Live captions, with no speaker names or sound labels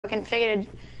fucking figured.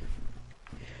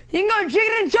 You can go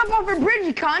jiggle and jump off a bridge,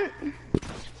 you cunt.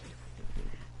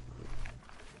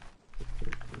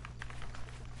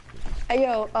 Hey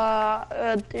yo,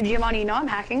 Giovanni, you know I'm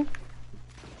hacking.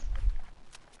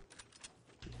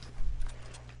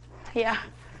 Yeah,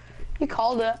 you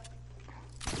called it.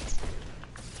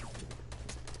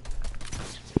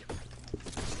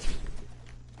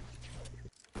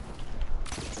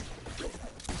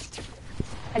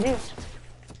 I do.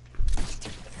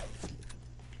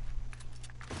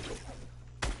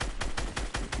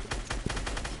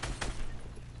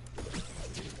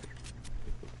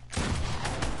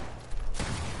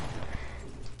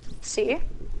 See?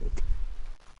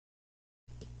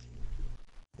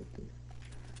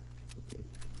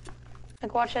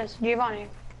 Like, watch this, Giovanni.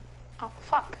 Oh,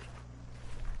 fuck.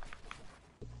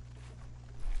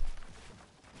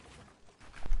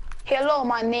 Hello,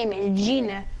 my name is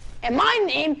Gina, and my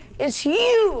name is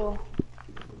you.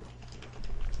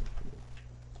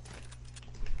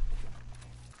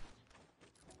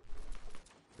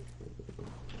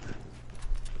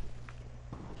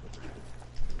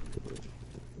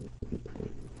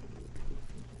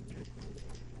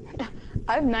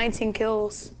 I have 19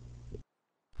 kills.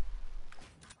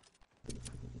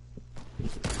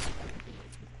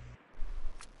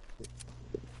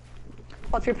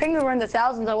 Well, if your ping were in the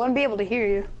thousands, I wouldn't be able to hear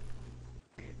you.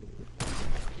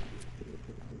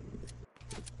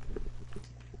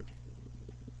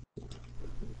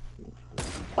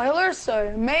 Well,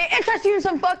 also, may I interest you in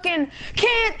some fucking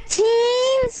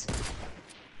canteens?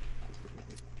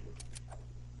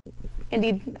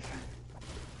 Indeed.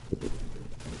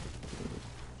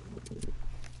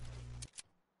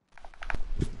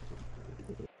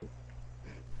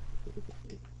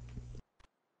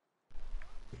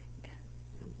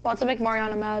 About to make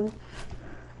Mariana mad.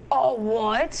 Oh,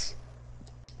 what?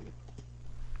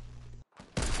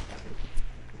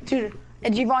 Dude,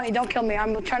 Giovanni, don't kill me.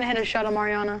 I'm trying to hit a shot on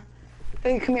Mariana.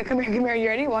 Hey, come here, come here, come here. You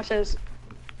ready? Watch this.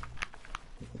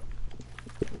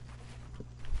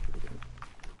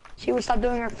 She would stop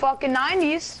doing her fucking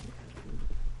 90s.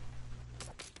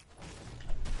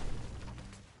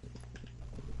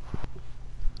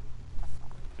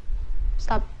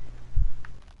 Stop.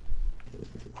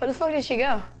 Where the fuck did she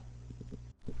go?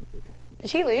 Did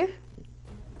she leave?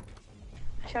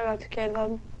 Shout out to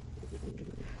Caleb.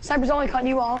 Sniper's only cutting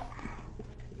you out.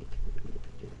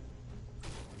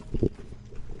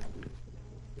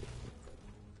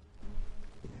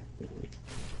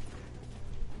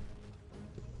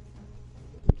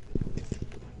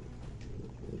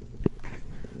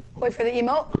 Wait for the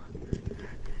emote.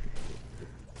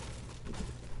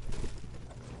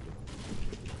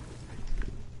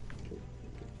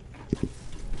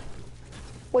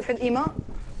 Wait for the emote.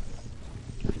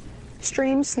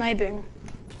 Stream sniping.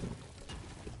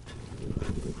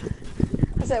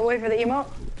 I said wait for the emote.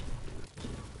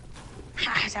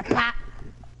 I said pop.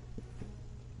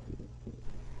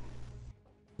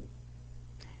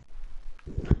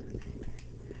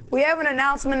 We have an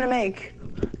announcement to make.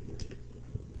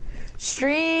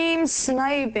 Stream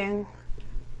sniping.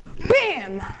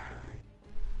 Bam!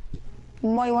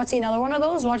 Well, you want to see another one of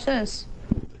those? Watch this.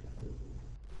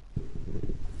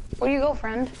 Where do you go,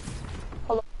 friend?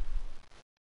 Hold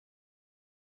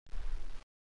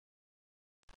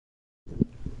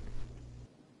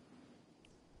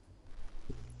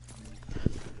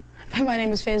on. My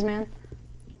name is FaZe Man.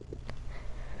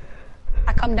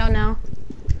 I come down now.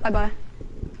 Bye-bye.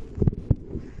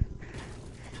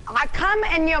 I come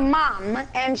in your mom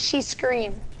and she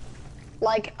scream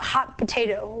like hot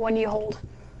potato when you hold.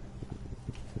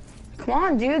 Come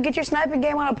on, dude, get your sniping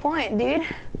game on a point, dude.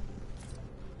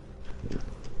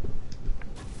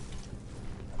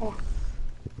 Oh.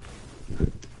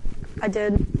 I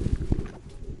did.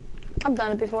 I've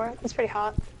done it before. It's pretty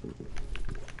hot.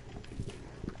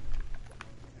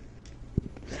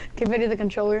 Give Eddie the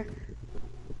controller.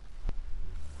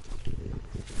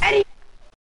 Eddie!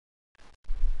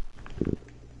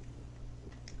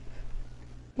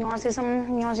 You wanna see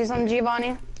some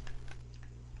Giovanni?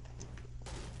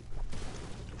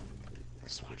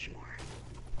 Just watch more.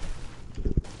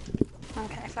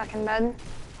 Okay, fucking bed.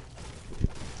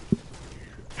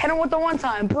 Hit him with the one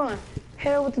time, boom.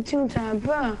 Hit him with the two time,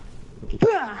 boom.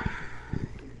 Boom.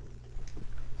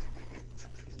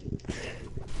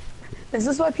 This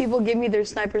is why people give me their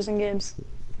snipers in games.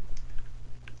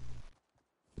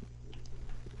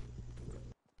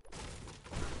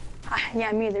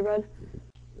 Yeah, me either, bud.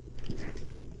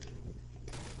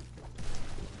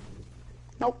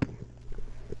 Nope.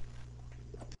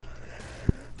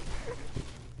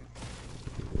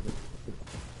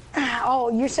 Oh,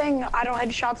 you're saying I don't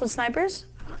hit shots with snipers?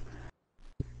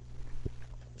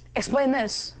 Explain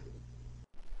this.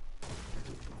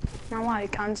 Now why?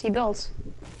 Can't see builds.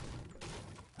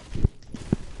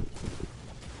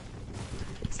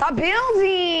 Stop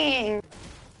building!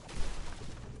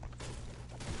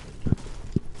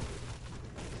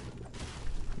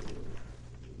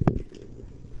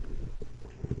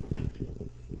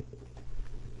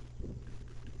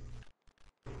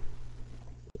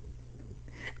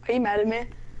 Are you mad at me?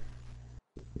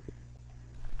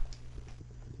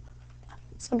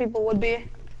 Some people would be.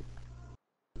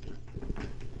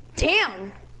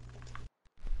 Damn!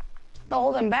 Don't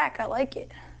hold them back, I like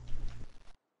it.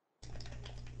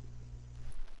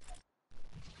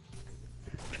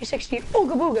 .360,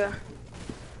 ooga booga.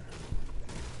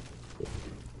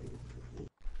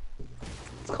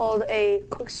 It's called a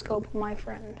quick scope, my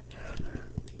friend.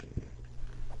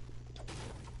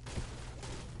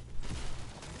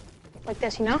 Like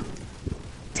this, you know?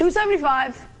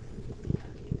 275.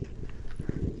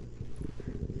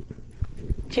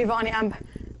 Giovanni,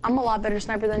 I'm a lot better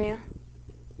sniper than you.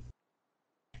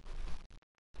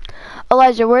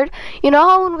 Elijah, you know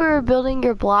how when we were building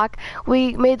your block,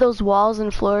 we made those walls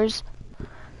and floors?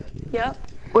 Yep.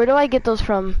 Where do I get those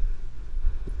from?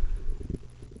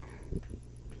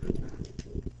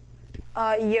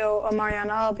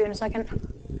 Mariana, I'll help you in a second.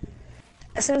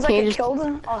 As soon as I get killed,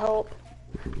 I'll help.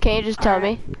 Can you just tell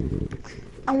me?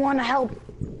 I want to help.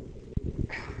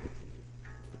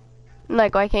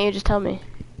 Like, why can't you just tell me?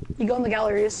 You go in the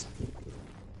galleries.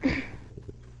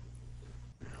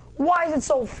 Why is it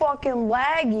so fucking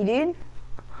laggy, dude?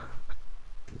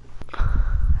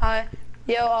 Hi.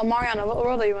 Yo, Mariana, what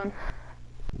world are you in?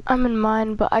 I'm in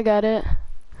mine, but I got it.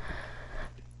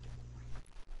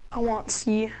 I want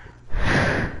C.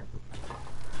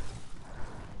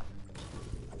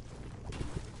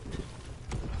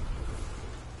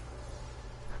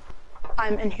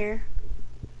 I'm in here.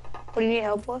 What do you need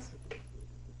help with?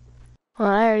 Well,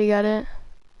 I already got it.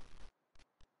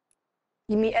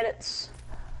 Give me edits.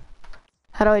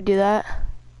 How do I do that?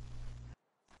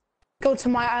 Go to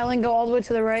my island, go all the way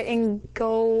to the right, and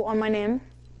go on my name.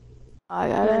 I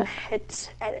got it. And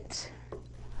hit edit.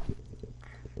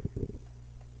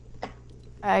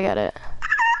 I got it.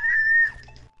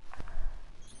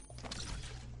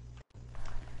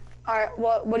 Alright,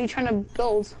 what are you trying to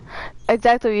build?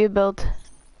 Exactly what you built.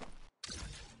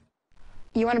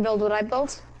 You want to build what I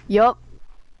built? Yup.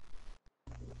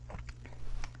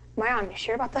 Mariana, you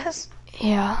sure about this?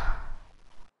 Yeah.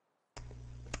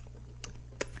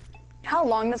 How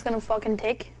long this gonna fucking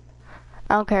take?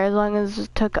 I don't care as long as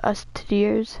it took us 2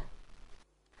 years.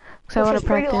 Cause I want to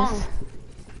practice. Long.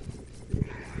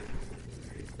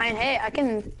 I mean, hey, I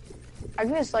can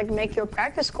just like make you a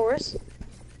practice course.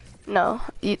 No,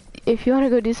 if you want to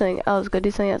go do something else, go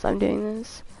do something else. I'm doing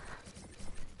this.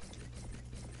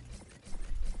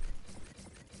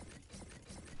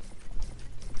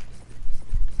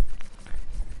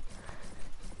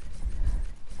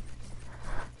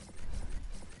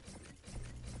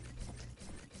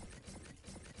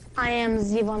 I am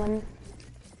Zivanan.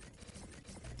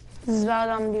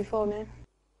 Zvadan before me.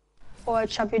 Or I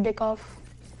chop your dick off.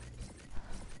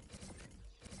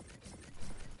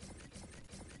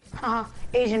 Haha,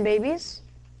 Asian babies?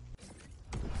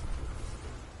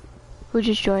 Who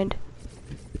just joined?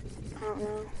 I don't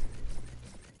know.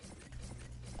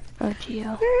 Oh,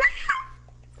 Gio.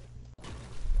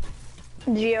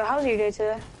 Gio, how's your day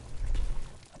today?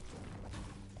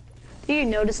 Did you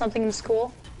notice something in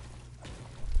school?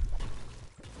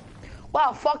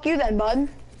 Wow, fuck you then, bud.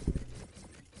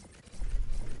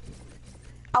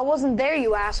 I wasn't there,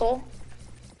 you asshole.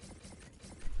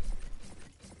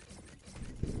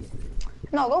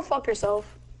 No, go fuck yourself.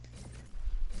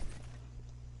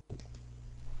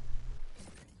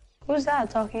 Who's that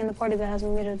talking in the party that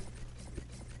hasn't muted?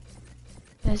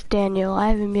 That's Daniel. I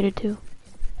haven't muted too.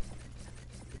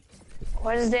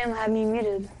 Why does Daniel have me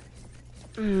muted?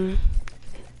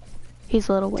 He's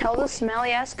a little white Tell boy. the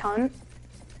smelly ass cunt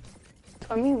to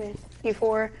unmute me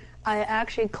before I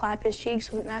actually clap his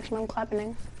cheeks with maximum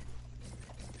clapping.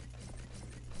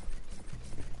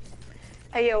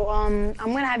 Hey yo, I'm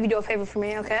gonna have you do a favor for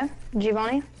me, okay?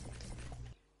 Giovanni?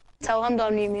 Tell him to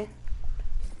unmute me.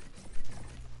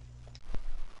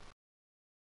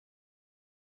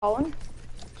 Colin?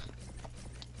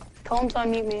 Tell him to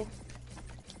unmute me.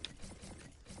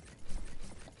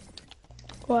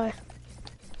 Why?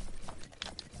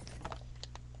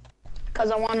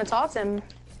 Because I want to talk to him.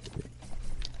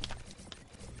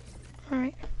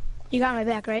 Alright. You got my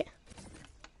back, right?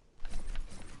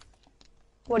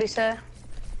 What'd he say?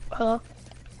 Hello?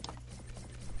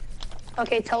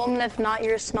 Okay, tell him if not,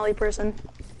 you're a smelly person.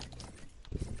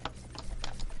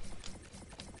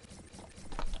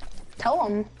 Tell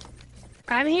him.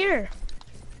 I'm here.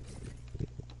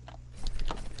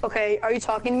 Okay, are you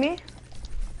talking to me?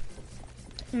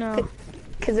 No.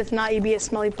 Because if not, you'd be a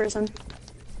smelly person.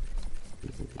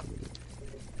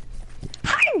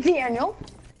 Hi, Daniel.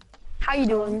 How you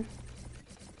doing?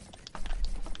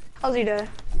 How's your day?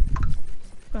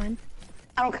 Fine.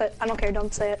 I don't care.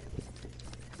 Don't say it.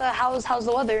 How's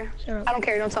the weather? Shut up. I don't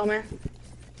care. Don't tell me.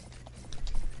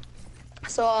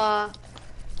 So,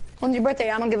 when's your birthday?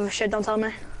 I don't give a shit. Don't tell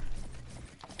me.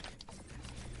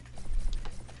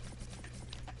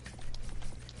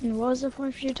 And what was the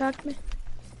point for you to talk to me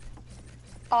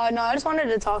No, I just wanted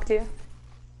to talk to you.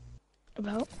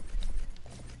 about?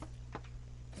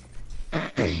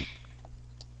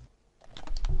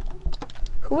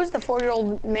 Who was the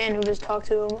 4-year-old man who just talked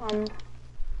to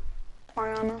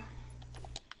Mariana?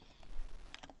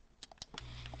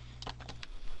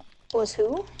 Was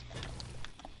who?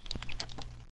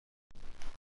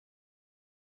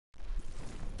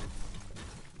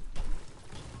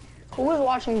 Who was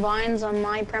watching Vines on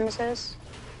my premises?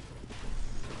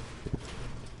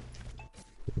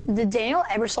 Did Daniel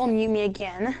Ebersol mute me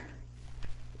again?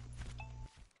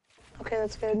 Okay,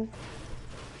 that's good.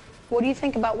 What do you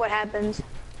think about what happened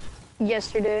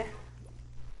yesterday?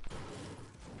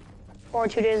 Or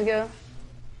 2 days ago?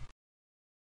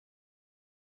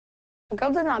 The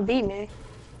girl did not beat me.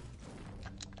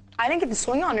 I didn't get to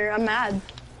swing on her. I'm mad.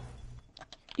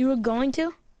 You were going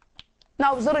to? No,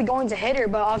 I was literally going to hit her,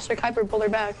 but Officer Kuiper pulled her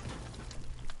back.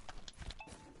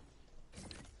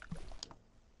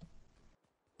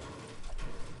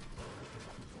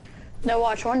 Now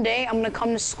watch, one day I'm gonna come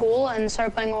to school and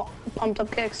start playing pumped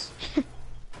up kicks.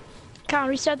 Come on,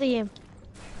 restart the game.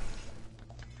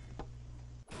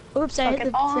 Oops, I hit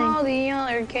Fucking the all thing. the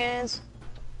other kids.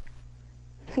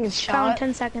 Get Count shot.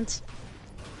 10 seconds.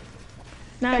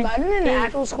 9, Imagine an 8,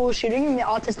 actual school shooting and the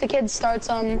autistic kid starts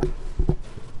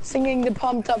singing the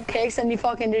pumped up kicks and he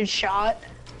fucking just shot.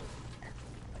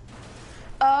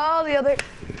 Oh, the other.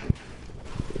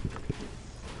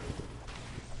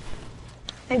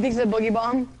 He thinks it's a boogie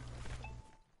bomb.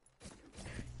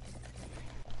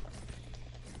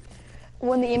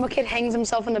 When the emo kid hangs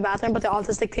himself in the bathroom, but the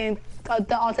autistic kid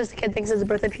thinks it's a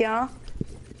birthday piano.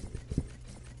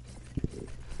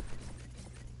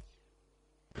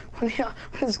 When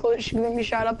the school shooting gonna be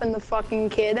shot up and the fucking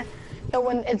kid, and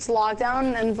when it's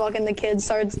lockdown and fucking the kid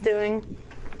starts doing,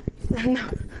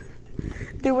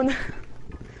 dude,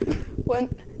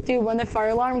 when the fire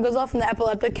alarm goes off and the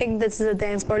epileptic kid, this is a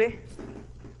dance party.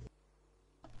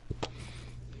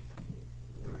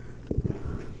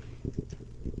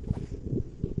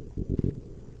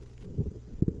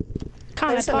 Come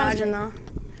on, Just pause imagine it. though,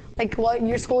 like what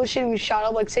your school is shooting, you shot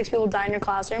up, like 6 people die in your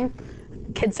classroom.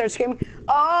 Kids start screaming,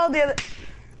 oh, the other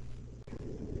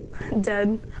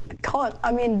dead.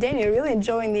 I mean, Danny, you're really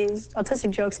enjoying these autistic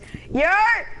jokes. You're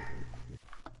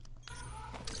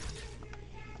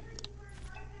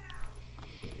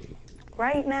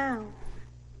right now.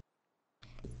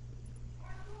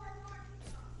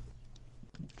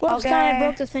 Whoops, Okay. I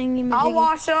broke the thing. I'll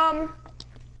wash them.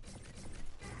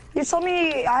 You told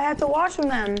me I had to wash them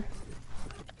then.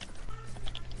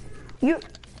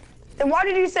 Then why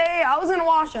did you say I was gonna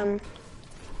wash them?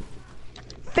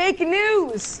 Fake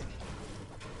news.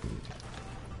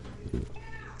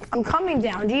 I'm coming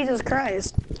down, Jesus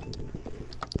Christ.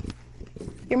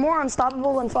 You're more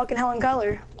unstoppable than fucking Helen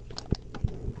Keller.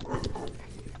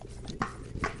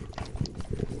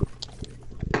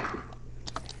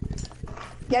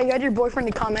 Yeah, you had your boyfriend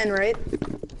to come in, right?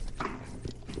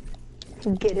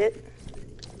 Get it?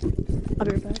 I'll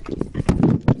be right back.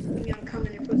 Yeah, I'm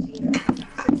coming in, pussy.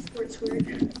 Squirt.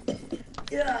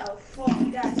 Yeah, fuck,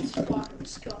 that's fucking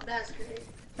skull. That's great.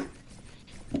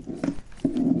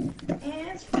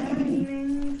 It's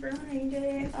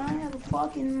Friday. I have a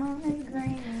fucking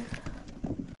migraine.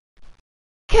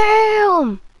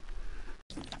 Cam!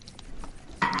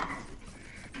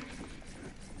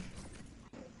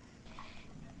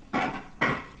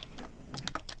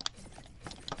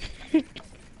 I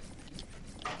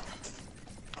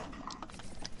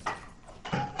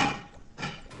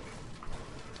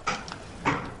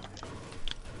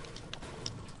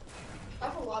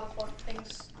have a lot of fun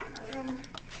things.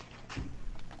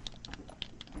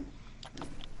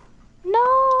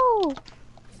 No!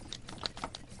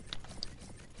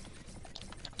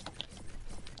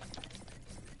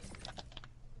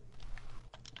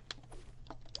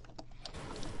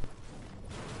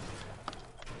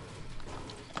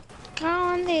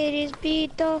 Con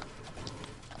Despito.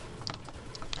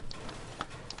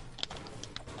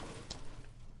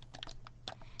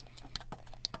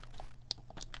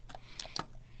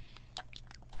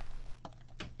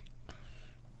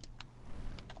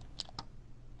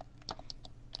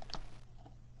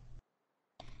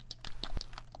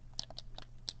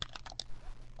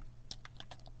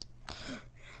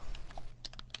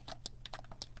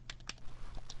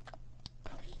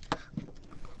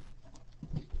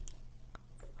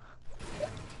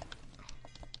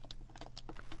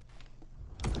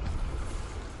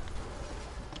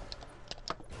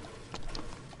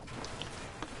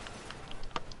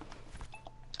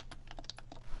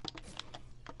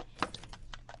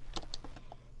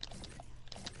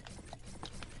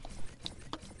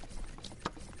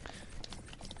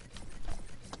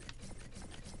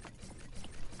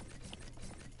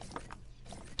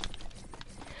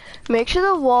 Make sure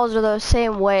the walls are the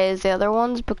same way as the other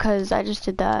ones because I just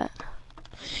did that.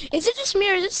 Is it just me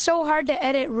or is it so hard to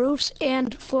edit roofs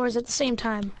and floors at the same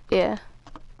time? Yeah.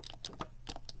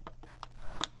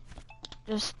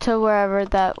 Just to wherever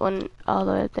that one all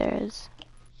the way up there is.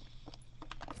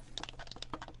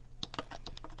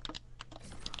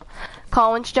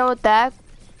 Colin, once you're done with that,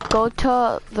 go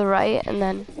to the right and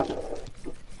then...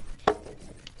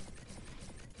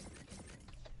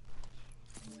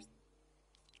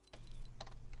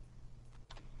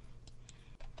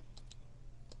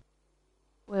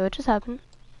 Wait, what just happened?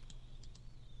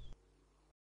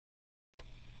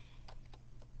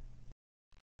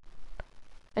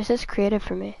 It says creative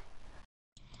for me.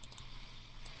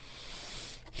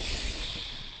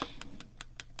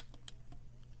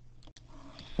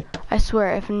 I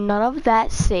swear, if none of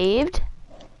that saved...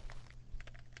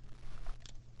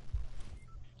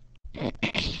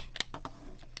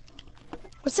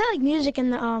 What's that like music in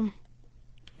the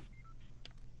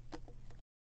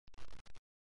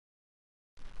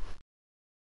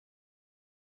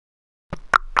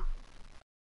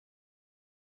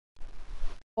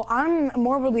Well, I'm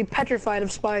morbidly petrified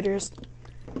of spiders,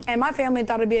 and my family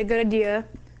thought it'd be a good idea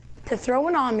to throw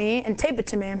one on me and tape it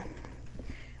to me.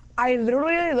 I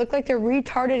literally look like the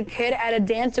retarded kid at a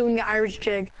dance doing the Irish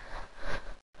jig.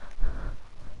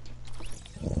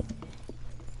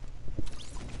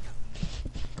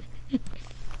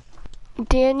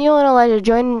 Daniel and Elijah,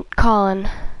 join Colin.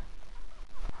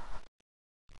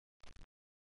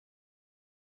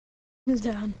 Who's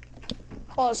down?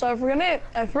 Oh, so if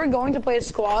we're going to play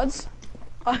squads,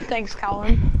 thanks,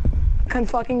 Colin. Can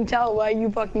fucking tell why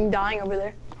you fucking dying over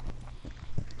there.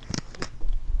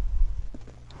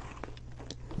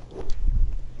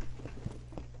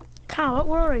 Kyle, what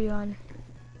world are you on?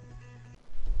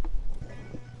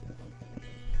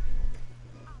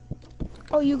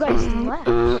 Oh, you guys left.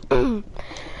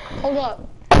 Hold up.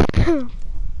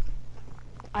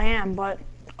 I am, but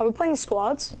are we playing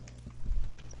squads?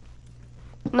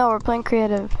 No, we're playing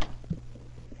creative.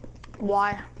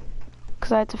 Why?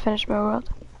 Because I had to finish my world.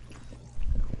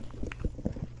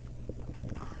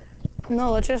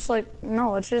 No, let's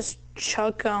just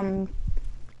chuck Daniel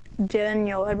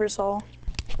Ebersol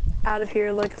out of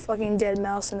here like a fucking dead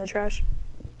mouse in the trash.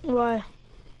 Why?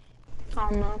 I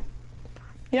don't know.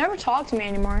 You never talk to me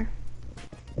anymore.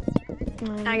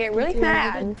 And I get really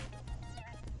mad.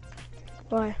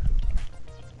 Why?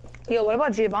 Yo, what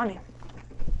about Giovanni?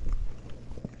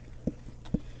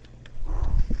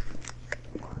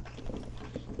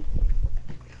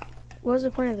 What was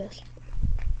the point of this?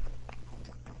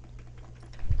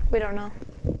 We don't know.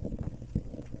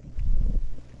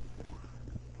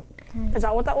 Is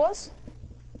that what that was?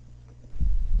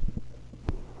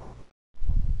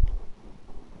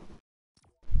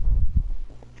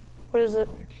 What is it?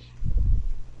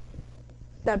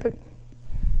 That big?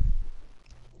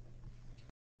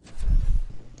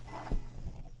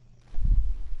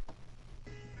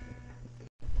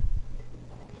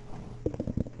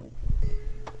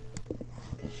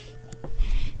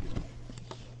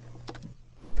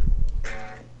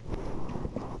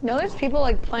 No, there's people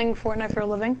like playing Fortnite for a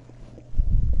living.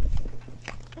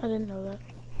 I didn't know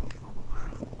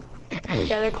that.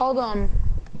 Yeah, they're called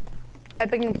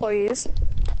Epic employees,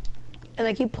 and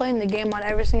they keep playing the game on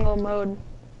every single mode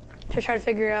to try to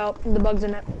figure out the bugs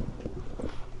in it.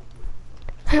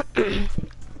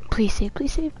 Please save,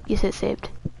 please save. You said saved.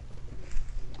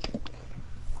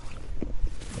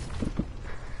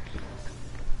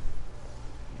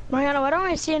 Mariana, why don't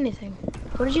I see anything?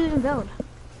 What did you even build?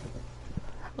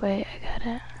 Wait, I got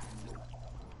it.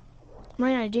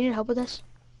 Mariana, do you need help with this?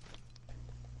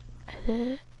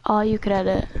 Edit. Oh, you could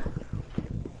edit.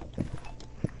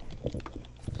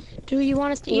 Do you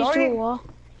want us to each do a wall?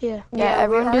 Yeah. Yeah,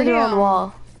 everyone do their own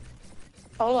wall.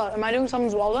 Hold on, am I doing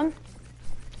someone's wall then?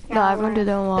 No, everyone do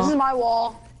their own This is wall. my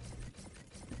wall.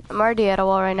 I'm already at a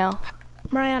wall right now.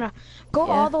 Mariana, go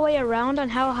Yeah. all the way around on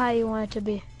how high you want it to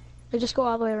be. Like, just go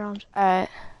all the way around. Alright.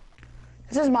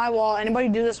 This is my wall. Anybody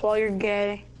do this wall, you're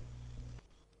gay.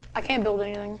 I can't build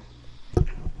anything.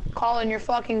 Colin, you're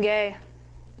fucking gay.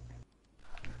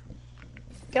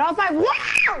 Get off my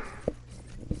wall!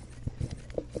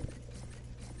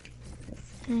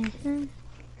 Mm-hmm.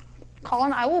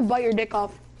 Colin, I will bite your dick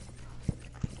off.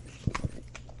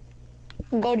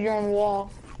 Go to your own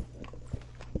wall.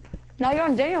 Now you're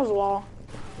on Daniel's wall.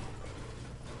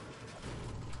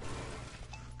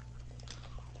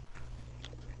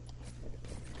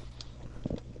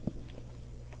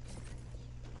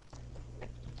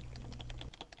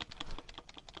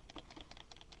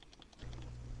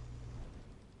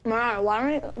 Mariah,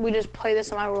 why don't we just play this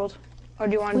in my world? Or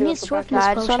do you want to We do need it for swiftness. practice?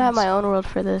 Nah, I just want to have potions. my own world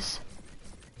for this.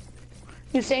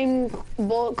 Usain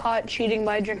Bolt caught cheating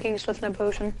by drinking Swiftnet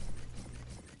potion.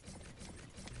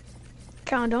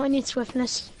 Come on, don't we need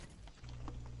swiftness?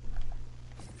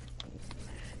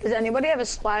 Does anybody have a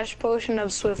splash potion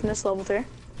of swiftness level 3?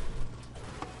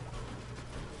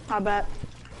 I bet.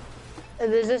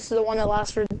 Is this the one that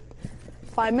lasts for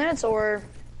 5 minutes or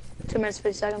 2 minutes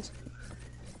 50 seconds?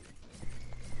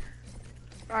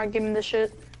 Alright, give me this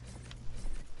shit.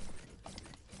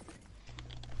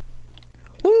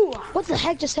 Woo! What the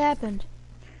heck just happened?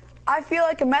 I feel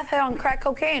like a meth head on crack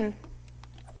cocaine.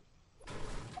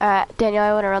 Alright, Daniel,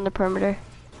 I want to run the perimeter.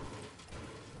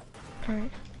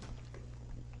 Alright.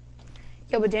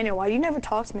 Yo, but Daniel, why do you never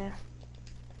talk to me?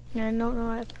 Yeah, I don't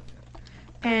know.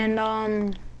 And, I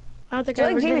don't think do you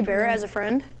I like ever Jamie did. Barrett as a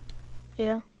friend?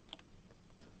 Yeah.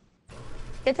 You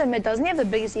have to admit, doesn't he have the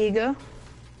biggest ego?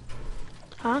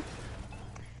 Huh?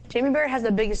 Jamie Barrett has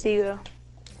the biggest ego.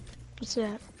 What's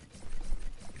that?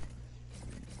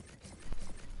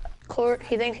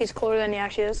 He thinks he's cooler than he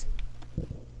actually is.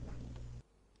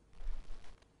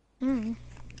 Mm.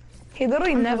 He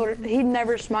literally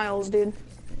never smiles, dude.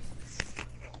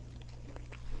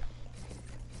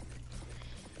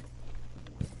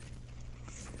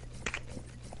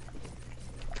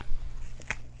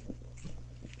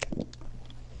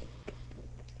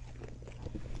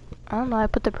 I don't know, I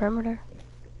put the perimeter.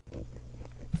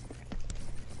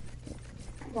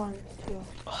 1, 2,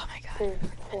 Oh my god. 3,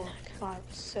 4, 5,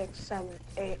 6, 7,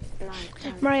 8, 9,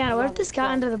 10. Mariana, what if 11, this got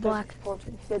 12, into the 13, block?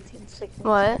 14, 15, 16,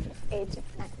 What? 18,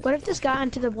 19. What if this got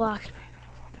into the block?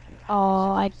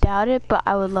 Oh, I doubt it, but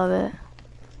I would love it.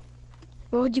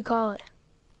 What would you call it?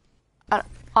 Oh,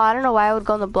 I don't know why I would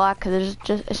go on the block, because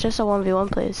it's just a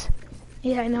 1v1 place.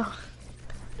 Yeah, I know.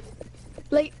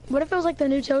 Like, what if it was like the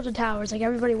new Tilted Towers? Like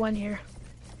everybody won here.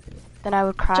 Then I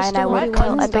would cry Just and a I would 1v1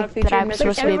 tell stuff Epic that featuring I'm Mr.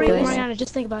 supposed to be Everybody, doing it. Mariana,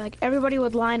 just think about it. Like everybody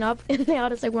would line up and they all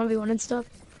just like 1v1 and stuff.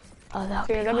 Oh, that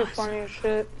would Dude, be that'd be awesome. funny as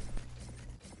shit.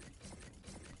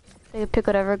 They could pick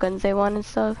whatever guns they want and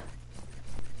stuff.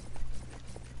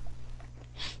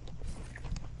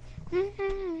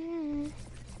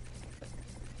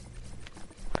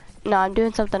 No, I'm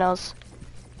doing something else.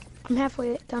 I'm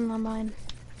halfway done on mine.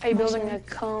 Are you building a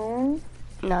cone?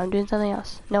 No, I'm doing something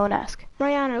else. No one ask.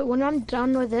 Mariana, when I'm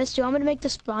done with this, do you want me to make the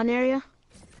spawn area?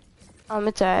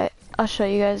 It's alright. I'll show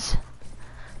you guys.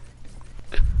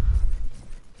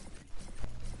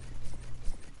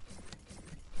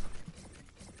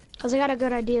 Cause I got a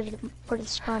good idea to put the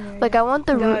spawn area. Like I want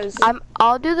the roof. Guys.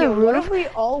 I'll do the Yo, what if roof. we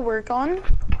all work on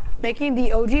making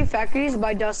the OG factories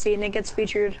by Dusty and it gets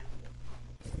featured?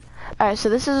 Alright, so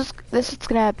this is what's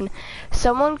gonna happen.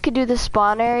 Someone could do the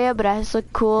spawn area, but it has to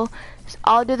look cool.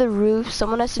 I'll do the roof.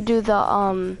 Someone has to do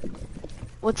the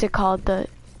what's it called? The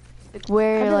like I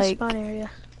where did the like, spawn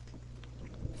area.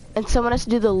 and someone has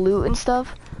to do the loot and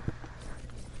stuff.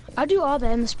 I'll do all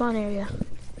that in the spawn area.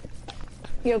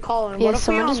 Yo, Colin, Yeah, what if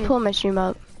someone just we pull my stream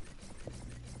up.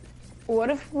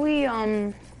 what if we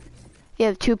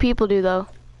Yeah, 2 people do though.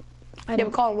 I yeah, know.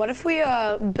 but Colin, what if we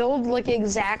build like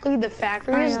exactly the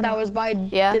factories I that know. was by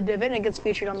Yeah. the divot and it gets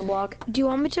featured on the block? Do you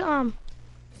want me to Do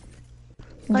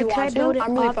like you can I want build to? it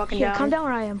I'm really up? fucking Here, down. come down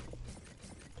where I am.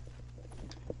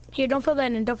 Here, don't fill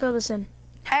that in. Don't fill this in.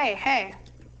 Hey, hey.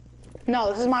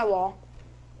 No, this is my wall.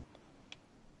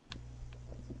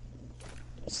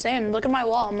 Sam, look at my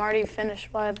wall. I'm already finished.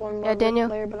 Well, I have one more Yeah, Daniel.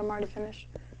 layer, but I'm already finished.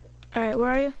 All right,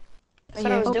 where are you? That's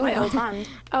what I was Oh, doing wait. the whole time.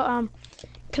 Oh,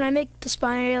 can I make the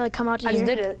spawn area like come out to I here? just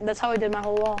did it. That's how I did my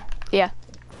whole wall. Yeah.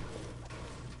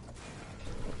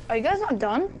 Are you guys not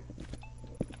done?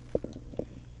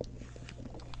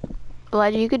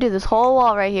 Elijah, you could do this whole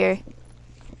wall right here.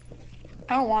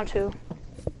 I don't want to.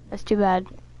 That's too bad.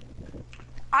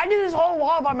 I did this whole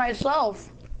wall by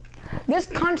myself. This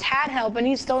cunt had help and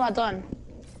he's still not done.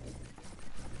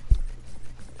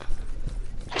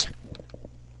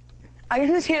 I can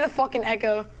just hear the fucking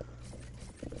echo.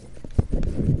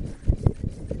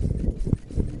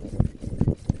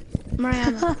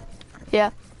 Mariana,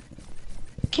 Yeah.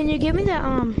 can you give me that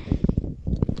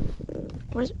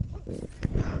what is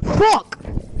Fuck!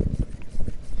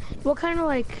 what kind of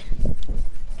like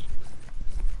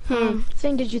Hmm.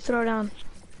 thing did you throw down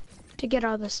to get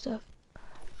all this stuff?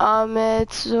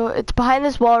 It's behind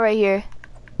this wall right here.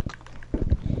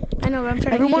 I know, but I'm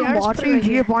trying to figure out how to put it right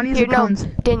here. Giovanni's Here, no,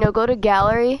 Daniel, go to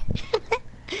gallery,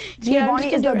 Yeah, I'm Giovanni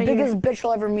just is the gonna do it right biggest here. bitch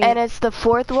you'll ever meet. and it's the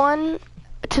 4th one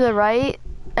to the right,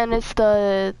 and it's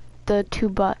the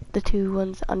two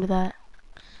ones under that.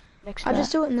 Next to I'll that.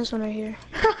 just do it in this one right here.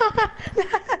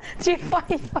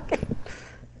 Giovanni fucking...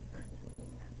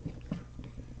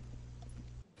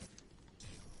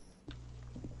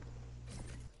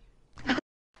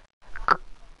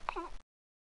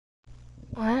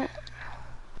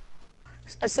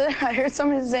 I heard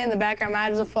somebody say in the background,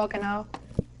 mad as a fucking hell.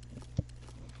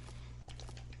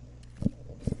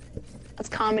 That's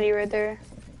comedy right there.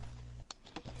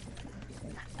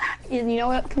 You know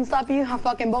what can stop you? A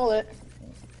fucking bullet.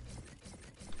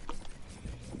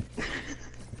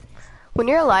 When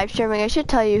you're live streaming, I should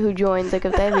tell you who joins, like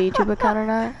if they have a YouTube account or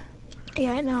not.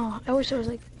 Yeah, I know. I wish I was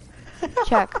like.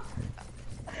 Check.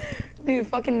 Dude,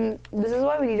 fucking, this is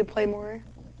why we need to play more.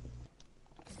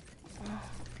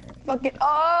 Fucking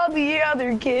all the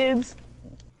other kids.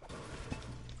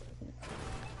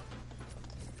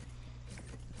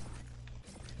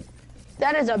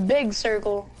 That is a big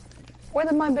circle. Where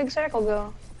did my big circle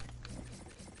go?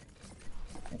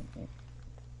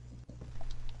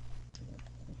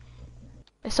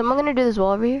 Is someone gonna do this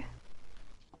wall over here?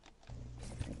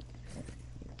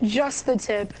 Just the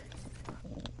tip.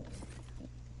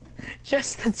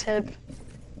 Just the tip.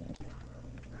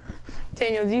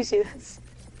 Daniel, do you see this?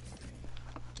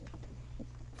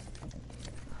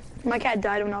 My cat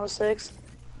died when I was 6.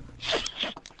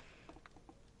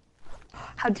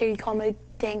 How dare you call me a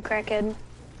dang crackhead?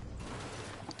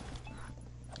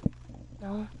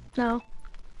 No. No.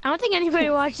 I don't think anybody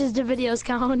watches the videos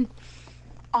count.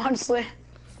 Honestly.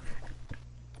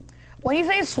 When you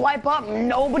say swipe up,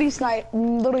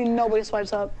 literally nobody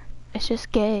swipes up. It's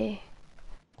just gay.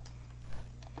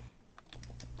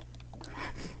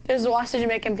 Just watch it to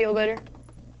make him feel better.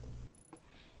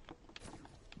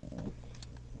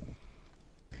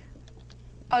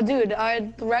 Oh, dude,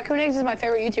 Raccoon Eggs is my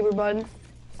favorite YouTuber, bud.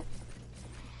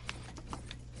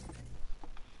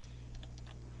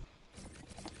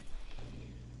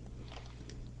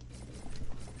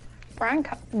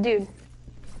 Dude,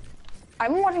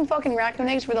 I've been watching fucking Raccoon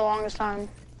Eggs for the longest time.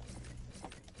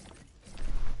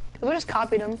 We just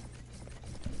copied him.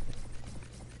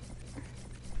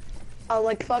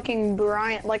 Like fucking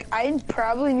Brian. Like, I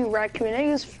probably knew Raccoon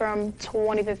Eggs from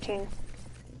 2015.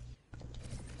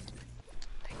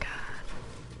 Thank God.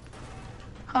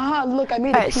 Haha, look, I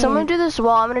made a Alright, someone do this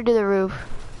wall, I'm gonna do the roof.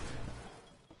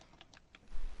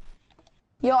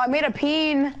 Yo, I made a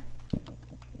peen.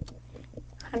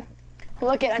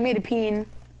 Look it, I made a peen.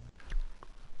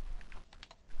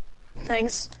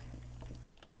 Thanks.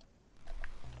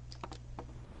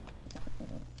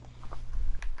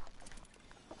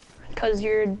 Cause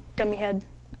you're a dummy head.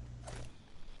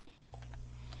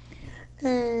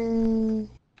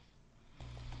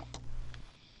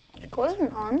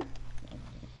 Wasn't on.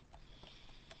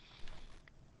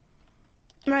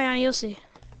 Mariana, you'll see.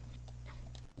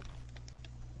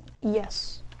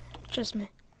 Yes. Trust me.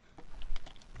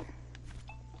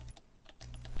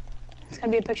 It's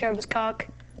gonna be a picture of his cock.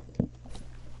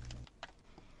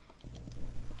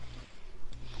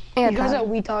 And You guys Tom.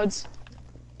 are retards.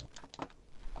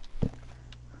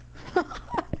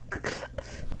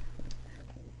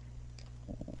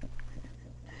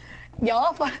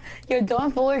 Yo,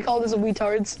 don't fully call this a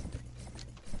retards.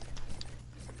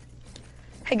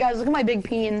 Hey guys, look at my big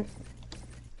peen.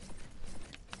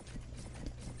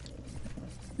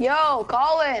 Yo,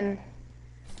 Colin.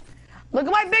 Look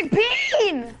at my big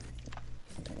peen.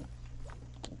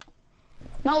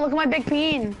 No, look at my big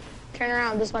peen. Turn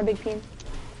around, this is my big peen.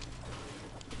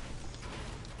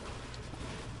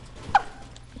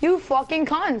 You fucking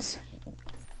cunts.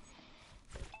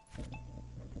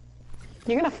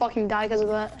 You're gonna fucking die because of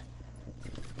that.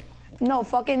 No,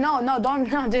 fucking, no,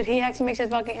 don't, no, dude, he actually makes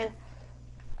it fucking...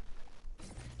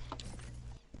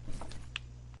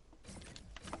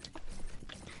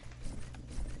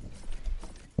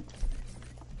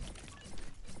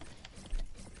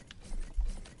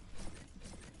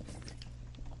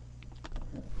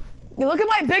 You look at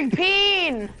my big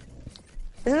peen!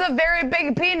 This is a very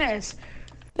big penis.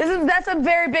 That's a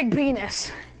very big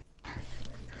penis.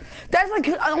 That's like,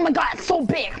 oh my god, it's so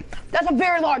big. That's a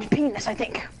very large penis, I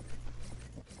think.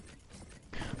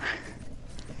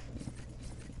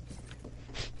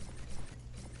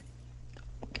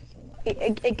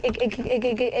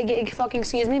 Fucking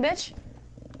excuse me, bitch.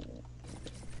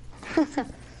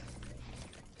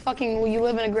 Fucking, will you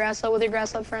live in a grass hut with your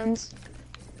grass hut friends?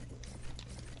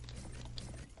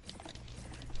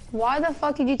 Why the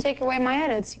fuck did you take away my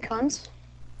edits, you cunts?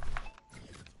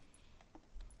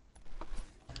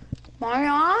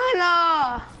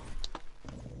 Mariana!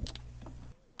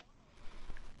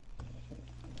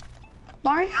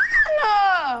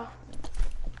 Mariana!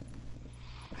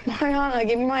 Mariana,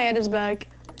 give me my edits back.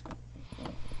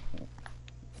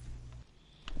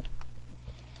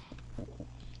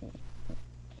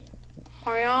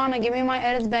 Mariana, give me my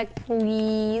edits back,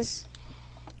 please.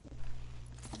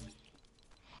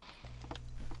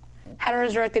 How to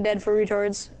resurrect the dead for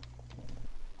retards.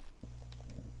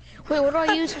 Wait, what do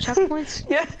I use? Checkpoints?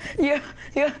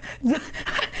 Yeah.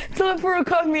 Teleport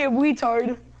called me a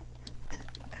retard.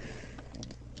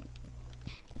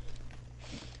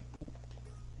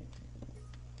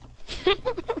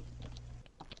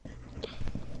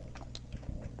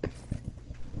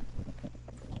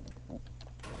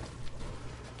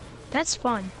 That's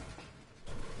fun.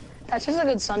 That's just a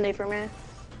good Sunday for me.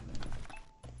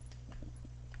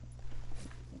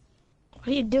 What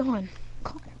are you doing?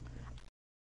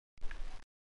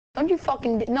 Don't you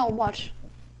fucking no, watch.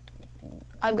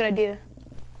 I have a good idea.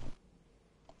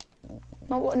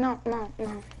 No.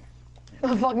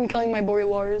 I'm fucking killing my boy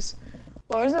Lars.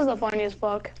 Lars is the funniest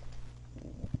fuck.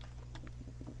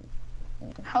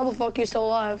 How the fuck are you still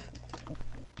alive?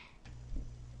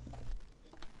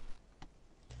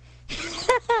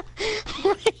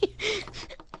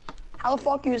 How the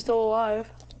fuck are you still alive?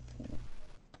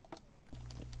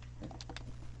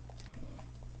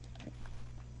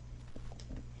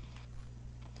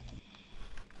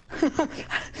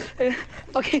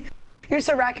 Okay, here's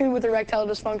a raccoon with erectile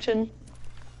dysfunction.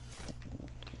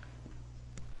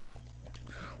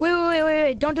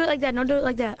 Wait. Don't do it like that. Don't do it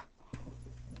like that.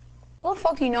 What the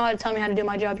fuck do you know how to tell me how to do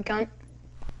my job, you cunt?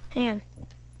 Hang on.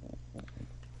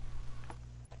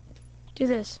 Do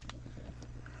this.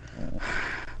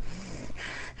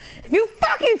 If you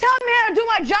fucking tell me how to do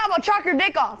my job, I'll chop your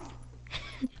dick off.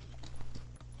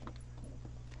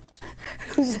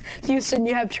 You said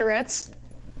you have Tourette's?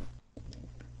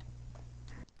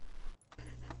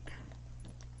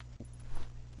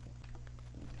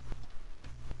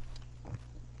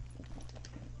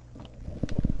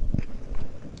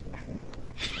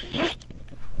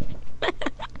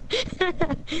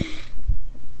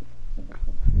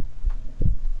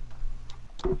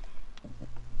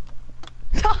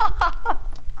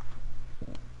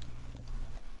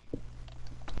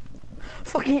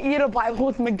 Fucking eat a Bible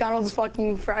with McDonald's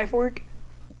fucking fry fork.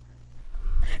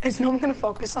 Is no one gonna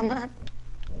focus on that?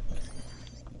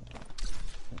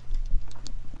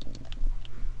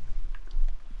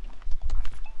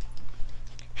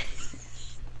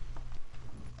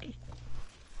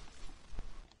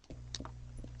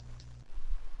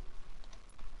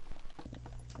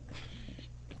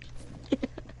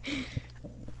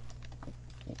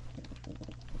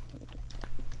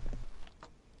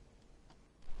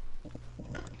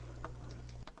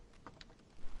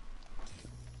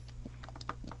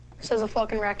 Says a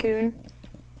fucking raccoon.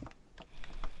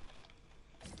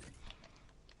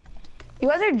 You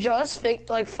guys are just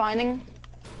like finding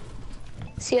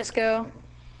CS:GO.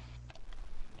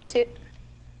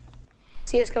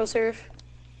 CS:GO surf.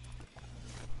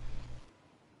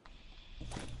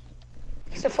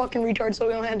 He's a fucking retard, so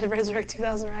we only had to resurrect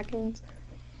 2,000 raccoons.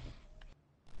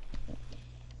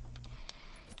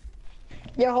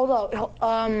 Yeah, hold up.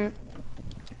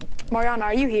 Mariana,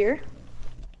 are you here?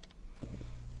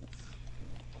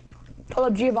 Hold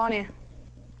up, Giovanni.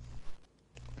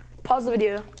 Pause the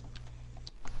video.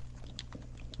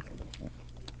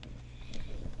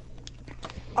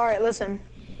 Alright, listen.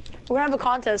 We're gonna have a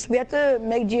contest. We have to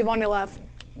make Giovanni laugh.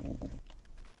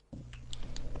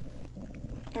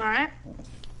 Alright?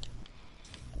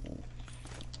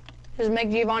 Just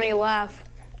make Giovanni laugh.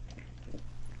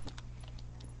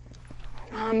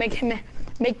 Make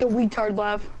the retard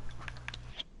laugh.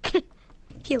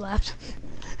 He left.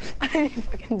 He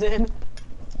fucking did.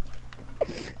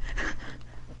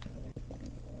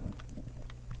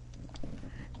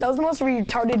 That was the most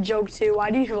retarded joke too. Why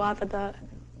did you laugh at that?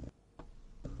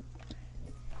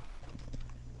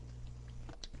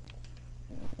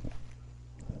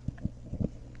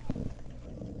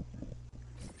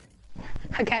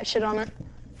 I can't shit on it.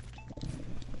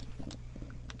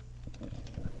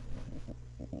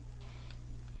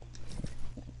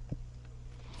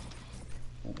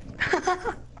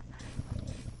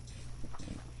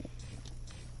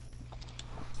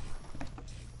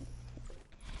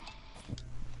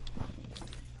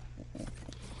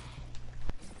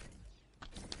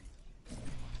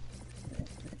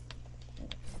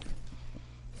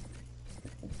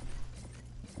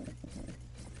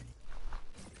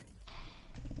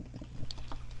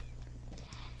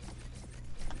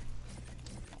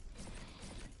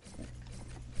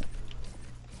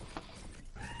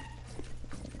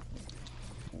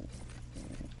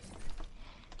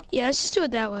 Yeah, let's just do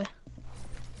it that way.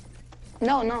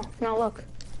 No, look.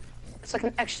 It's like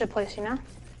an extra place, you know?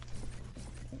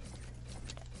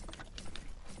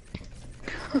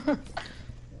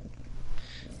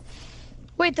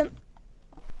 Wait,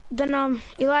 then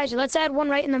Elijah, let's add one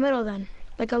right in the middle then.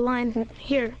 Like a line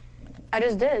here. I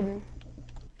just did.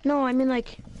 No, I mean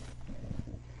like...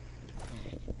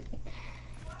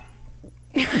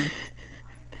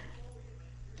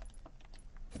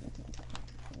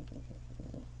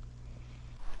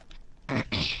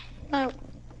 Oh.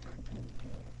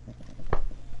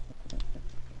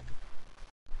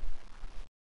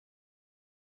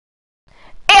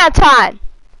 Anton!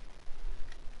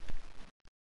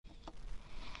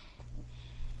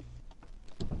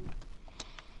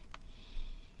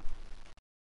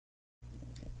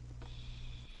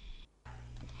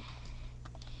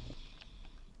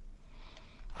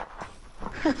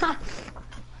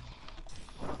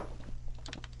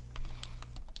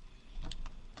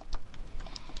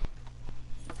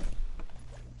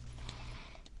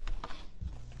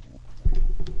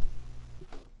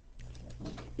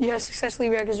 You have successfully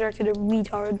resurrected a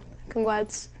retard.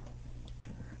 Congrats.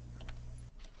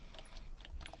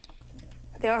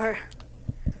 They are.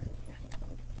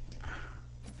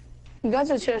 You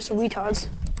guys are just retards.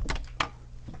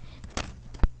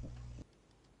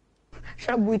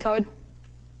 Shut up, retard.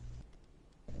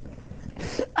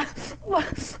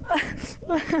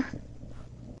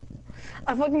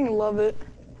 I fucking love it.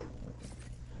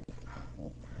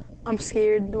 I'm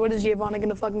scared. What is Giovanna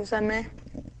gonna fucking send me?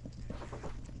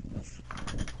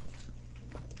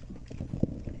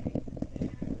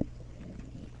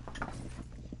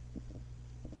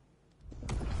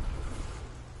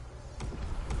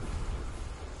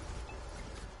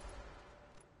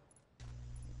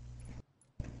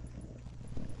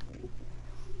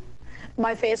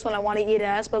 My face when I want to eat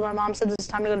ass, but my mom says it's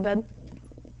time to go to bed.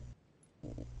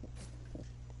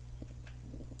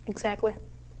 Exactly.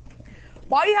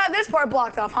 Why do you have this part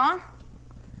blocked off, huh?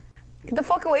 Get the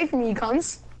fuck away from me, you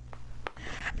cunts.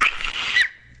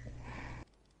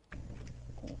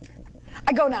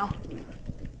 I go now.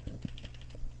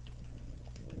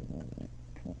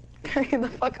 Get the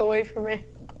fuck away from me.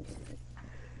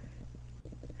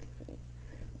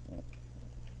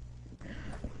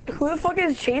 Who the fuck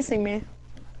is chasing me?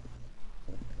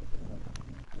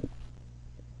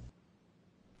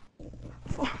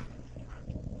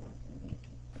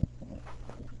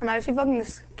 I'm actually fucking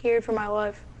scared for my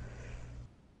life.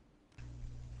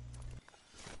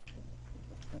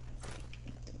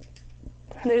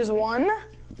 There's one.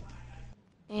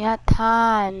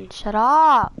 Anton, shut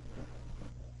up.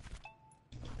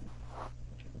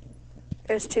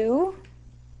 There's two.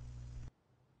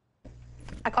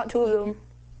 I caught two of them.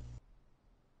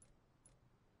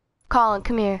 Colin,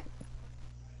 come here.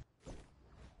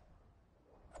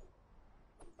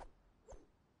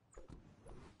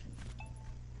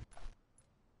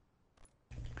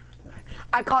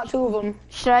 I caught two of them.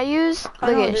 Should I use, I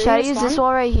don't know, look, did should I they use this spawn?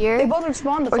 wall right They here? both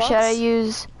respawned the Or fucks. should I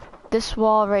use this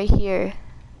wall right here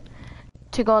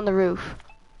to go on the roof?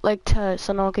 Like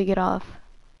so no one could get off.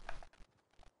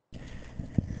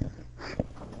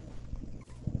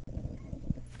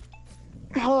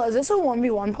 Oh, is this a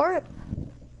 1v1 part?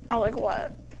 I like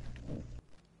what?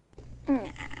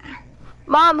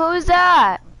 Mom, who's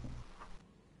that?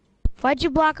 Why'd you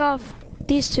block off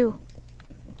these two?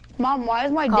 Mom, why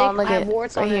is my Colin, dick look I have at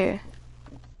warts right on it? here.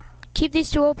 Keep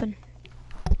these two open.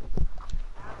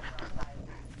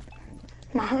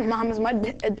 Mom, is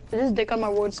this dick on my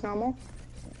warts normal?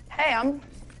 Hey,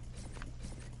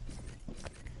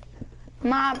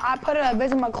 Mom, I put a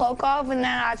bit of my cloak off and then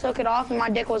I took it off and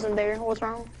my dick wasn't there. What's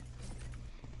wrong?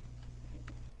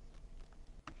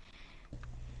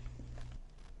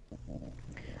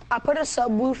 I put a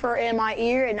subwoofer in my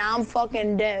ear and now I'm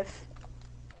fucking deaf.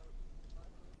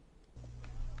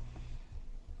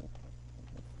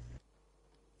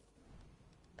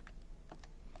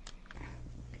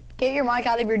 Get your mic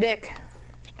out of your dick.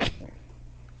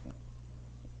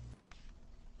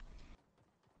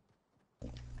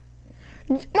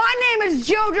 My name is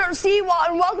Jojo Seawall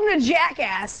and welcome to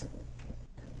Jackass.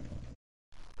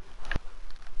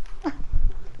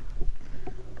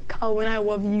 Colin, I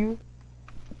love you.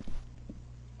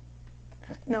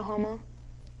 No homo.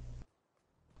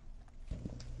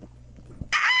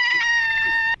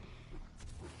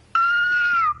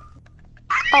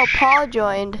 Oh, Paul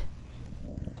joined.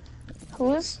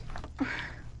 Who is?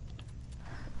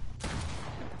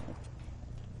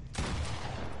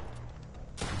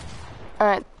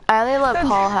 Alright, I only let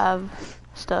Paul have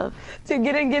stuff. Dude,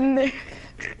 get in there.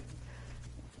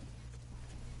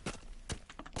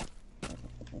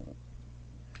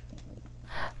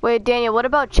 Wait, Daniel, what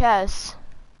about chess?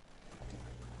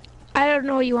 I don't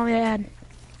know what you want me to add.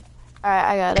 Alright,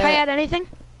 I got Can I it. add anything?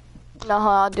 No,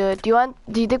 I'll do it. Do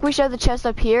you think we should have the chest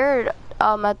up here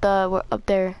or at the up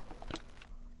there?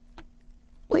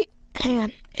 Wait, hang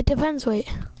on. It depends. Wait,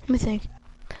 let me think.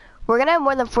 We're gonna have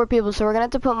more than 4 people, so we're gonna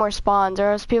have to put more spawns,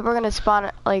 or else people are gonna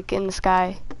spawn like in the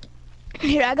sky.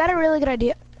 Here, I got a really good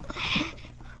idea.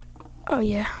 Oh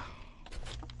yeah.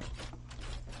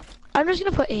 I'm just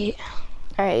gonna put 8.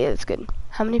 Alright, yeah, that's good.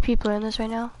 How many people are in this right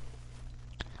now?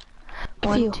 A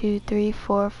 1, few. 2, 3,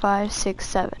 4, 5, 6,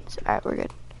 7. Alright, we're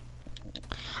good.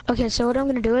 Okay, so what I'm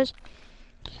gonna do is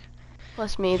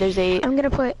Plus me, there's 8. I'm gonna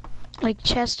put like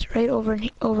chest right over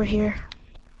here.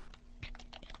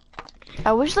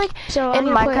 I wish like So in I'm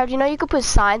gonna Minecraft, you know, you could put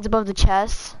signs above the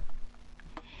chests.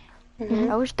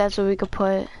 Mhm. I wish that's what we could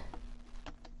put.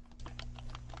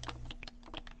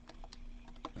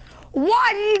 Why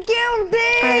did you give him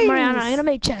things? Alright, Mariana, I'm gonna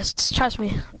make chests. Trust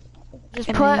me. Just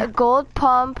And put then- a gold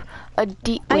pump, a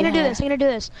deep. I'm gonna do this. I'm gonna do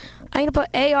this. I'm gonna put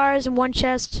ARs in one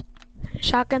chest,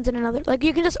 shotguns in another. Like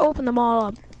you can just open them all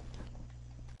up.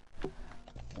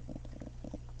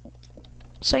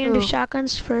 So I'm gonna do Ooh.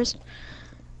 shotguns first.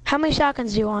 How many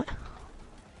shotguns do you want?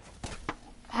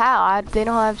 How? They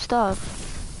don't have stuff.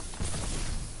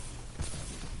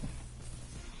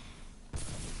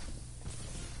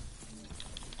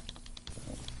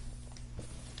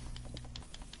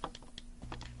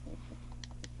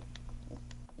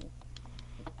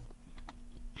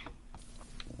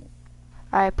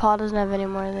 Alright, Paul doesn't have any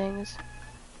more things.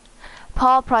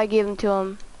 Paul probably gave them to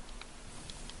him.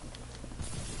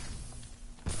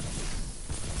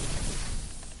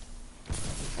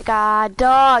 God,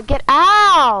 dog, get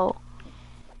out!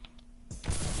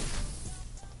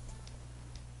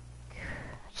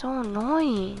 So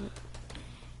annoying.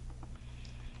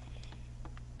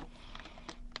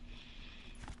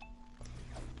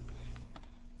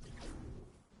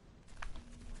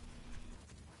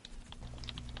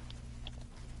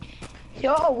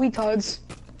 Yo, retards.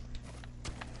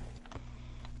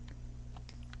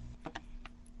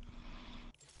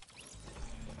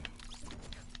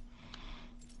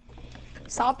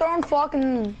 Stop throwing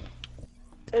fucking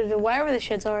whatever the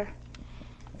shits are.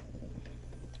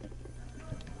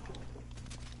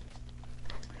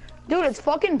 Dude, it's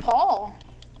fucking Paul.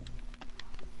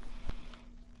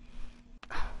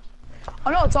 Oh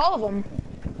no, it's all of them.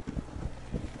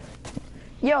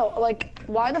 Yo, like,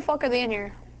 why the fuck are they in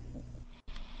here?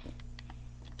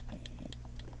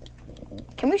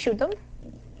 Can we shoot them?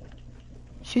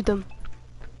 Shoot them.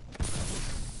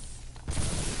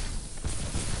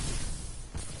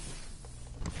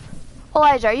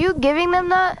 Elijah, are you giving them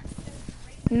that?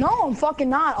 No, I'm fucking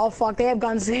not. Oh fuck, they have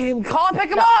guns. Call and pick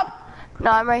them up! No,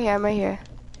 I'm right here, I'm right here.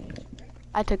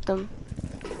 I took them.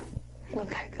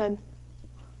 Okay, good.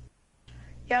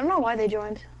 Yeah, I don't know why they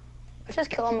joined. Let's just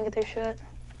kill them and get their shit.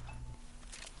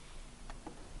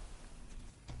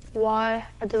 Why?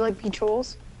 Are they like be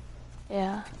trolls?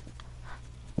 Yeah.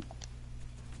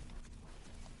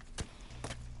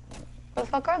 Where the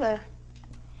fuck are they?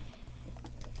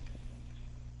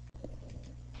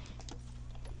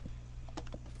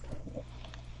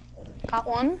 Got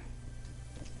one.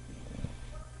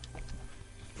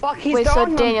 Fuck, he's Wait, so throwing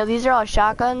them. Daniel, these are all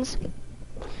shotguns?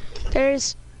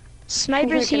 There's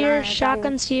snipers Freaking here, alright,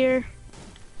 shotguns here.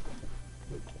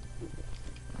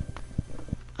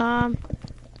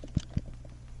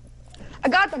 I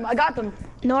got them. I got them.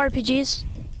 No RPGs.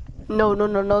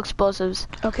 No explosives.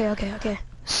 Okay, okay, okay.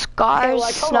 Scars, well,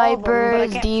 I told all of them, but I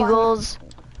snipers, can't find deagles.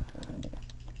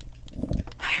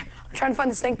 I'm trying to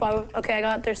find the stink bomb. Okay, I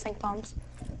got their stink bombs.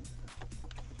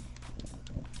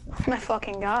 Oh my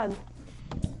fucking god.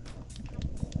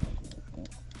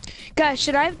 Guys,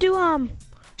 should I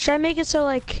make it so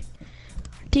like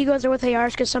deagles are with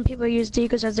ARs because some people use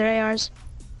deagles as their ARs?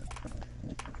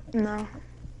 No.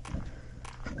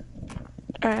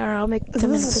 Alright, I'll make Is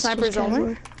them this into a pistols sniper's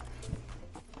only? casual.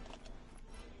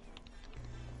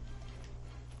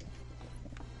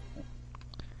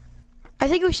 I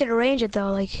think we should arrange it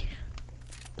though, like.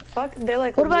 Fuck, they're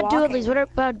like. What about walking. dualies? What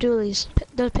about dualies?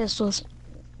 Those pistols.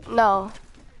 No.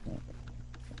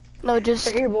 No, just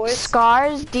They're here, boys.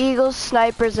 scars, deagles,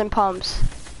 snipers, and pumps.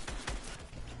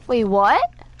 Wait, what?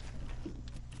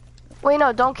 Wait,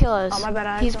 no, don't kill us. Oh, my bad,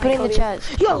 I He's putting the accidentally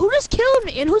chest. Yo, who just killed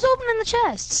me? And who's opening the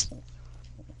chests?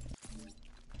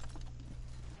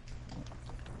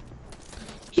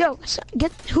 Yo,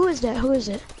 who is that? Who is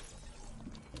it?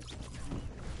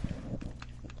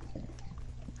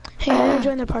 Hey, I'm gonna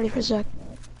join their party for a sec.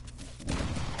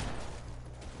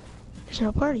 There's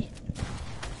no party.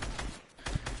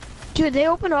 Dude, they're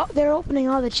opening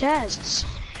all the chests.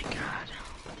 Oh my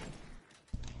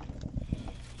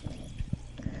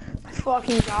god.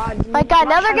 Fucking god. My I'm God, not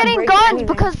now they're trying to getting break guns anything.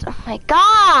 because, oh my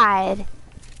God.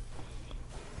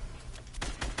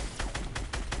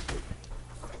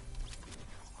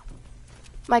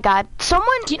 My God, someone,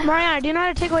 Mariana, do you know how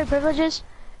to take away privileges?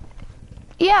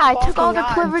 yeah, I took Fucking all the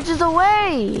God. privileges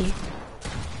away.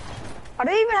 I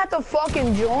didn't even have to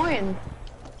fucking join.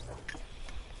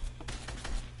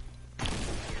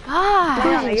 Ah,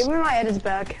 Mariana, give me my edits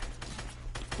back.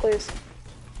 Please.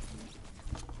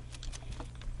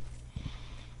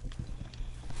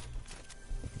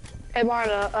 Hey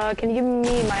Marta, can you give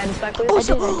me my edits back, please? Oh, I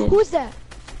did. who's that?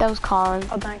 that was Colin.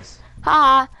 Oh, thanks.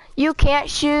 Haha, you can't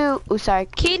shoot. Oh, sorry.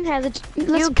 Caden has it. You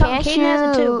Listen, can't Caden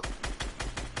has it too.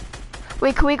 shoot.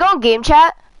 Wait, can we go in game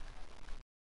chat?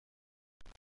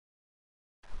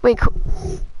 Wait,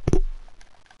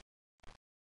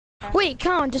 Wait,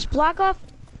 Colin, just block off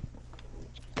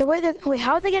the way that. Wait,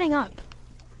 how are they getting up?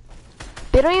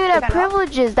 they don't even have got up?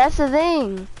 privileges. That's the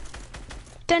thing.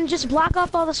 Then just block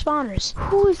off all the spawners.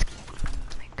 Who's?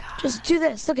 Oh my god. Just do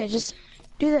this. Okay, just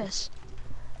do this.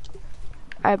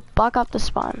 Alright, block off the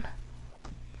spawn.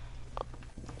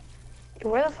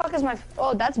 Where the fuck is my?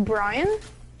 Oh, that's Brian.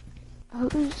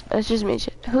 Who's? It's just me.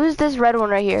 Who's this red one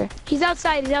right here? He's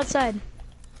outside. He's outside.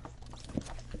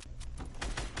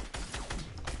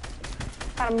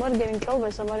 God, I'm literally getting killed by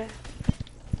somebody.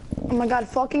 Oh my god,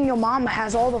 fucking your mama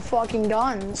has all the fucking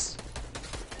guns.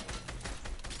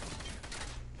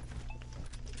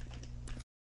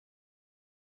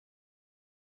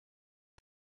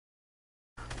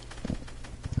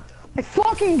 My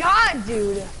fucking god,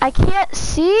 dude! I can't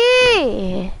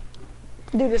see.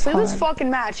 Dude, just leave this Fine. fucking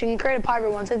match. You can create a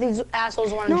private one. So these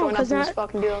assholes want to No, join up 'cause and just that-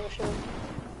 fucking do all this shit.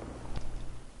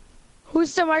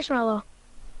 Who's the marshmallow?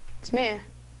 It's me.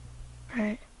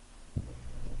 Alright.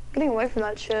 Getting away from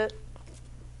that shit.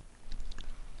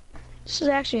 This is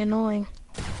actually annoying.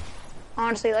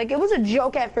 Honestly, like, it was a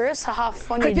joke at first. Haha,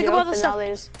 funny Quick, think joke, about but this now stuff. they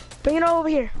just... Bring it all over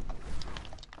here.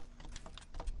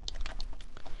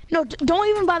 No, don't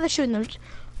even bother shooting them.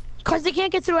 Cause they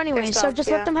can't get through anyway, Good so stuff, just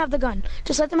yeah. let them have the gun.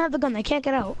 Just let them have the gun, they can't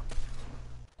get out.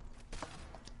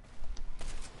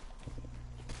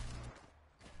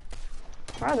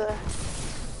 Where are they?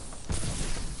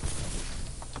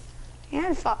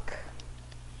 And fuck.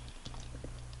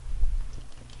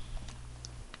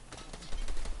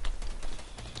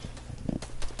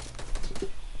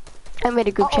 I made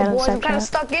a group chat on boys, I'm kind of Snapchat.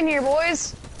 stuck in here,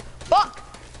 boys. Fuck!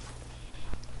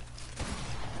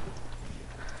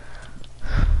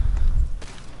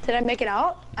 Did I make it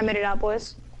out? I made it out,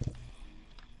 boys.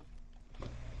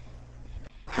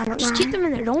 I don't Just know. keep them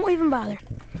in there, don't even bother.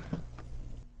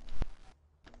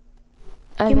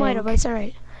 I You might think- have, but it's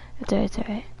alright. It's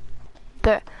alright.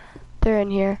 They're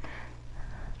in here.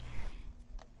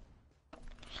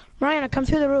 Mariana, come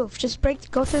through the roof. Just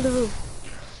go through the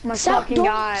roof. My Stop, fucking don't-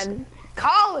 god.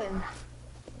 Colin!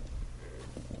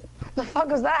 The fuck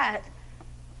was that?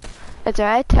 It's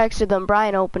alright. I texted them.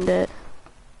 Brian opened it.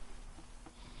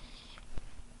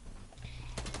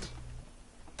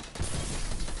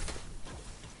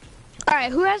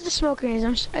 Alright, who has the smoke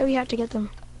grenades? We have to get them.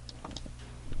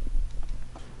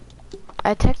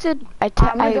 I texted. I'm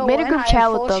gonna I go made a in, group I chat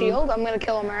have with full them. shield. I'm gonna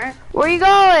kill him, alright? Where are you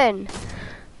going?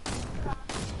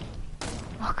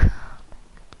 Look.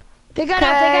 They got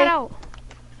out, they Okay. got out.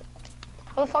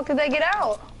 How the fuck did they get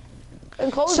out?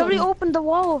 And close Somebody them. opened the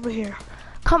wall over here.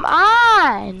 Come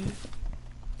on.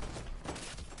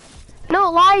 No,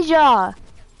 Elijah.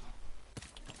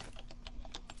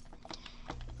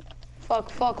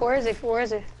 Fuck, where is he? Where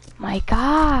is he? My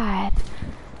God.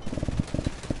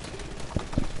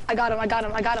 I got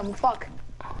him, fuck.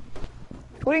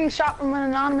 We're getting shot from an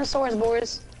anonymous source,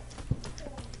 boys.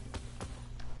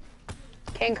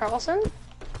 Kane Carlson?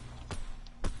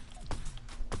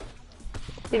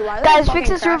 Dude, why are they Guys, fucking fix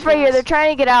this roof crashing right here. us? They're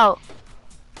trying to get out.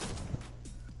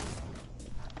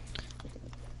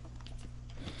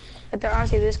 Like, they're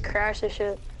honestly just crash this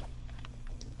shit.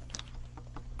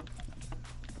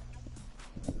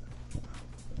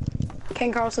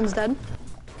 Kane Carlson's dead.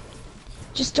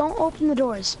 Just don't open the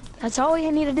doors. That's all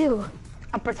you need to do.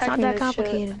 I'm It's protecting not that this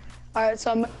complicated. shit. Alright,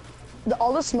 so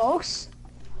all the smokes,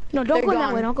 No, don't They're go in that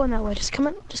gone. way. Don't go in that way. Just come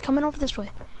in over this way.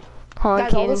 Hold on,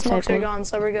 guys, all the Caden's smokes are typing. gone,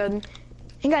 so we're good.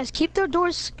 And guys, keep their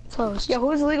doors closed. Yo,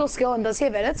 who's legal skill and does he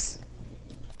have edits?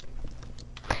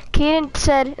 Caden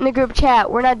said in the group chat,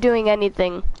 we're not doing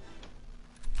anything.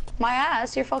 My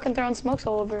ass, you're fucking throwing smokes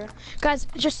all over. Guys,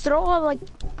 just throw all like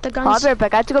the I'll guns. be right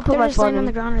back. I have to go put They're my just laying phone on the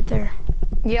in. ground right there.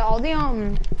 Yeah,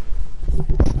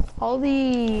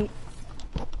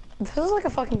 this is like a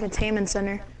fucking containment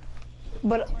center.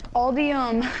 But all the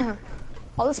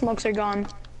all the smokes are gone.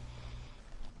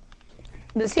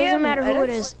 Does he Doesn't have matter who it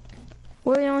edits? is.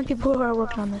 We're the only people who are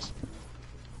working on this.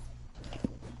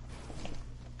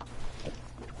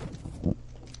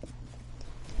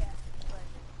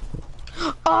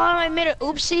 Oh, I made an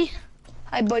oopsie.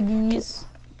 Hi, buddies.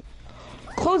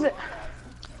 Close it.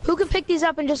 Who can pick these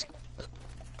up and just...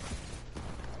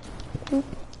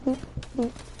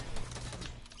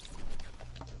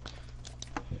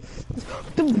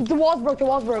 The walls broke, the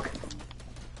walls broke.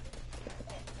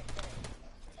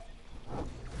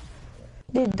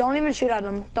 Dude, don't even shoot at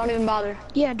them. Don't even bother.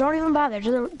 Yeah, don't even bother.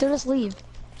 They'll just leave.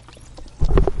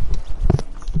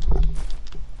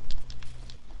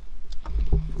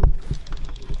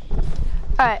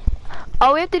 Alright.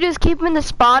 All we have to do is keep them in the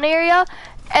spawn area,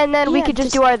 and then we Yeah, could just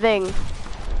just- do our thing.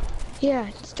 Yeah,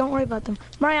 just don't worry about them.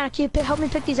 Mariana, can you help me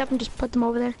pick these up and just put them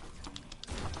over there?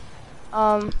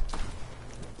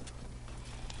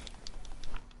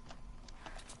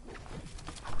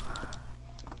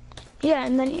 Yeah,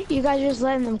 and then you guys are just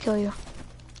letting them kill you.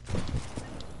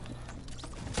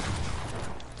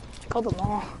 Kill them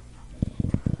all.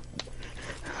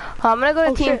 I'm gonna go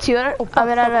to Oh, team shit. 2. Oh, fuck, I'm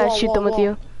gonna fuck, wall, shoot them wall, with wall.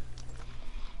 you.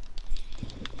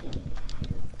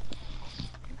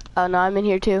 Oh no, I'm in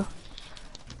here too.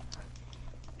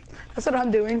 That's what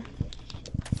I'm doing.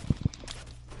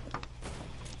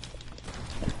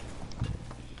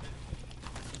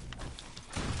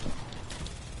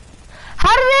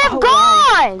 How do they have Oh,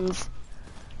 wow. guns?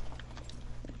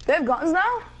 They have guns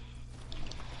now?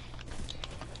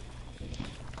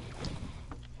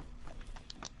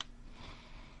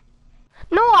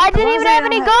 No, I didn't Why even is have it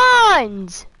any not-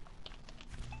 guns.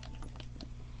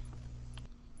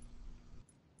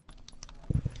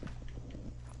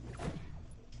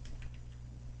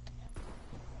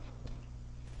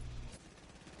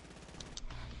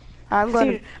 I'm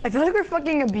going Dude, I feel like we're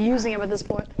fucking abusing him at this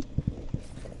point.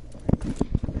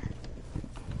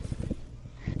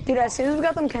 Dude, as soon as we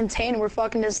got them contained, we're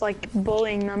fucking just like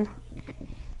bullying them.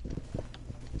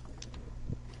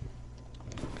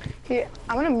 Here,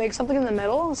 I'm gonna make something in the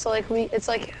middle, so like it's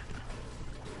like,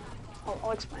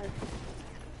 I'll explain.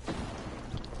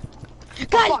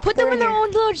 Guys, fuck, put them they're in their here.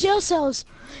 own little jail cells.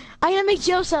 I'm gonna make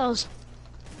jail cells.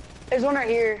 There's one right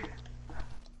here.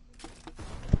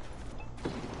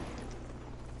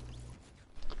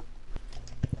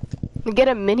 to get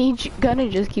a mini gun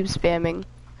and just keep spamming.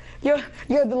 Yo,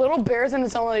 the little bear's in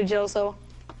its own little jail cell.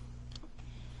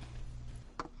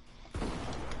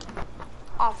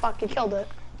 Oh fuck, you killed it.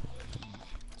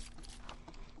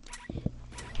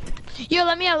 Yo,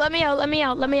 let me out, let me out, let me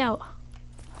out, let me out.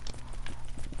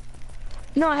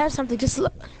 No, I have something. Just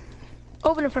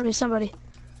open it for me, somebody.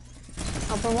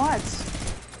 Open what?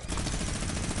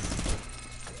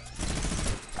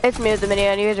 It's me with the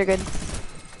minigun. You guys are good.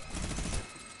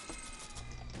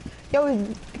 Yo,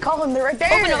 Colin, they're right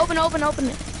there. Open it, open it, open it, open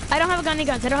it. I don't have any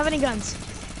guns. I don't have any guns.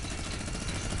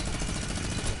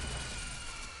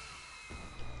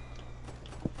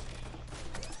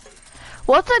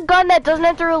 What's a gun that doesn't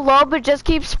have to reload but just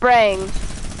keeps spraying?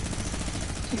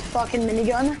 Fucking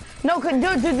minigun. No, dude,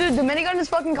 the minigun is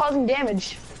fucking causing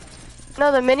damage.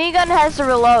 No, the minigun has to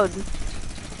reload.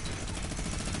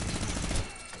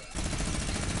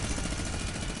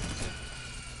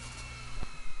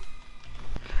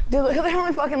 Dude, look at their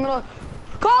only fucking little.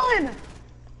 Colin!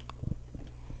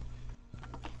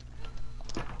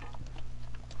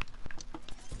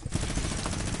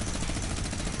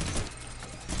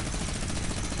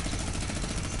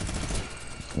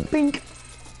 Bink.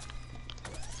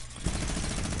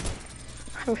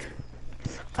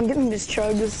 I'm getting these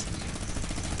chugs.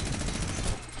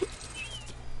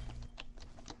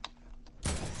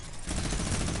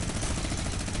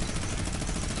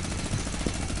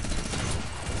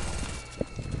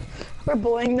 We're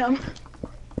bullying them.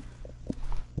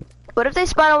 What if they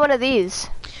spawn on one of these?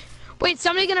 Wait,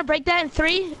 somebody's gonna break that in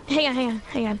 3? Hang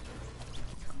on.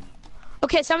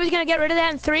 Okay, somebody's gonna get rid of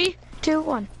that in 3, 2,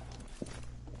 1.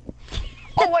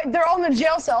 Oh wait, they're all in the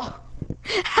jail cell.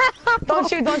 Don't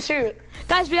shoot, don't shoot.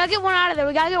 Guys, we gotta get one out of there.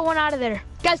 We gotta get one out of there.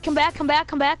 Guys, come back, come back,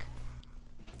 come back.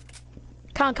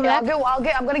 Come on, come Yeah, back.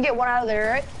 I'm gonna get one out of there,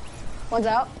 right? One's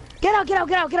out. Get out, get out,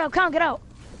 get out, get out. Come on, get out.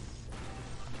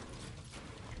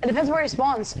 It depends where he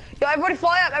spawns. Yo, everybody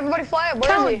fly up, everybody fly up.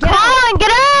 Where Colin, is he? get out. Colin,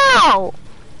 get out!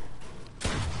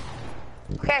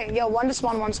 Okay, yo, one to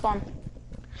spawn, one spawn.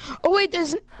 Oh wait,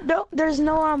 there's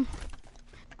no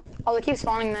Oh, they keep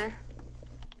spawning there.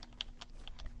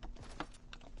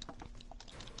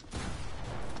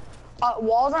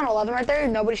 Walls on 11 right there,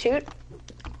 nobody shoot.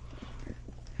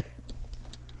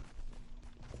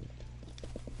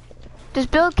 Just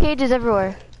build cages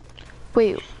everywhere.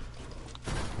 Wait.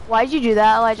 Why'd you do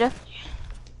that, Elijah?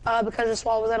 Because this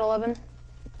wall was at 11.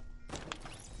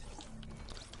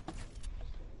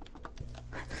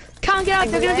 Colin, get out.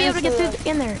 They're gonna be able to get Advance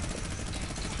through in there.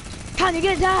 Colin, you're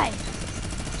gonna die.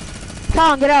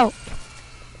 Colin, get out.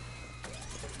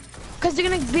 Cause they're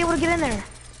gonna be able to get in there.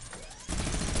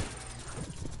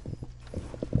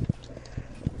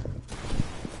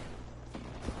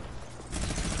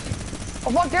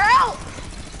 They're out!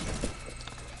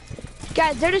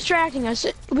 Guys, they're distracting us.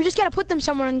 We just gotta put them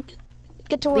somewhere and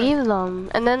get to work. Leave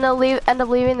them, and then they'll end up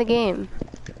leaving the game.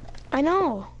 I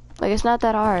know. Like, it's not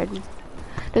that hard.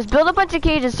 Just build a bunch of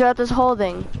cages throughout this whole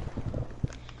thing.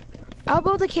 I'll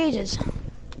build the cages.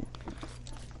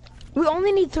 We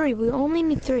only need 3. We only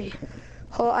need 3.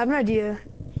 Hold on, I have an idea.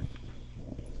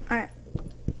 Alright.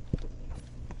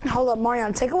 Hold up,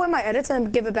 Marion. Take away my edits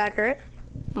and give it back, alright?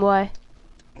 Why?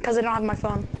 Because I don't have my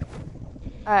phone.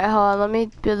 Alright, hold on. Let me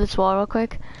build this wall real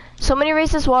quick. Somebody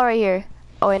erase this wall right here.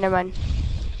 Oh, wait, never mind.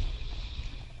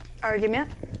 Alright, give me it.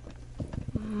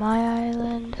 My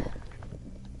island.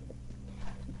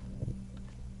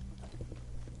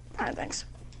 Alright, thanks.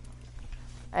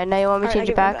 Alright, now you want me to Alright, change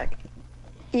it I give back?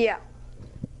 Yeah.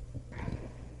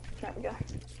 There we go.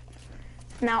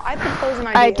 Now, I propose an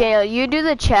idea. Alright, Daniel, you do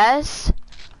the chest.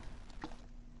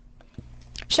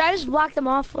 Should I just block them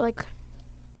off? Like,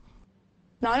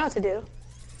 No, I know what to do.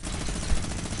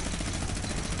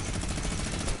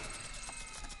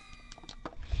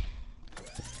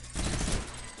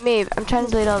 Maybe. I'm trying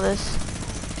to delete all this.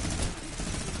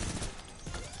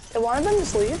 Did one of them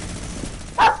just leave?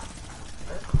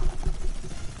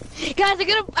 guys,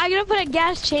 I'm gonna put a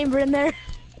gas chamber in there.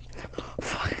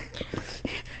 Fuck.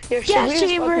 Yo, should Gas we just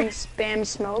chamber. fucking spam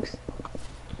smokes?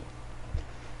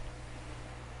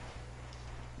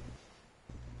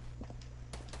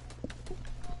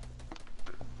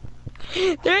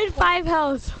 They're at 5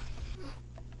 health.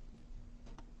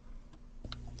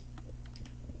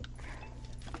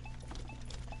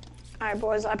 Alright,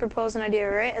 boys, I propose an idea,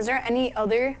 right? Is there any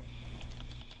other...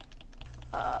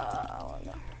 How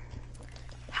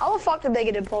the fuck did they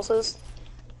get impulses?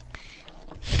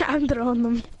 I'm throwing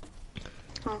them.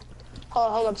 Oh.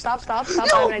 Hold up, stop. I have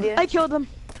No! an idea. I killed them.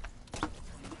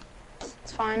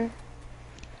 It's fine.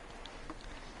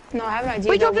 No, I have an idea.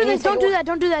 Wait, though. don't We do need this. to take Don't do away- that.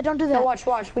 Don't do that. Don't do No, that.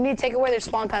 watch. We need to take away their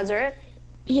spawn pads, alright?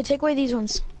 You take away these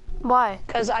ones. Why?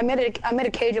 Because I made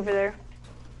a cage over there.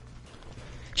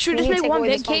 Should we We just need to make take one away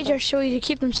the big spawn cage, pad. or should we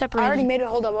keep them I separated? already made it.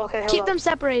 Hold up. Okay, hold Keep up. them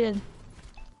separated.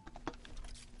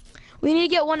 We need to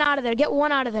get one out of there. Get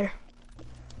one out of there.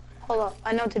 Hold up.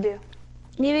 I know what to do.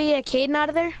 Need to get Caden out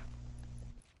of there.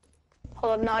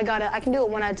 Hold up. No, I got it. I can do it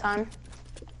one at a time.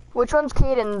 Which one's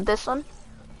Caden? This one?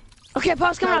 Okay,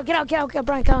 Paul's coming No. out. Get out.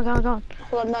 Brian, come on. Hold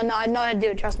up. No, I know how to do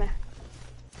it. Trust me.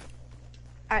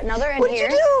 Alright, now they're in What did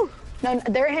here. you do? No,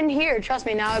 they're in here. Trust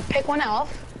me. Now pick one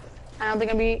off. I don't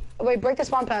think I'm gonna be. Wait, break the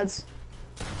spawn pads.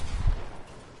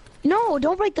 No,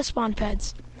 don't break the spawn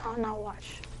pads. No,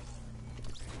 watch.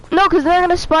 No, because they're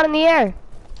gonna spawn in the air.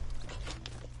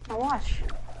 Now watch.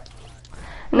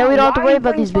 And then we don't have to Why are worry you about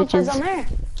putting these spawn pads bitches. on there?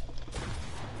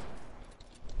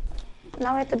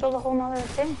 Now we have to build a whole nother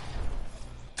thing.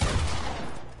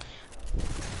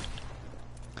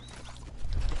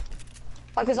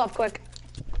 Lock this off quick.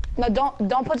 No,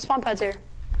 don't put spawn pads here.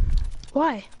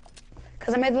 Why?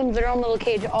 Because I made them their own little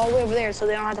cage all the way over there so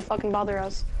they don't have to fucking bother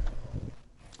us.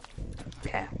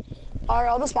 Okay. Are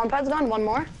all the spawn pads gone? One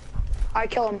more? Alright,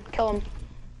 kill him.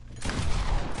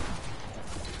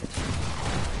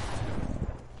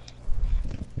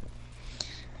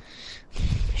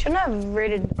 Shouldn't have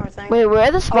raided our thing. Wait, where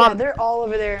are the Oh, yeah, spawn? they're all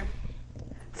over there.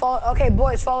 Okay,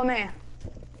 boys, follow me.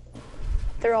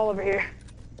 They're all over here.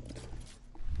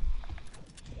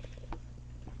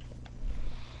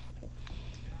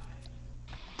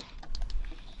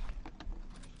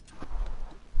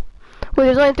 Wait,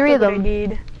 there's only 3 of Look what I them.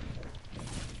 need.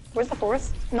 Where's the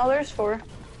 4th? No, there's 4.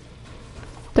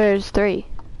 There's 3.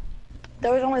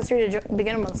 There was only 3 to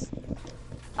begin with.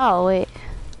 Oh, wait.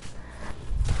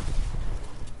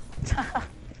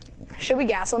 Should we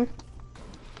gas them?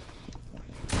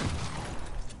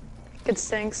 It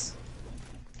stinks.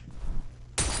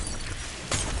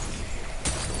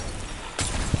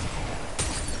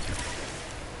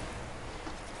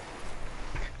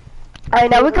 Alright,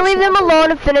 now we can leave them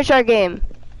alone and finish our game.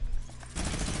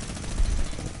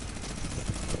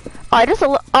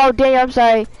 Oh, Daniel, I'm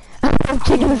sorry. I'm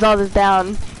changing all this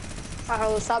down.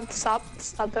 Alright, stop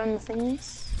doing the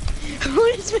things.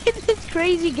 Who just made this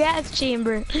crazy gas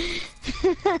chamber?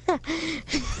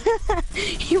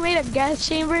 You made a gas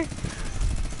chamber?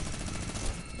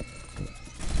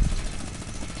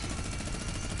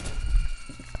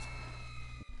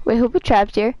 Wait, who put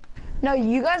traps here? No,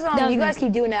 you guys, That was you me. guys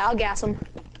keep doing it. I'll gas them.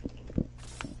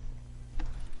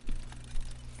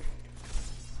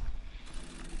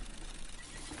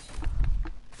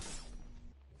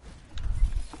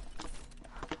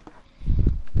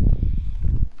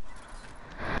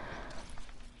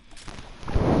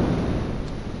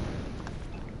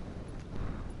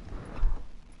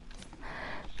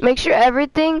 Make sure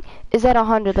everything is at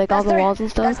 100, like all the walls and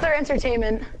That's stuff? their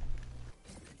entertainment.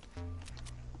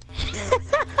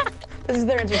 This is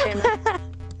their entertainment.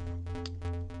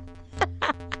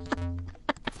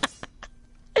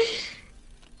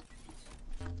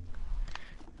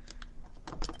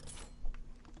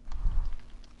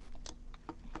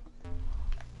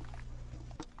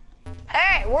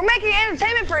 Hey, we're making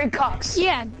entertainment for you cocks.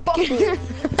 Yeah. Fuck you.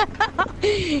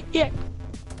 Yeah.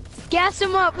 Gas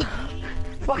him up.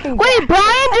 Fucking Wait,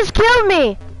 Brian just killed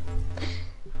me!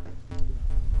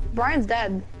 Brian's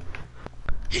dead.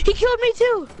 He killed me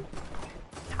too.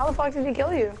 How the fuck did he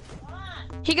kill you?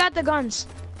 He got the guns.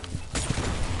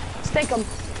 Stake him.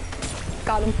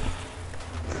 Got him.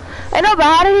 I know, but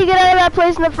how did he get out of that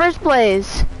place in the first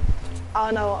place? Oh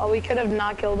no, we could have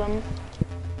not killed him.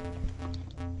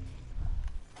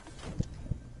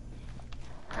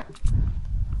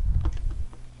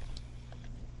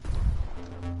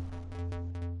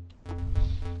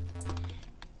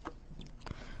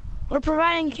 We're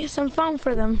providing some fun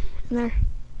for them in there.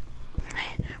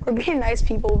 We're being nice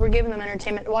people. We're giving them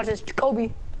entertainment. Watch this,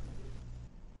 Kobe.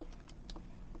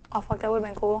 Oh fuck, that would've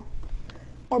been cool.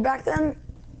 Or back then.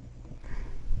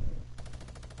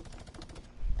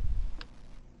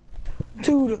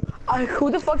 Dude, who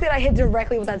the fuck did I hit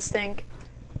directly with that stink?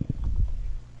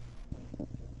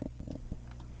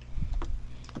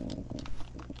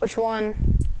 Which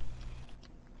one?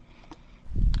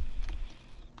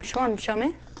 Which one? Show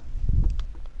me.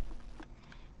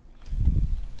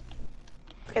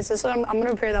 Okay, so I'm gonna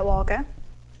repair that wall, okay?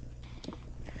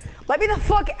 Let me the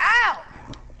fuck out!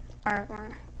 Alright.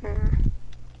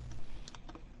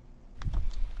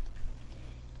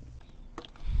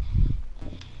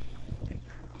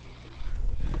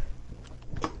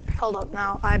 Hold up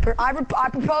now. I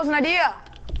propose an idea.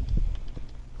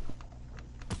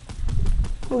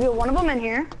 We'll get one of them in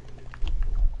here.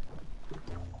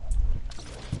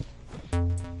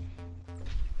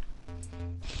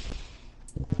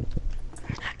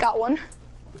 Got one.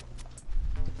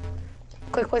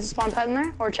 Quick place a spawn pad in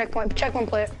there, or checkpoint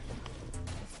plate.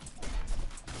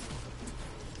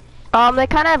 They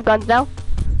kind of have guns now.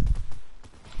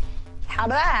 How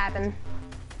did that happen?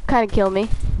 Kind of kill me.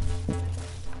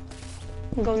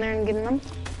 I'm going there and getting them.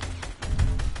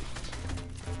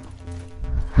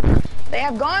 They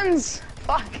have guns!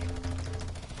 Fuck.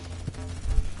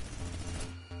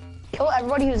 Kill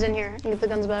everybody who's in here and get the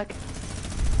guns back.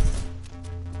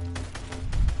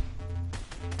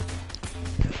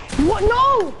 What?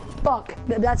 No! Fuck.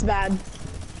 That's bad.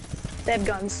 They have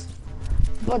guns.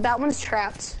 But that one's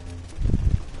trapped.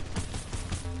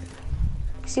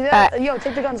 See that? Yo,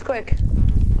 take the guns quick.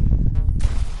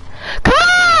 Come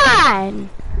on!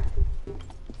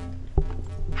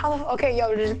 How the okay,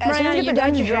 yo, just, as soon as Mariana, you get you the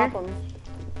guns, got you your drop hair? them.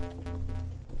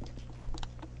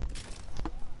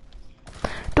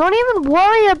 Don't even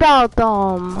worry about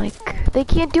them. Like, they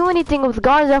can't do anything with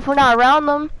guns if we're not around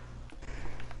them.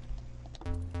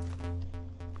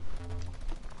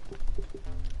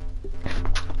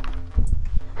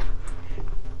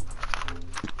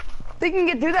 They can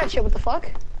get through that shit, what the fuck?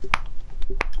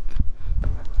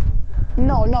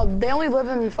 No, they only live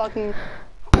in fucking...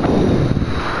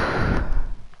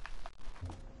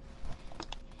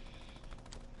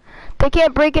 They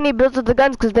can't break any builds with the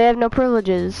guns because they have no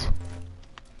privileges.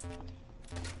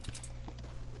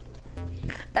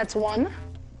 That's one.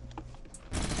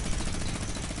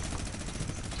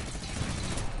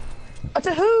 That's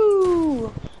a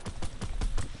who?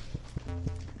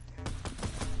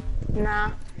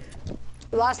 Nah.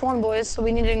 The last one, boys, so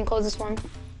we need to enclose this one.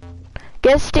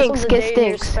 Get This stinks, one's a get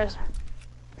dangerous stinks.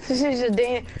 spec- This is a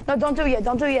danger. No, don't do it yet,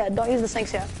 don't do it yet. Don't use the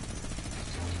sinks yet.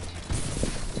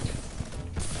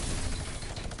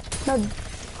 No.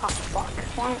 Oh, fuck.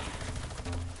 One.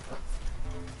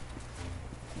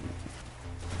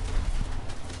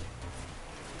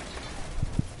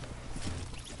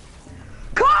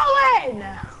 Colin!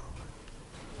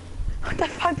 What the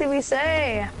fuck did we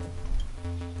say?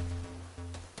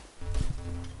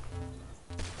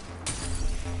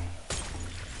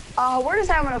 We're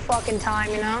just having a fucking time,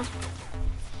 you know?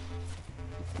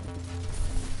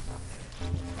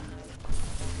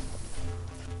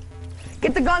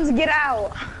 Get the guns and get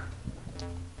out!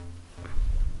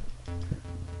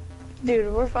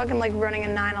 Dude, we're fucking like running a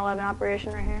 9/11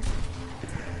 operation right here.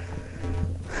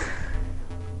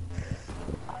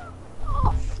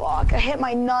 Oh, fuck. I hit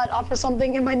my nut off of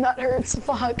something and my nut hurts.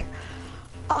 Fuck.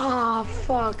 Ah,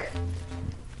 fuck.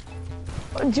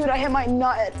 Dude, I hit my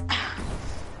nut.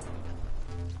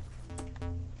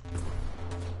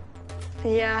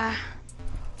 Yeah.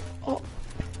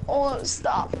 Oh,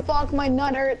 stop. Fuck, my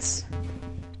nut hurts.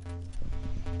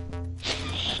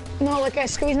 No, like I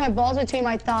squeezed my balls between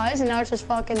my thighs and now it's just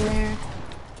fucking there.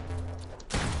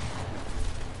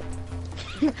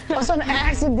 That's an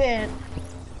accident.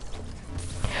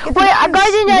 Wait, I got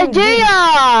an idea!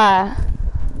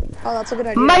 Oh, that's a good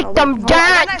idea. Make them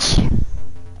dance!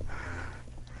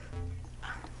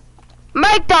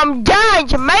 Make them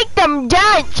dance! Make them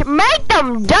dance! Make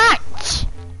them dance!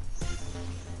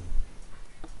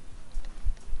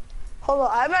 Hold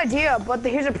on, I have an idea, but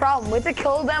here's a problem. We have to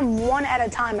kill them one at a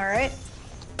time, alright?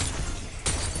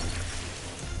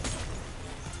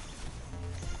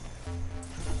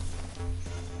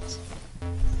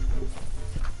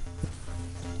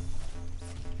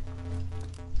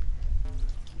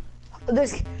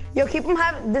 Yo,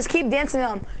 just keep dancing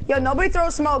them. Yo, nobody throw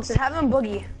smokes, just have them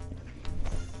boogie.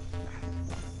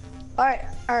 Alright,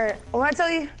 when I tell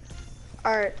you,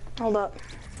 alright, hold up.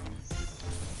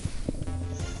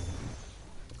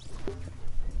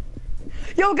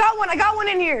 Yo, I got one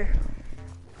in here.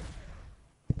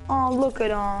 Oh, look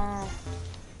at him.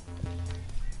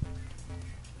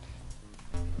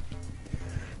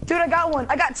 Dude, I got one,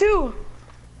 I got two.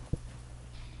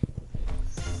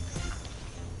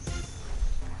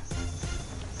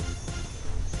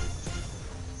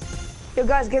 Yo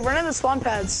guys, get rid of the spawn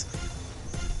pads.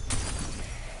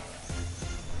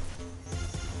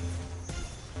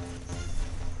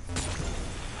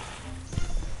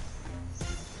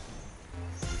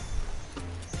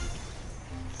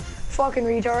 Fucking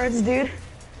retards, dude.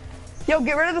 Yo,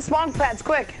 get rid of the spawn pads,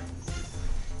 quick.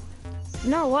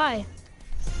 No, why?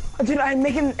 Dude, I'm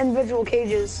making individual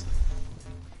cages.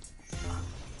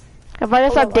 If I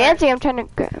just stop dancing, I'm trying to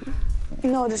grab him.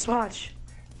 No, just watch.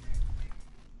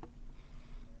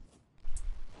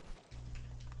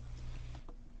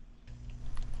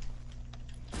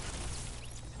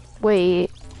 Wait,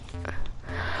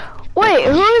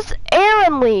 who's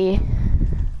Aaron Lee?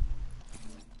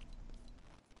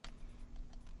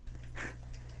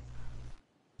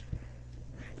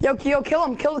 Yo, kill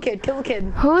him, kill the kid.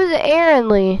 Who's Aaron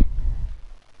Lee?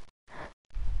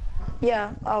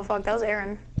 Yeah, oh fuck, that was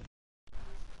Aaron.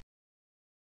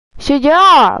 Shut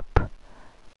up!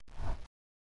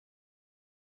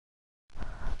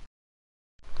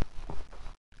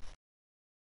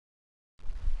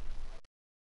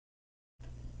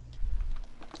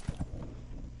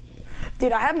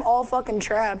 Dude, I have them all fucking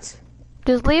trapped.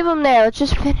 Just leave him there, let's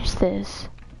just finish this.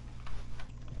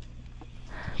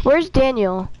 Where's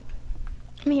Daniel?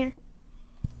 I'm here.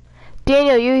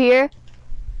 Daniel, you here?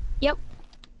 Yep.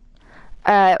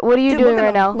 What are you doing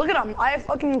right now? Look at him,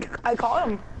 I caught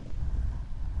him.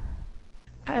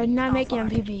 I'm not making him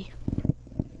PB.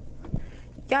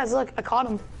 Guys, look, I caught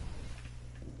him.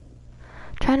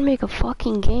 Trying to make a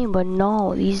fucking game, but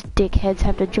no, these dickheads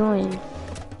have to join.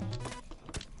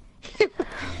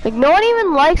 Like, no one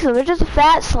even likes them, they're just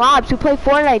fat slobs who play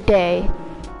Fortnite Day.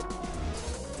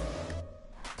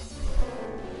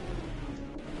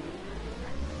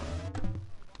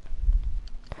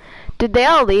 Did they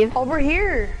all leave? Over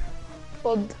here.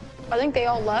 Well, I think they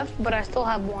all left, but I still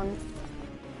have one.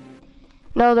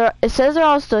 No, it says they're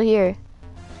all still here.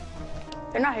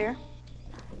 They're not here.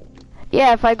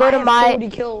 Yeah, if I go to have my... 40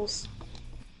 kills.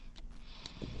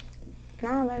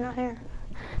 No, they're not here.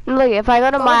 Look, if I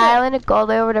go to Go my there. island and go all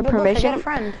the way over to Look, I got a permission...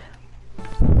 friend.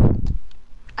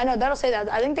 I know, that'll say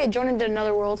that. I think they joined into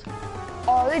another world. Oh,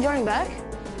 are they joining back?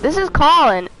 This is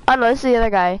Colin. Oh no, this is the other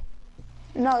guy.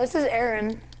 No, this is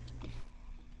Aaron.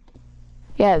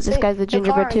 Yeah, this guy's the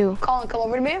gingerbread too. Colin, come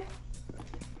over to me.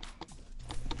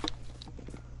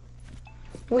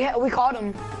 We caught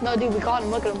him. No, dude, we caught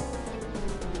him. Look at him.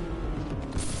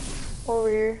 Over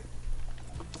here.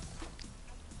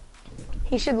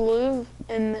 He should live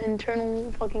in the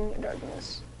internal fucking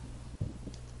darkness.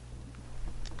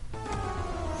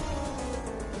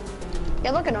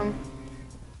 Yeah, look at him.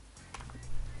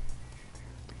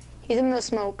 He's in the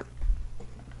smoke.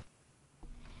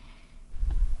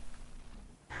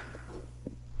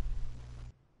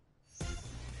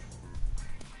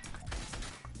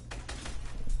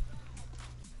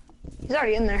 He's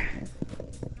already in there.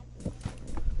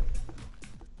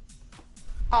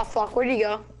 Oh fuck, where'd he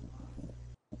go?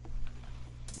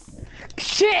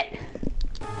 Shit!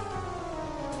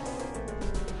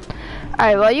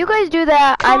 Alright, while you guys do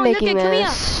that, I'm Colin, making look at,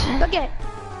 this. Come here. Look at.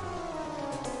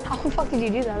 How the fuck did you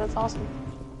do that? That's awesome.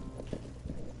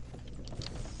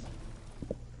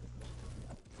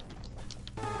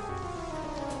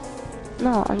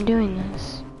 No, I'm doing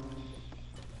this.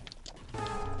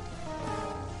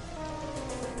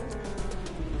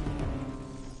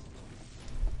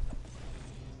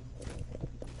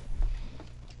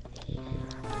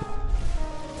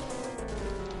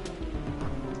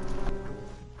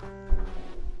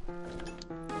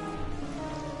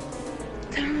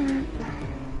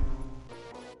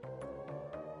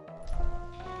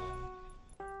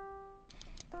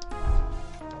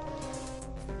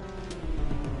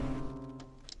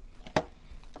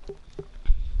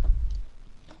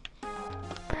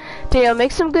 Daniel,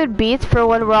 make some good beats for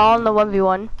when we're all in the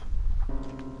 1v1.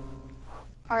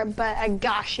 Alright, but I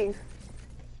got you.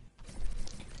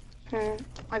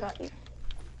 I got you.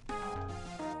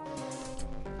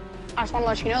 I just want to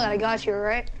let you know that I got you,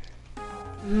 alright?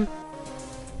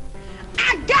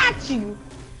 I got you!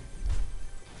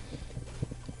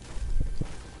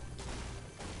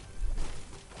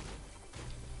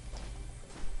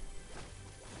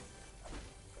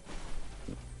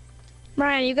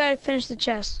 Ryan, you gotta finish the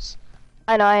chests.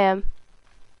 I know I am.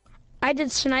 I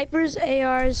did snipers,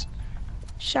 ARs,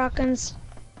 shotguns,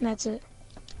 and that's it.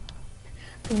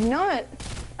 You know what?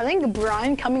 I think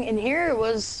Brian coming in here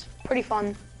was pretty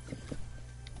fun.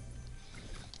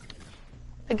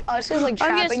 Like us just like I'm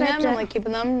gonna trapping snipe them that. and like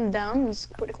keeping them down is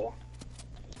pretty cool.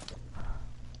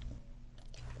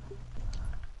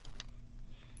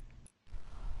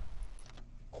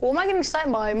 Who am I getting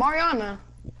sniped by? Mariana.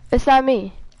 It's not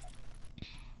me.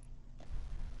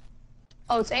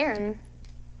 Oh, it's Aaron.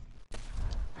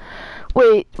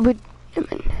 Wait,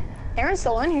 Aaron's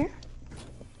still in here.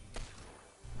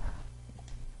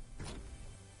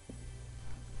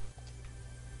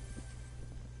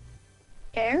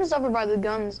 Yeah, Aaron's over by the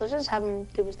guns. Let's just have him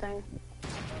do his thing.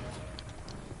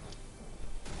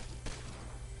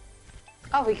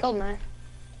 Oh, he killed me.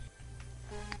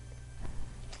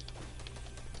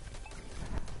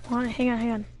 Hold on, hang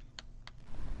on.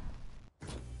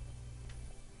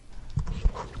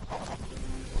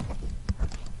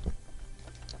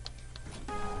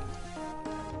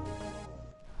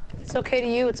 It's okay to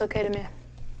you, it's okay to me.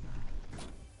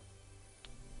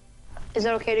 Is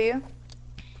it okay to you?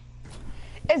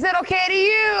 Is it okay to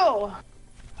you?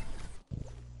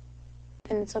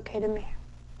 Then it's okay to me.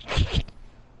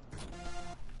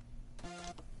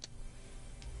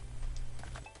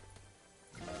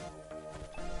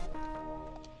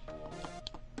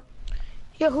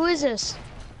 Yo, who is this?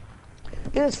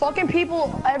 Dude, there's fucking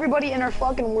people, everybody in our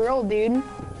fucking world, dude.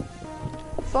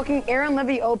 Fucking Aaron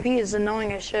Levy OP is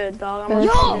annoying as shit, dog. I'm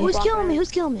Yo, who's killing me?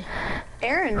 Who's killing me?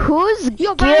 Aaron. who's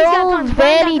Yo, Brian's got Gil guns.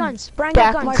 Brian got Vanny guns. Brian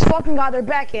got back- My guns. fucking god, they're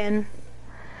back in.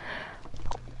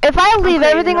 If I leave, creating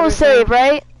everything will another save, thing.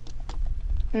 right?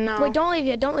 No. Wait, don't leave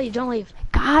yet. Don't leave.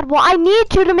 God, well, I need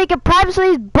to make it private so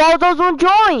these bozos won't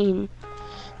join.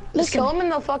 Just kill them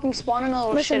and they'll fucking spawn in a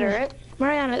little Listen. shit, alright?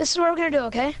 Mariana, this is what we're gonna do,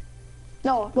 okay?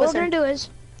 No, What listen. we're gonna do is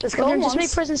Just we're kill them gonna just make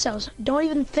once. prison cells. Don't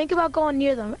even think about going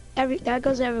near them. That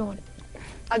goes to everyone.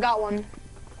 I got one.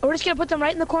 We're just gonna put them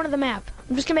right in the corner of the map.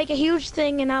 I'm just gonna make a huge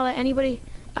thing and not let anybody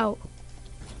out.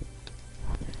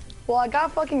 Well, I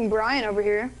got fucking Brian over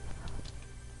here.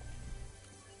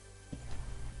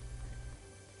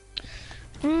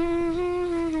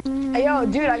 Hey, yo,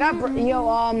 dude, I got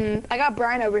I got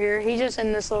Brian over here. He's just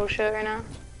in this little shit right now.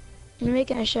 I'm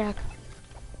making a shack.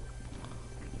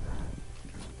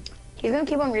 He's gonna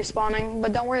keep on respawning,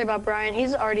 but don't worry about Brian.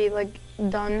 He's already like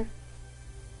done.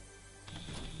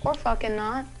 Or fucking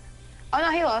not. Oh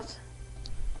no, he left.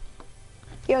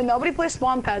 Yo, nobody plays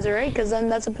spawn pads, right? Because then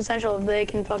that's a potential if they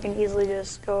can fucking easily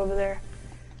just go over there.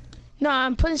 No,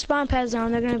 I'm putting spawn pads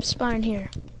down. They're gonna spawn in here.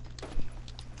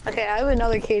 Okay, I have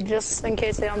another key just in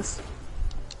case they don't.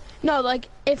 No, like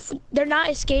if they're not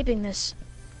escaping this.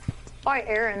 Why,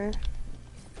 Aaron?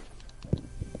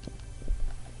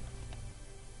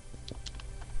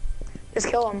 Just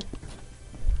kill him.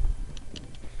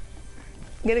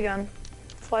 Get a gun.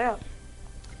 Fly up.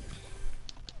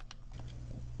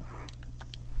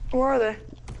 Where are they?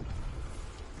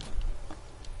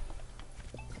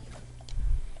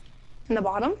 In the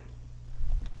bottom?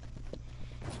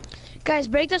 Guys,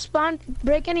 break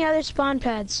any other spawn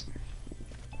pads.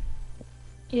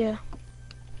 Yeah.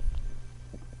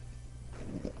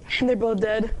 They're both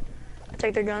dead. I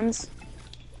take their guns.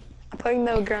 I'm putting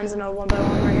the guns in a one by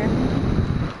one right here.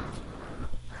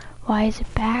 Why is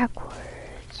it backwards?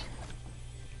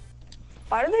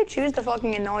 Why do they choose to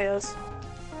fucking annoy us?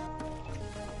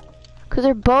 Because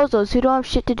they're bozos who don't have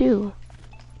shit to do.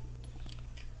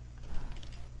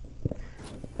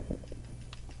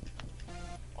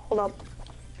 Hold up.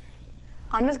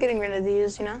 I'm just getting rid of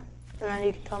these, you know? And then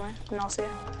you can tell me, and I'll see you.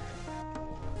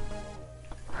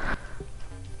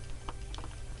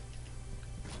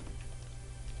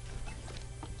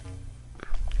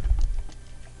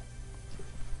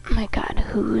 My God,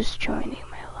 who's joining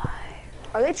my live?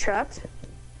 Are they trapped?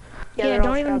 Yeah, they're all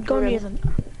don't even trapped. go We're near good.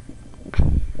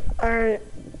 them. Alright.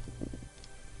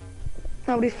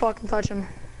 Nobody fucking touch him.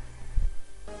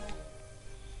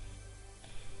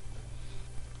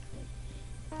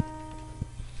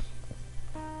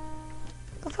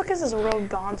 The fuck is this world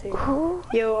gone to? Who?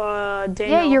 Yo,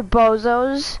 Daniel. Yeah, you're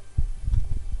bozos.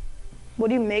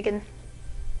 What are you making?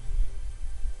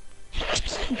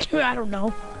 I don't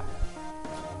know.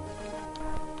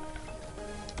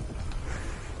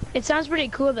 It sounds pretty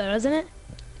cool though, doesn't it?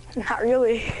 Not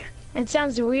really. It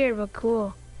sounds weird, but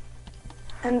cool.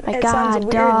 And My it God, sounds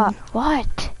weird. dog.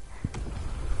 What?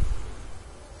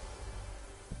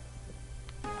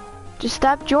 Just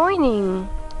stop joining.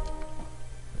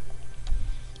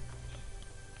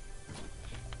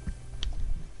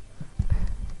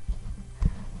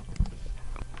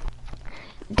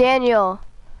 Daniel.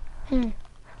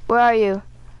 Where are you?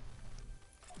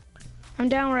 I'm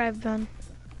down where I've been.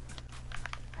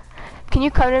 Can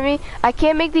you come to me? I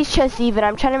can't make these chests even.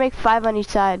 I'm trying to make 5 on each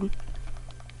side.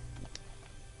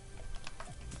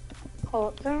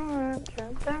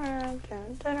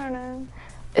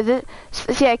 Is it?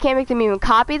 See, I can't make them even.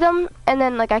 Copy them, and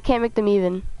then like I can't make them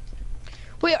even.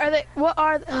 Wait, are they? What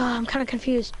are? I'm kind of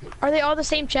confused. Are they all the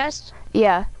same chest?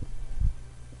 Yeah.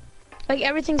 Like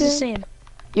everything's the same.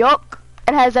 Yup.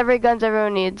 It has every guns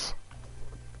everyone needs.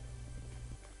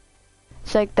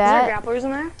 It's like Is there that, grapplers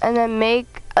in there? and then make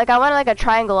like I want like a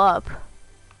triangle up.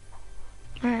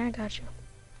 All right, I got you.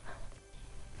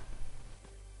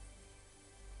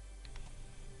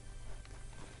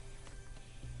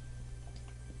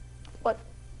 What?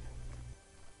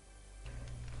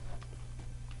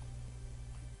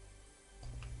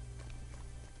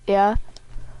 Yeah.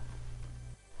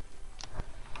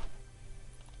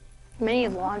 Mini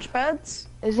launch pads?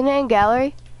 Isn't it in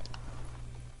gallery?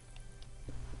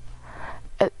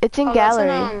 It's in Oh, gallery.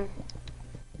 that's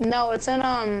in, no, it's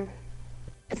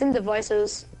in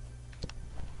devices.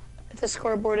 It's a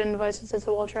scoreboard in devices. It's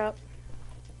a wall trap.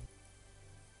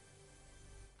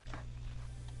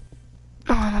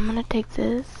 Oh, and I'm gonna take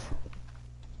this.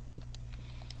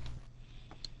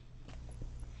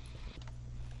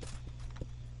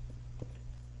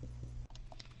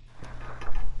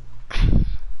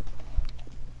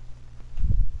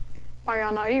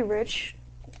 Mariana, are you rich?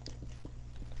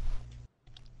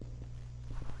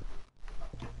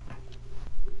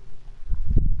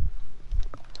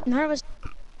 None of us.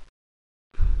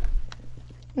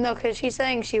 No, because she's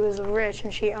saying she was rich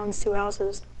and she owns 2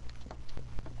 houses.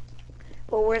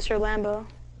 But where's her Lambo?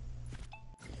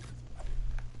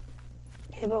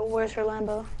 Yeah, but where's her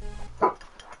Lambo?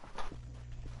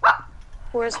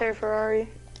 Where's her Ferrari?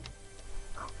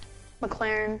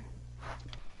 McLaren?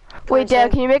 Wait,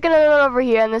 Dad, can you make another one over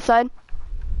here on this side?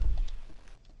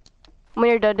 When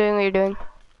you're done doing what you're doing.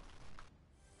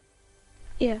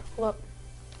 Yeah. Look.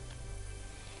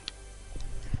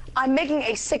 I'm making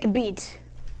a sick beat.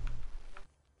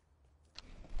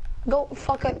 Go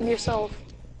fuck up yourself.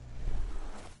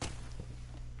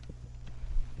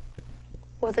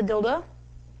 With a dildo?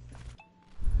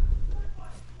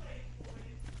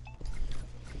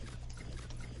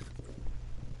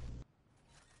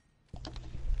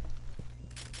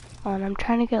 Hold on, I'm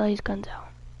trying to get all these guns out.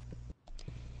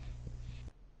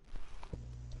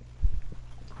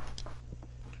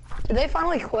 Did they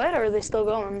finally quit or are they still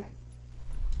going?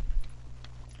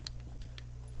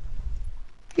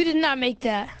 You did not make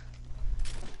that.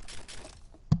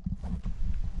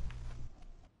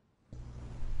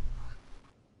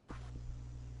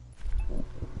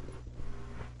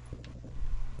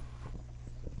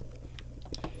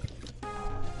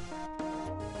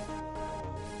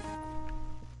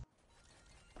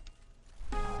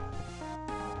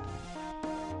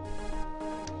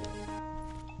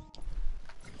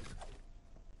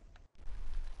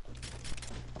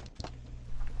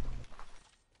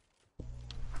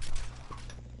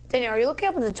 Daniel, are you looking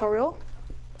up a tutorial?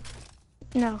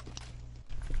 No.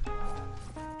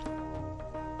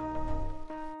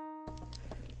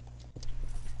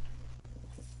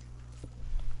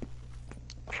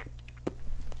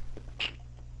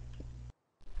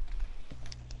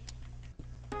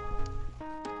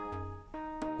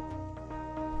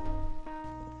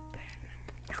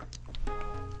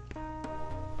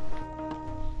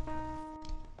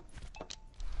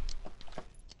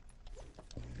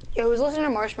 Yo, who's listening to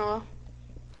Marshmallow?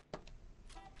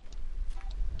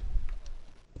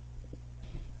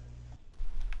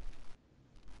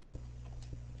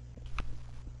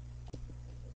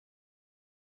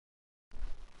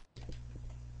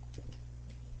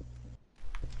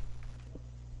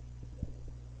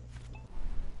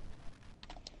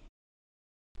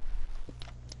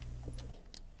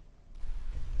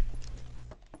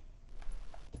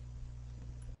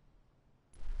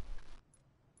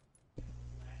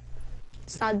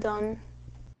 It's not done.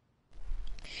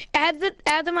 Add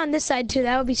them on this side too.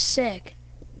 That would be sick.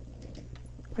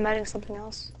 I'm adding something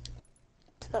else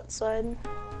to that side.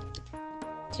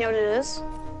 Do you know what it is?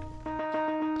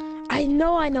 I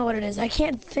know what it is. I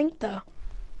can't think though.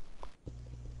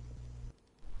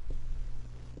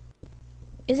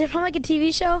 Is it from like a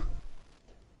TV show?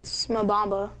 It's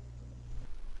Mabamba.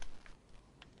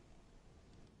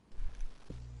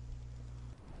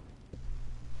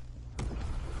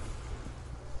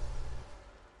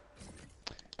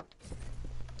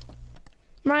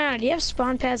 Mariana, do you have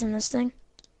spawn pads in this thing?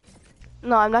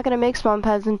 No, I'm not gonna make spawn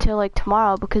pads until like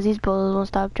tomorrow because these builders won't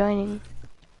stop joining.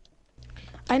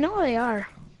 I know where they are.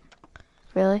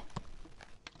 Really?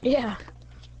 Yeah.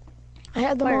 I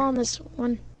had them Where? all on this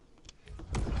one.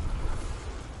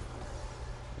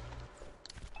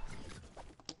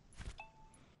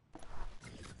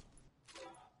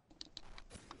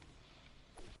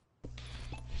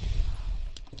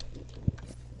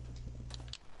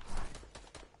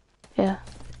 Yeah.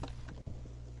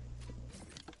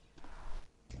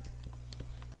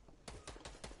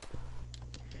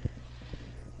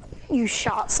 You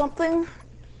shot something?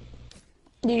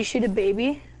 Did you shoot a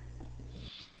baby?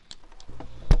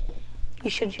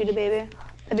 You should shoot a baby.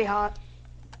 That'd be hot.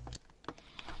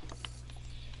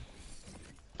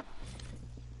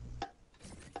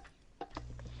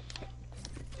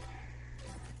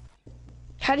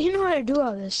 How do you know how to do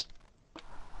all this?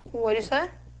 What'd you say?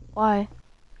 Why?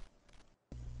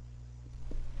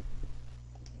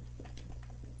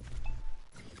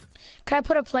 Can I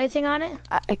put a plaything on it?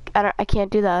 I can't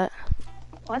do that.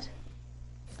 What?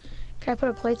 Can I put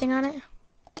a plaything on it?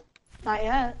 Not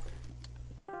yet.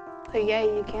 But yeah,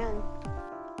 you can.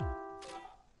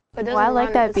 But it Well, I doesn't like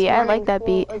run that if it's beat. I running like that full,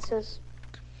 beat. It's just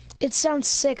It sounds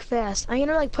sick fast. I'm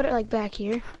gonna like put it like back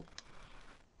here.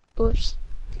 Oops.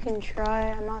 you can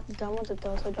try. I'm not done with it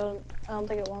though, so I don't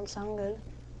think it won't sound good.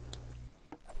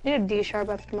 Need a D sharp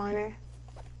after minor.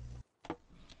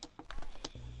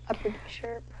 Upper D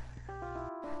sharp.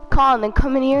 Colin, then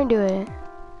come in here and do it.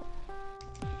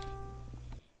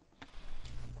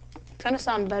 It's gonna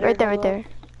sound better. Right there, right hold up. there.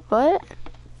 What?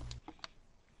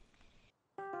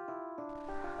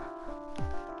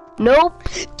 Nope.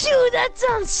 Dude, that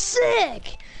sounds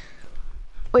sick!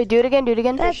 Wait, do it again, do it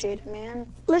again. Appreciate it,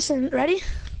 man. Listen, ready?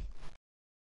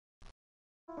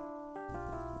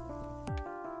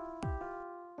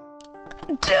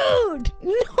 Dude!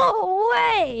 No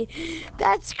way!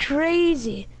 That's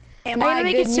crazy. Am I'm I gonna a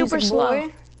make good it super music slow.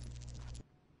 boy?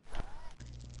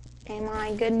 Am I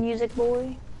a good music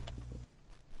boy?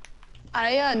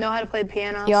 I know how to play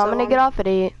piano. Yo, I'm so, gonna get off at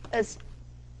 8. It's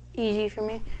easy for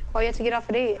me. Why you have to get off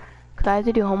at 8? Cause I have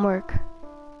to do homework.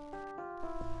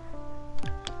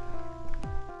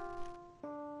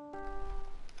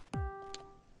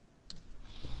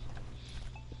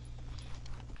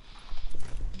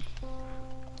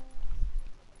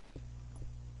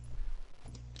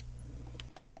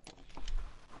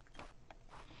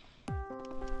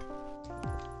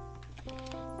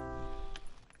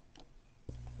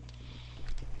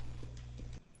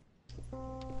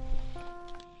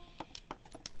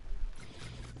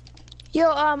 Yo,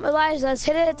 Elijah, let's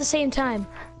hit it at the same time.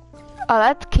 Oh,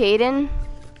 that's Caden.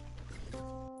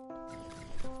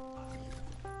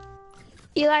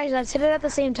 Elijah, let's hit it at the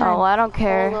same time. Oh, well, I don't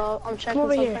care. Hold up, I'm checking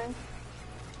over something. here.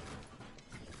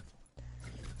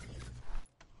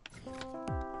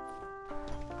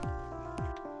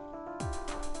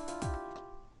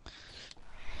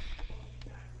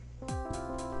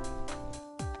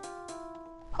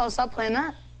 Oh, stop playing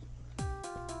that.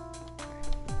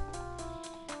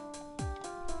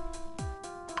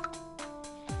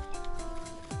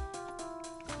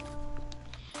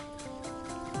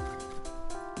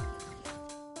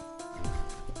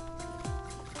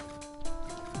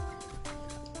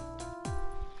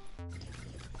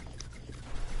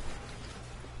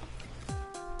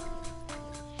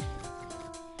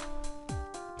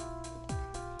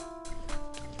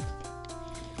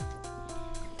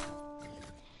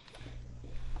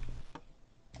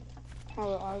 Oh,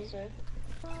 the odds are.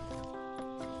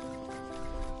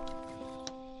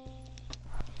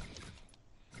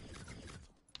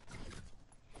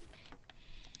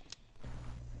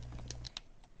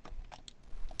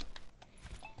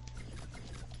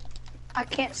 I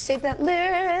can't say that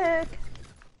lyric.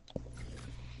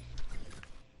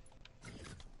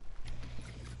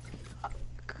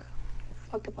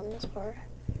 Fucked up on this part.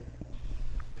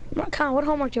 Con, what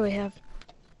homework do we have?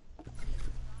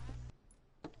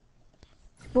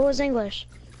 What was English?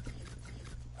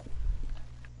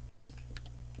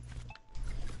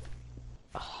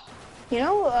 You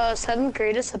know, 7th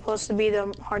grade is supposed to be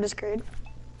the hardest grade.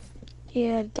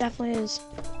 Yeah, it definitely is.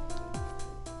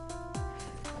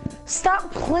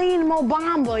 Stop playing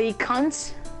Mobamba, you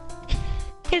cunts.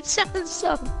 It sounds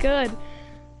so good.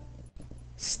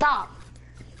 Stop.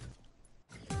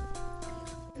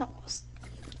 No.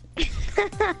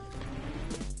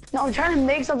 No, I'm trying to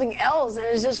make something else, and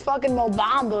it's just fucking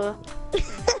Mobamba.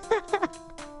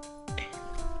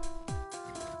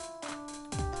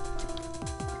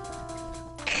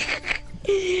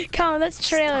 Come on, let's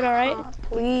trail it, alright?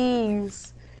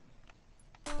 Please.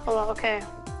 Hold on, okay.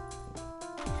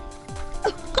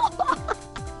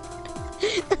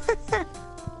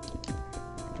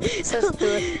 Let's do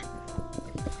it.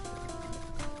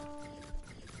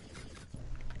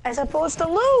 I'm supposed to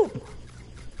loop.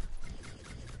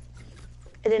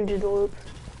 It didn't do the loop.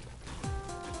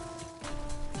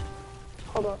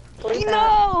 Hold on. Delete that.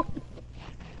 No!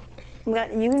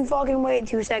 You can fucking wait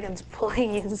 2 seconds,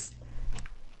 please.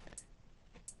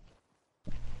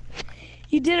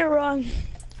 You did it wrong.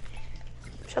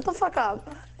 Shut the fuck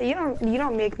up. You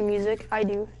don't make the music. I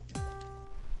do.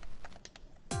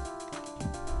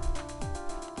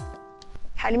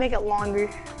 How do you make it longer?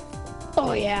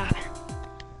 Oh yeah.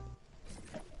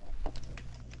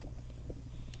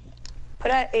 Put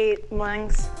at 8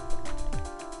 lengths.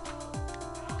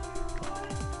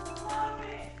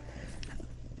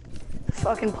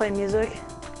 Fucking play music.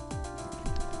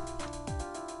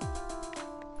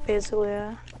 Basically,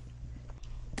 yeah.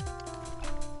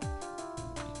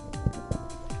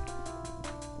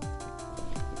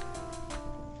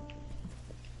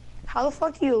 How the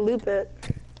fuck do you loop it?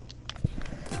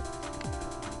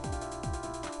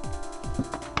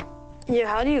 Yeah,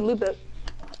 how do you loop it?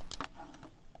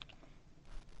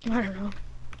 I don't know.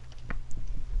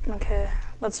 Okay,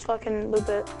 let's fucking loop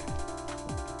it.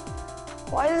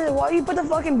 Why do you put the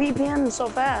fucking BPM so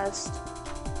fast?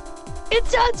 It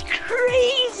sounds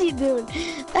crazy, dude.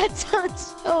 That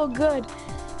sounds so good.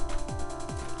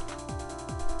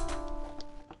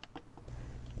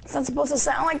 It's not supposed to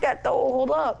sound like that though,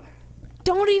 hold up.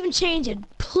 Don't even change it,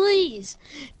 please.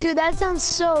 Dude, that sounds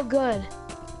so good.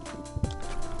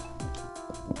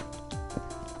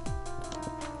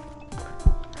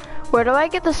 Where do I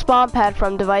get the spawn pad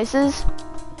from? Devices?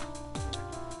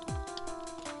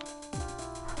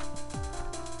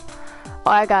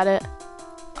 Oh, I got it.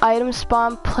 Item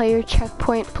spawn, player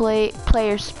checkpoint,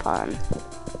 player spawn.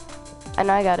 I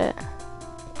know I got it.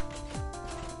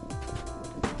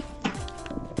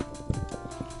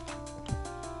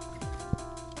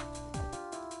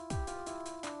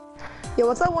 Yo,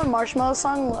 what's that one Marshmallow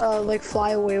song? Like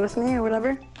Fly Away With Me or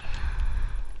whatever?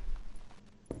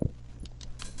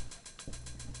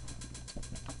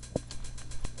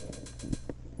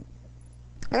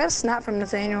 I got a snap from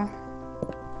Nathaniel.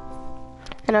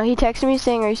 I know he texted me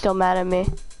saying, "Are you still mad at me?"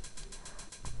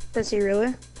 Does he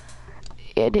really?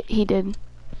 He did.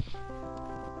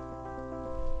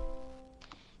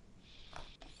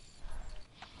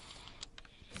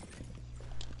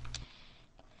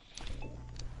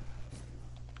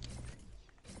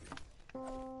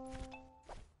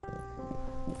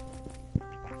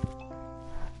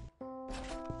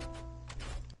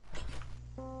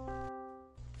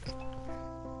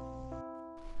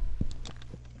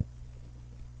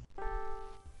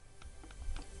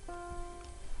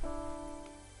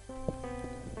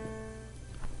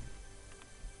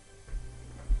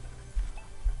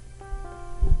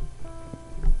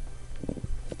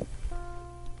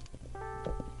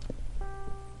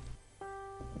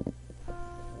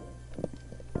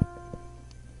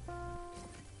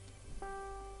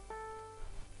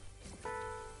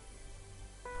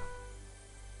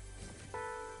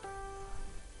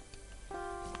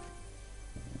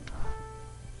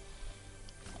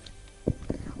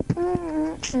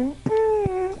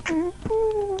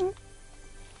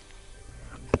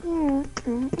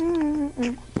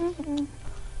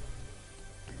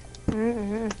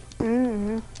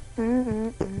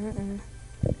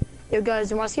 Yo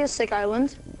guys, you wanna see a sick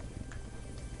island?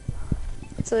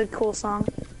 It's a cool song.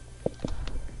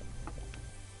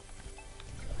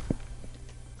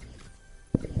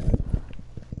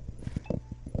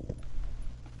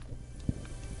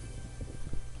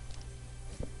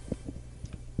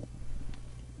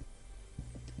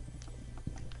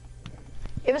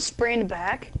 You have a sprained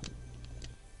back?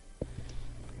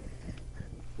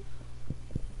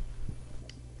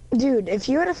 Dude, if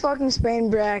you had a fucking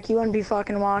sprained back, you wouldn't be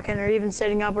fucking walking or even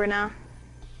sitting up right now.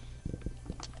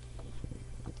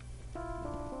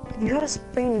 If you had a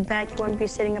sprained back, you wouldn't be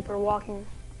sitting up or walking.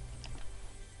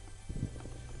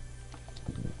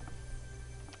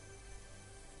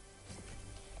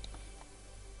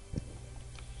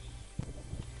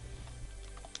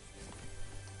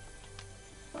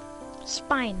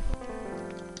 Spine.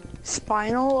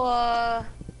 Spinal,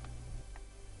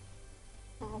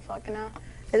 oh fucking hell.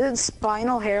 Is it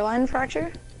spinal hairline fracture?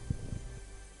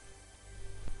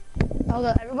 Hold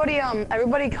on,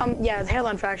 everybody come, yeah, it's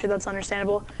hairline fracture, that's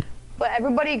understandable. But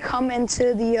everybody come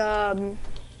into the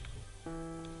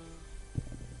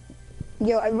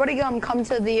everybody come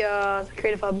to the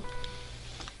Creative Hub.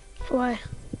 Why?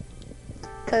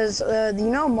 Cause you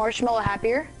know Marshmallow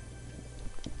Happier?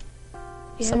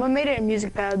 Yeah. Someone made it in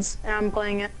music pads and I'm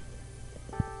playing it.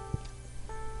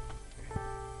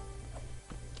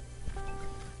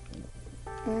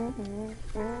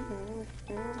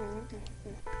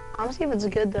 I wanna see if it's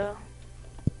good though.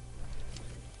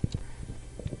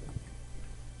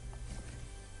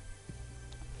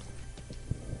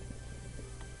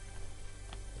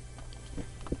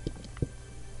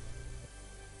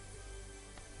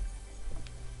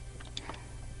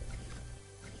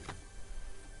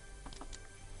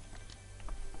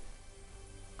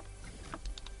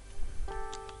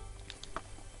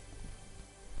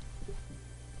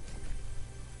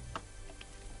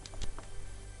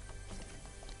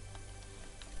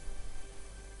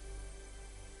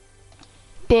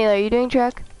 Daniel, are you doing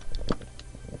track?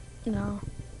 No.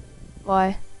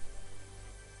 Why?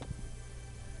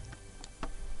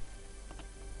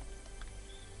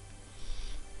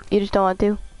 You just don't want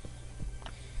to?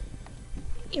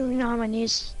 You know on my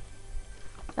knees.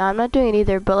 No, I'm not doing it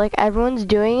either, but like everyone's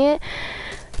doing it,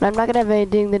 and I'm not gonna have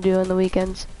anything to do on the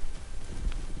weekends.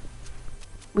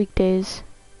 Weekdays.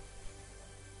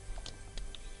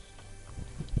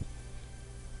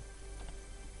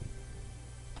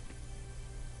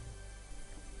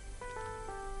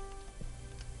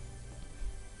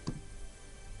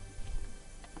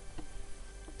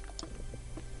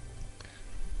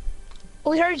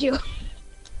 We heard you.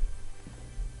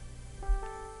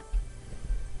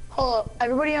 Hold up,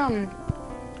 everybody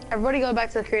go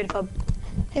back to the Creative Hub.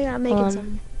 Hey, I'm making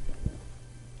some.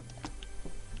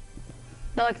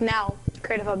 No, like now,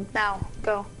 Creative Hub, now,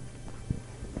 go.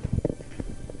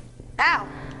 Now!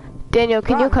 Daniel,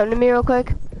 can you come to me real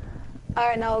quick?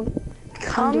 Alright, now,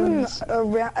 come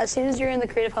around, as soon as you're in the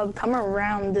Creative Hub, come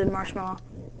around the Marshmallow.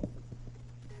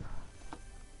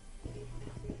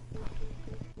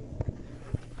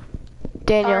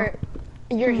 Daniel, Alright,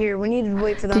 you're here, we need to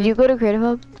wait for them. did you go to Creative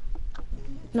Hub?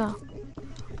 No.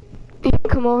 You can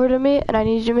come over to me, and I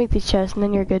need you to make these chests, and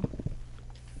then you're good.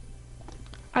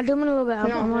 I'll do them in a little bit.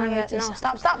 No, I'm not gonna yet, get no, this.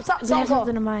 stop, I have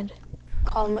something in mind.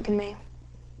 Colin, look at me.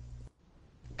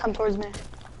 Come towards me.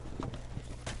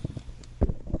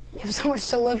 You have so much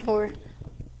to live for.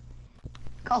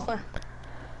 Colin,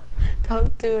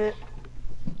 don't do it.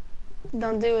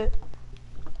 Don't do it.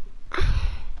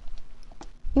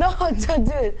 No, don't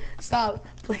do it. Stop,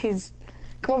 please.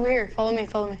 Come over here. Follow me.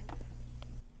 Follow me.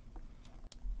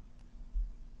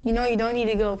 You know you don't need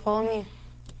to go. Follow me.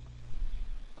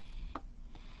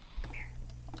 Come here.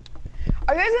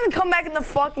 Are you guys gonna come back in the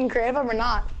fucking Creative Hub or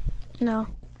not? No.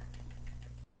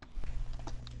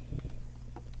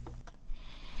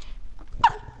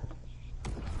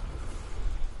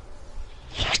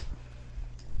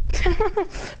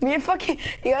 Me and fucking,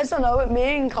 you guys don't know, but me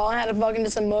and Colin had a fucking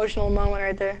just emotional moment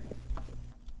right there.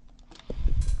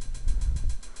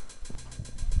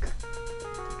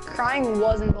 Crying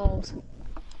was involved.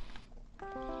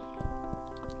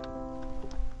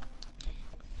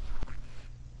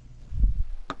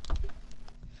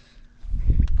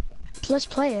 Let's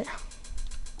play it.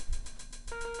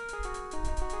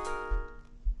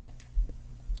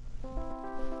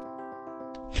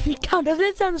 God, doesn't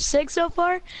it sound sick so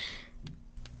far?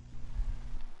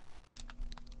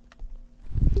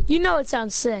 You know it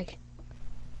sounds sick.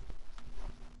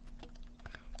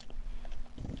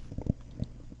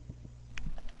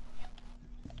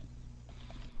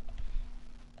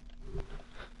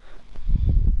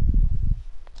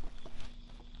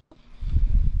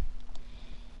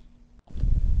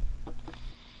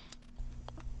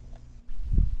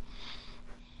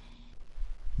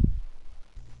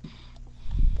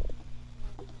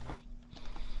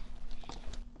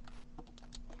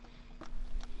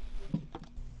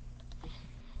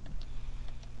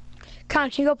 Con,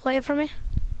 can you go play it for me?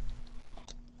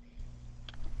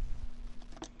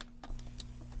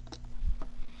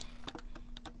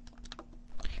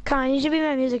 Con, I need you to be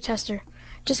my music tester.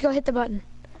 Just go hit the button.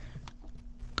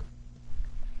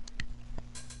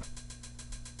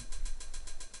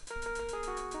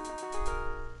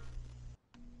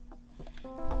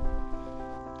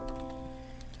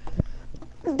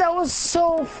 That was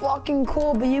so fucking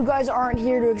cool, but you guys aren't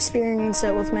here to experience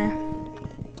it with me.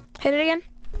 Hit it again.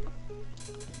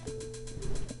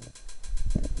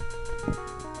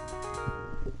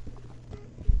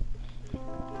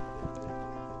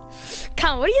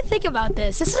 Con, what do you think about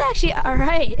this? This is actually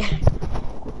alright.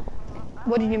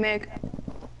 What did you make?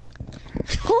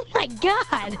 Oh my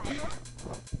god!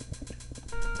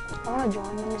 I wanna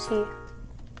join, let me see.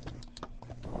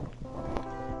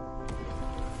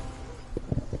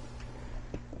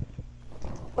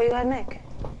 What you gotta make?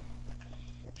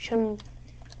 Shouldn't.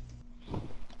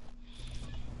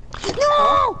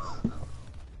 No!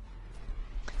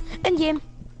 End game.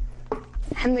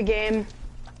 End the game.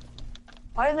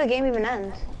 Why did the game even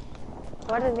end?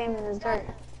 Why did the game even start?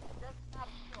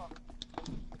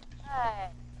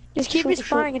 Just keep Shoot,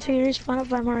 respawning until you respawn up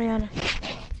by Mariana.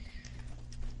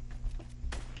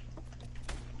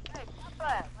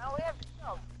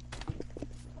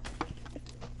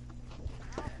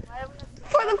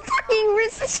 For the fucking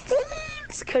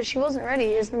resistance! Because she wasn't ready.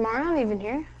 Is Mariana even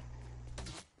here?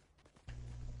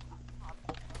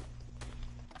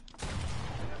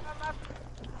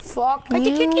 Fuck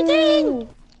you!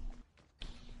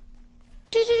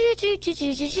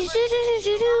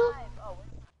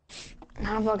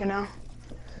 I don't fucking know.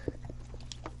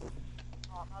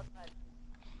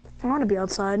 I want to be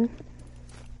outside.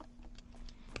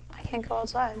 I can't go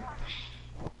outside.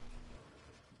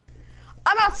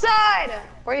 I'm outside!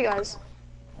 Where are you guys?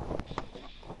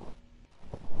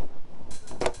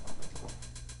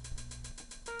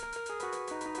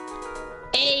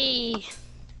 Hey!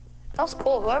 That was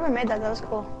cool. Whoever made that, that was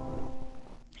cool.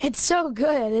 It's so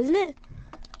good, isn't it?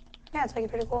 Yeah, it's like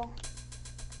pretty cool.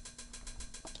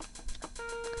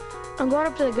 I'm going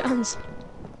up to the guns.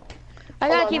 I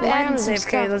Hold gotta on, keep the adding island's some AFK.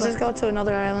 stuff. Let's but- just go to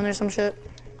another island or some shit.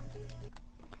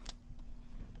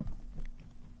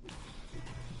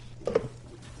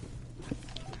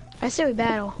 I say we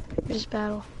battle. We just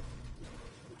battle.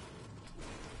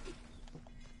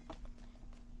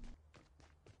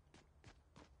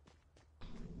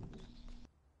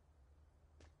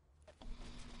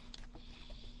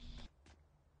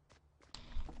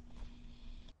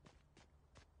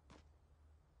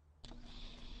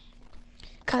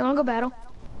 Kyle, wanna go battle?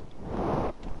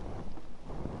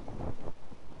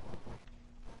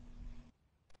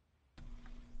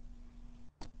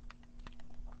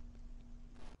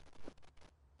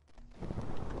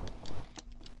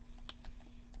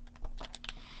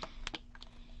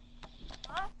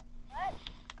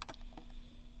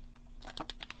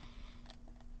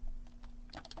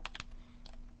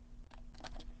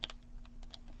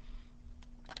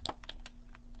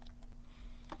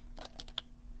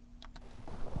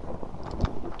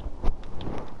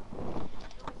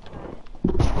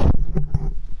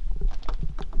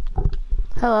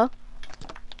 Hello?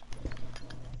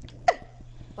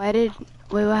 Wait,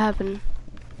 what happened?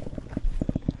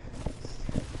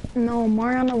 No,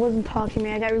 Mariana wasn't talking to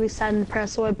me. I got really sad and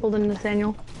depressed, so I pulled in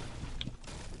Nathaniel.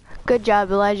 Good job,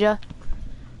 Elijah.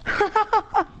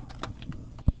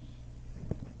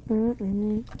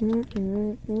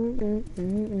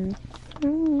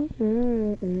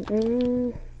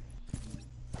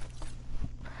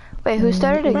 Wait, who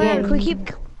started a Brian, game? can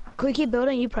we keep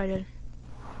building? You probably did.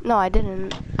 No, I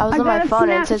didn't. I was on my phone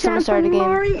and it said someone started a game.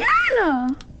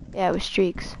 Mariana! Yeah, it was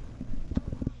Streaks.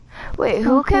 Wait,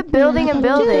 who kept building and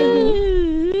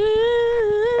building?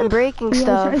 And breaking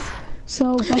stuff?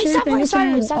 So, Hey, stop starting it, stop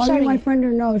are you starting my it. friend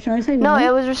or no? Should I say no? No,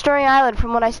 it was Restoring Island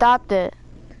from when I stopped it.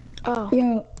 Oh.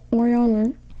 Yeah,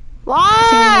 Mariana.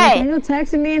 Why? Daniel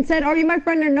texted me and said, are you my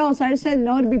friend or no? So I just said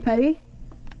no to be petty.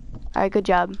 Alright, good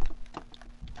job.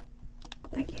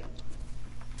 Thank you.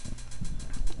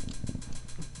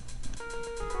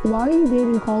 Why are you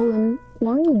dating Colin?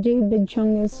 Why are you dating Big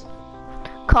Chungus?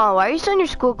 Colin, why are you still in your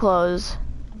school clothes?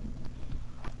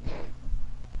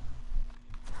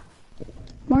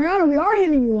 Mariana, we are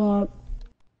hitting you up.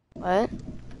 What?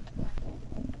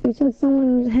 You said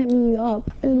someone's hitting you up,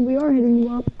 and we are hitting you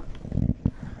up.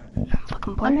 I'm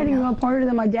fucking I'm hitting you now. up harder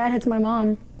than my dad hits my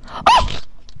mom.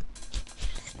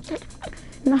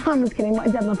 No, I'm just kidding. My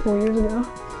dad left 4 years ago.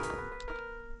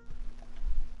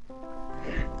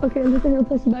 Okay, Nathaniel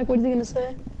posted back. What is he gonna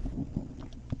say?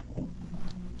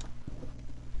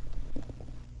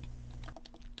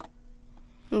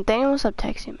 Daniel was up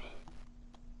texting me.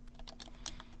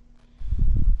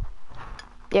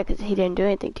 Yeah, because he didn't do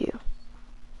anything to you.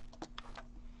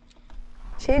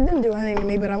 She didn't do anything to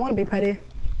me, but I want to be petty.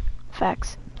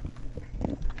 Facts.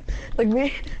 Like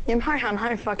me and Mariana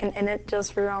are fucking in it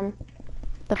just for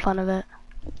The fun of it.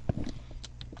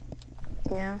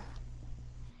 yeah.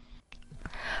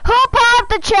 Who popped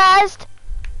the chest?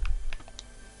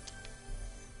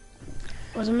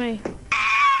 Wasn't me.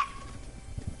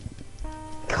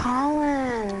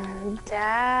 Colin,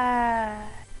 Dad,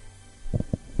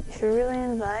 you should really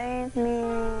invite me.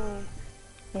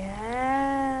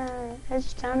 Yeah,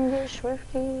 it's time to get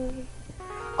swifty.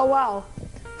 Oh wow,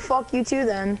 fuck you too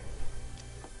then.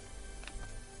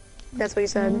 That's what you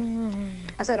said.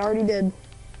 I said already did.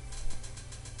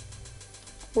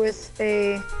 with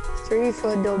a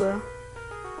 3-foot dildo.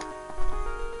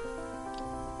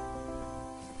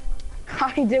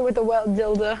 I did with the wet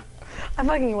dildo. I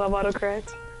fucking love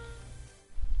autocorrect.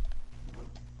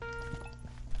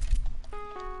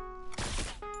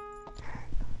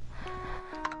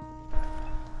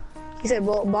 He said,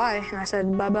 well, bye. And I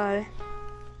said, bye-bye.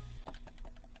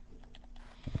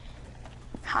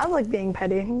 I like being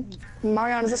petty.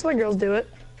 Mariana, is this why girls do it?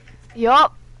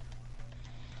 Yup.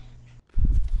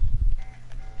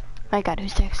 My God,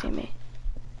 who's texting me?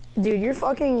 Dude, you're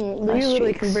fucking, you literally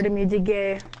streaks. converted me to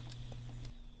gay.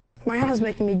 Mariana's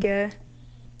making me gay.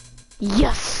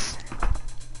 Yes.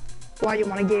 Why, you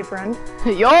want a gay friend?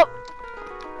 Yup.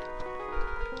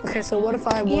 Okay, so what if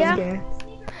I was Yeah. gay?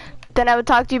 Then I would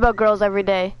talk to you about girls every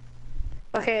day.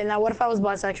 Okay, now what if I was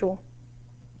bisexual?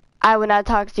 I would not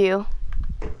talk to you.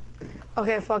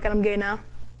 Okay, fuck it, I'm gay now.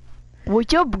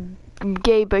 What's your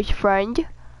gay best friend?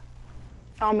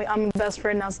 I'm a best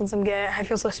friend now since I'm gay. I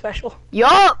feel so special.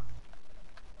 Yup.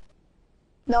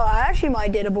 No, I actually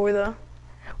might date a boy though.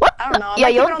 What? I don't know. I Yeah,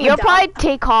 might keep it on the you'll down- probably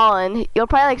take Colin. You'll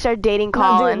probably like start dating No,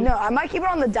 Colin. dude, no, I might keep it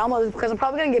on the down low because I'm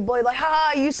probably gonna get bullied. Like,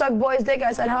 haha, you suck boy's dick.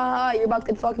 I said, haha, you're about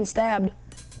to get fucking stabbed.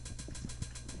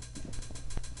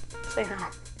 Say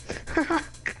no.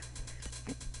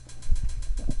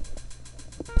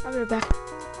 I'll be back.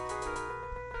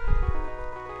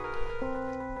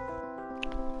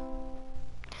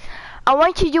 I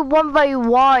want you to do one by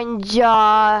one,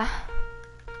 Ja.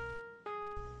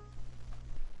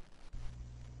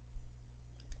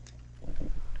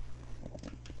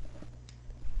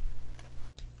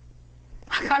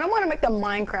 I kind of want to make the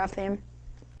Minecraft theme.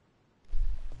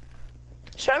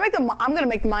 Should I make the? I'm gonna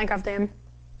make the Minecraft theme.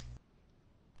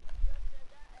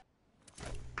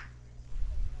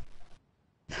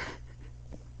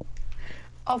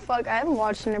 Oh fuck! I haven't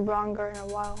watched an Ebrongar in a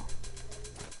while.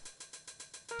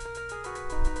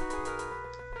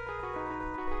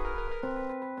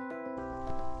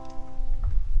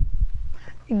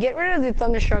 Get rid of the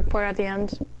Thunderstruck part at the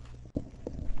end.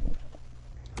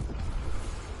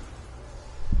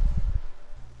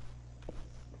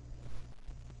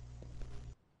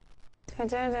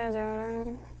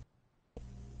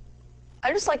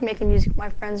 I just like making music with my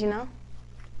friends, you know?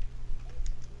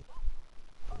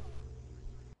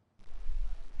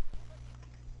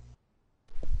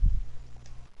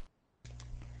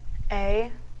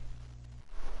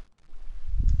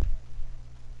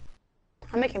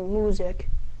 I'm making music.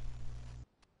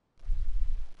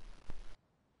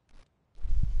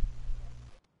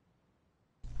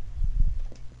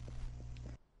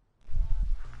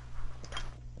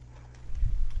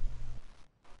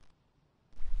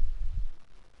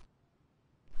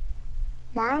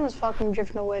 Marion was fucking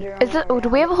drifting away to her Is it? Do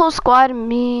we have a whole squad?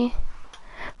 Me.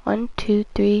 1, 2,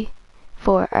 3,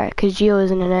 4. Alright, cause Gio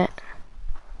isn't in it.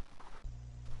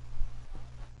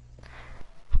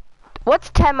 What's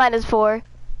 10 minus 4?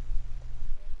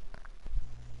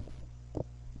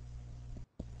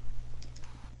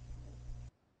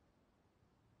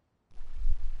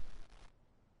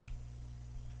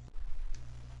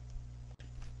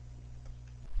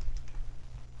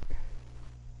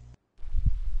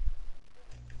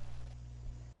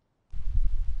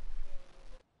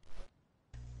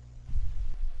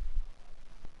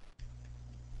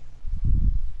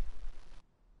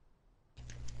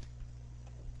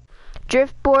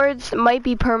 Drift boards might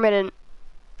be permanent.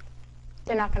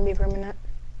 They're not gonna be permanent.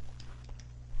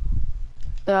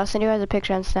 So I'll send you guys a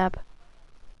picture on Snap.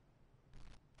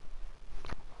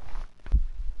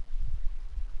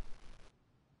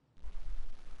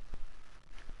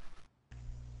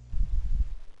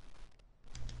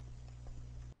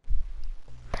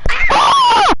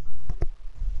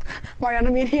 Mariana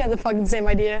and me, he had the fucking same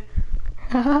idea.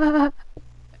 What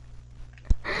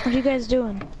are you guys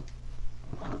doing?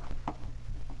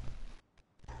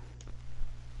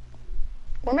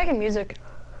 We're making music.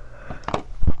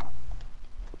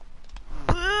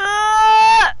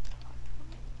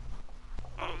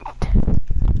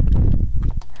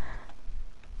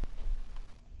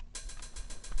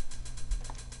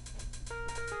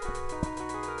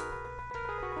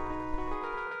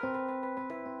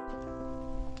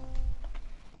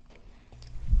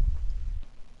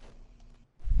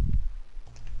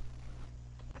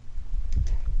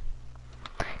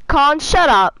 Colin, shut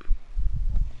up.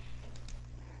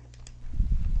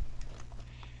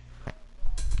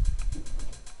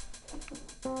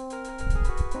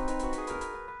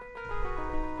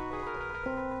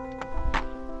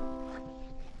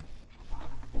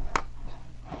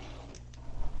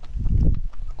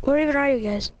 Where even are you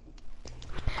guys?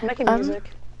 I'm making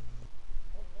music.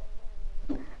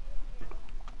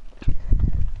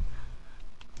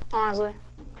 Honestly.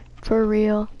 For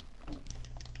real.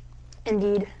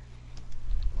 Indeed.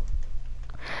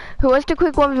 Who wants to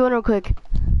quick 1v1 real quick?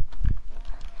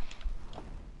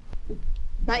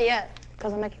 Not yet,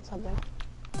 because I'm making something.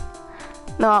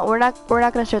 No, we're not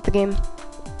gonna start the game.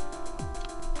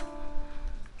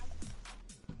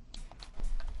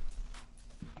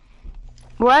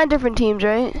 We're on different teams,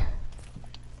 right?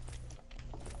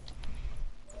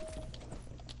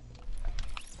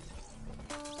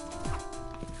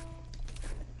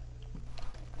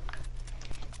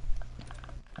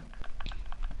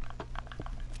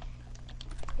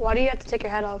 Why do you have to take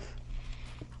your head off?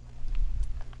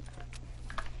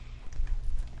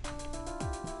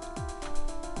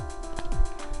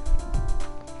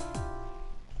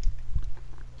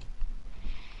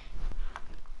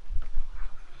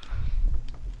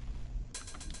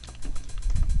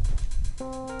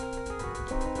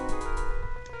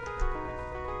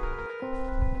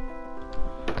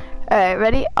 Alright,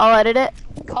 ready? I'll edit it.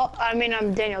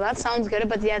 Daniel, that sounds good,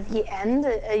 but at the end,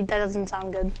 that doesn't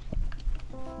sound good.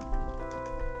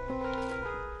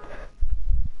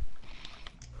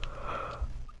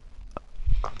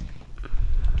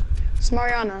 It's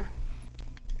Mariana.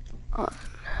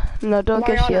 No, don't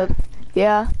get Mariana. shield.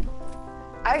 Yeah.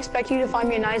 I expect you to find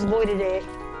me a nice boy today.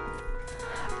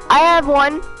 I have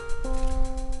one.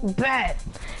 Bet.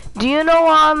 Do you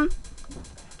know,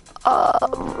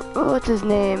 what's his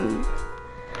name?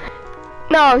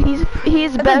 No,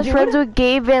 he's best friends with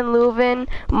Gabe Van Leuven,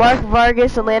 Mark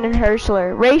Vargas, and Landon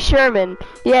Hirschler. Ray Sherman.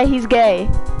 Yeah, he's gay.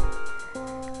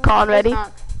 Colin, ready?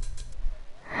 Not.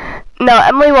 No,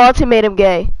 Emily Walton made him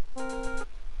gay.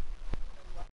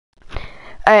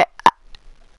 Alright.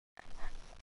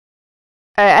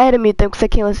 Alright, I had to mute them because I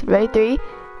can't listen. Ready? 3,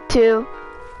 2.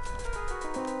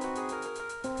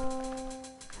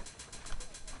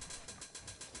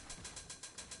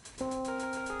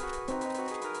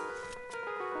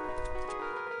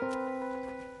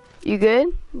 You good?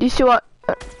 Do you still want...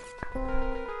 I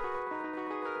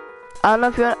don't know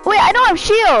if you want... Wait, I don't have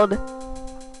shield!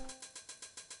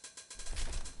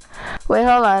 Wait,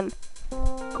 hold on.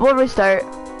 We'll restart.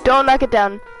 Don't knock it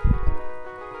down.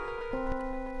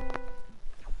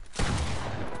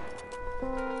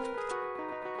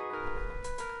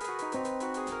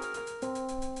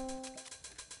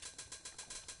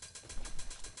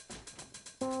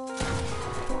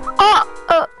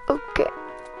 Oh, okay.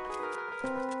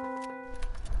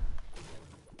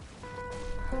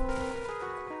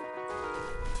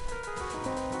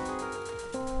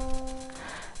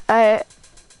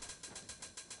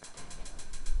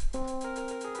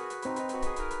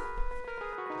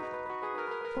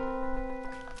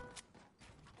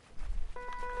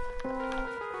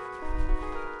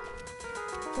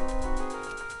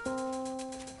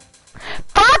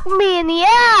 Fuck me in the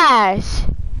ass!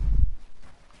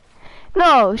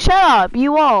 No, shut up,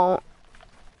 you won't.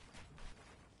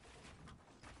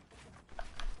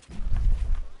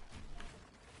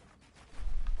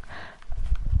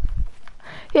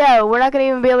 Yeah, we're not gonna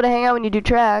even be able to hang out when you do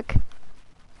track.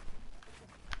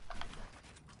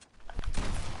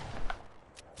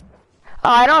 Oh,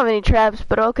 I don't have any traps,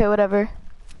 but okay, whatever.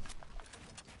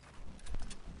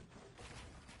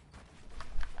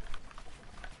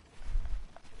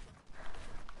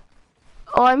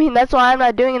 Oh, I mean, that's why I'm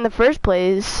not doing it in the first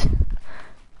place.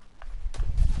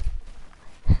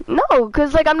 No,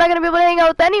 cause like I'm not gonna be able to hang out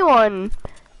with anyone.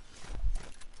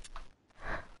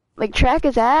 Like track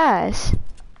is ass.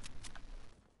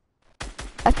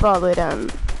 I fell all the way down.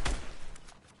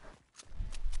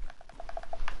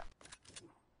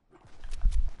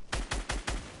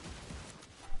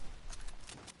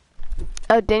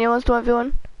 Oh, Daniel wants to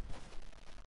 1v1?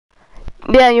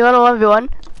 Yeah, you want to 1v1?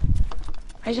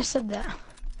 I just said that.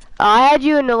 I had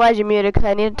you and Elijah muted because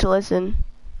I needed to listen.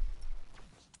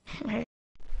 Alright.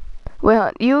 Wait, hold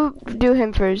on. You do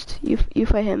him first. You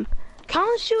fight him.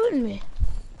 Colin's shooting me.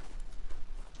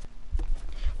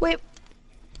 Wait,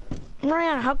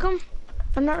 Mariana, how come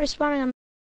I'm not respawning?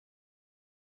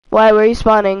 Why? Where are you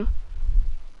spawning?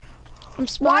 I'm Why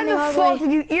spawning the all fuck the did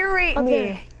way you irrate up me?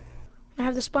 there. I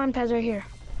have the spawn pads right here.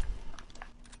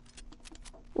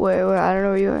 Where? I don't know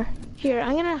where you are. Here,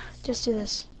 I'm gonna just do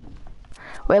this.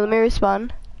 Wait, let me respawn.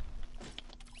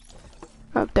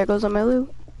 Oh, there goes all my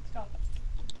loot.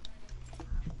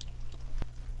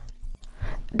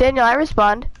 Daniel, I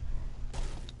respawned.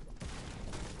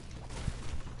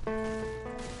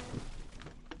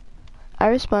 I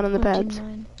respawned on the pads.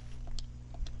 129.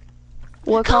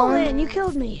 What, Colin? Colin, you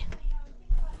killed me.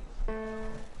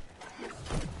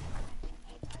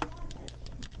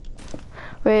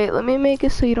 Wait, let me make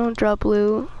it so you don't drop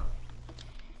loot.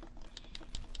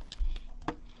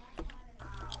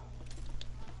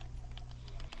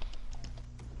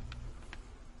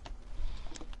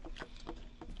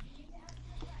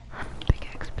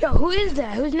 Yo, who is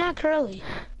that? Who's not Curly?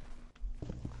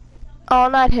 Oh,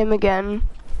 not him again.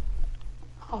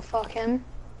 Oh, fuck him.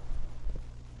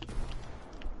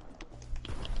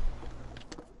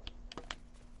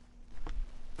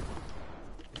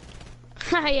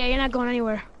 Yeah, you're not going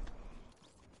anywhere.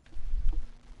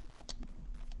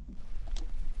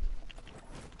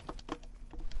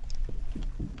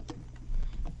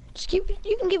 You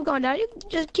can keep going down. You can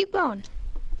just keep going.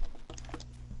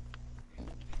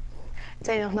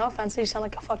 Daniel, no offense, you sound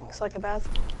like a fucking psychopath.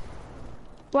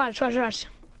 Watch.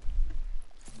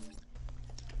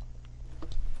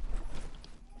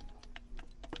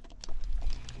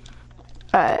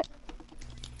 Alright.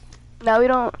 Now we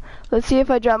don't... Let's see if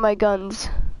I drop my guns.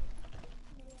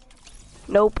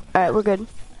 Nope. Alright, we're good.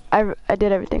 I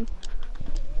did everything.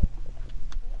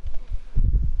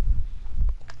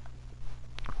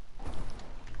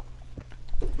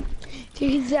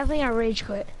 Dude, he's definitely gonna rage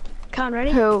quit. Con,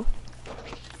 ready? Who?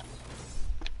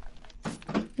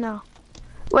 No.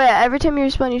 Wait, every time you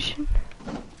respawn you should...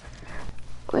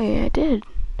 Wait, I did.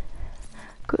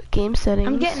 Good game settings.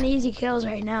 I'm getting easy kills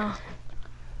right now.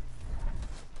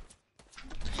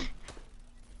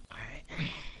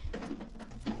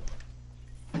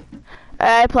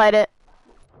 I applied it.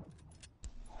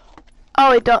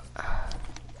 Oh, wait, don't...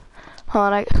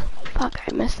 Hold on, Fuck,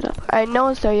 I messed it up. Alright, no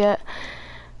one's there yet.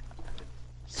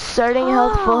 Starting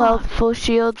health, full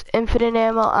shields, infinite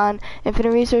ammo on,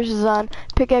 infinite resources on,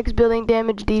 pickaxe building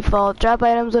damage default, drop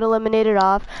items when eliminated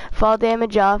off, fall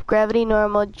damage off, gravity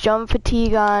normal, jump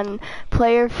fatigue on,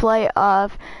 player flight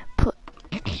off.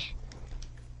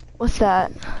 What's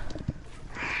that?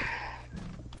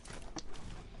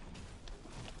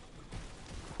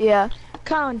 Yeah.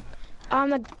 Con,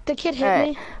 the kid hit Alright.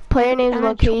 me. Player names and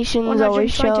I'm at locations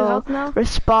always 122 show. health now,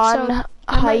 Respawn, so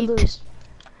I might height, lose.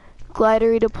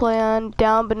 glider redeploy on,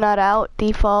 down but not out,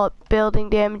 default, building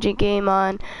damage in game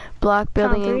on, block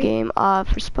building in game off,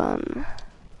 respawn.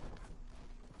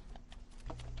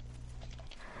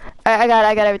 Alright,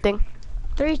 I got everything.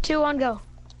 3, 2, 1, go.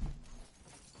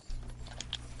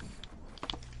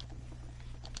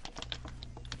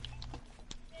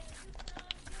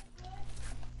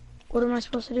 What am I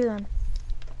supposed to do then?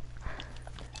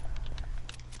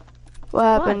 What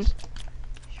happened?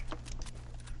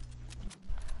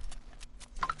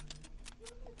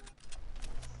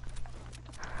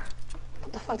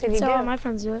 What the fuck did you So do? all my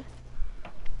friends do it.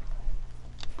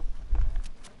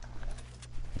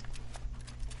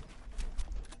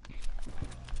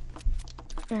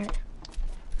 Alright.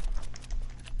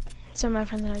 So my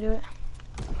friends and I do it.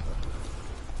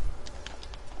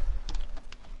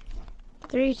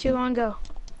 3, 2, 1, go.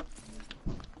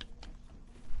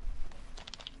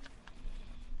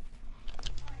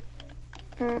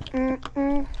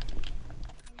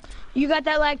 You got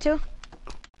that lag too?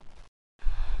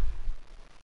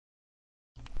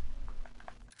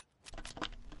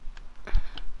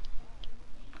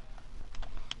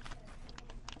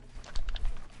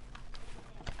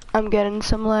 I'm getting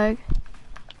some lag.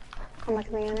 I'm not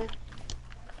gonna get it.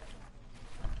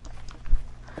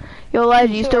 Yo,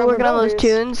 Elijah, you So still are working on those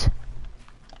builders. tunes?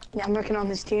 Yeah, I'm working on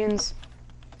these tunes.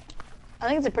 I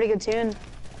think it's a pretty good tune.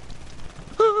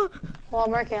 Well,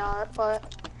 I'm working on it,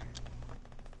 but...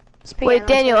 Wait,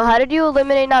 Daniel, how did you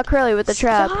eliminate Not Curly with the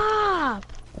trap? Stop!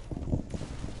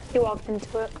 He walked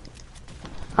into it.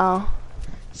 Oh.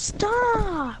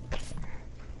 Stop!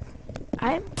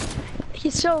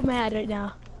 He's so mad right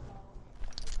now.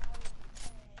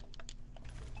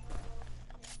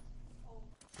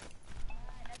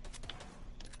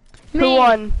 Who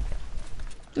won?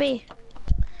 Me.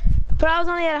 But I was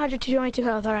only at 122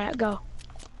 health. Alright, go.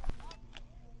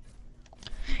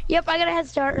 Yep, I got a head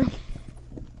start.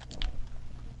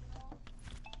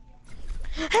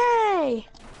 Hey!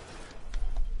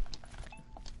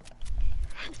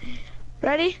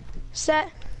 Ready,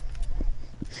 set.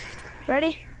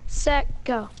 Ready, set,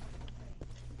 go.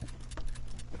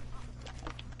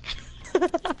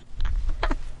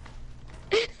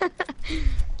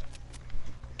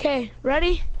 Okay,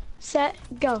 ready, set,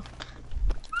 go.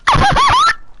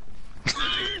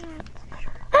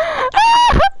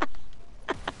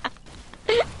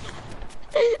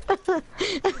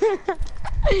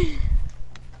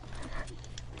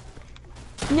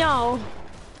 No.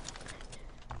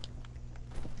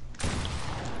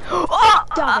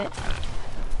 Stop it.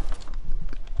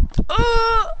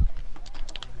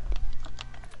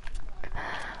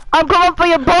 I'm coming for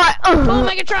your butt. Oh,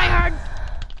 make it try hard.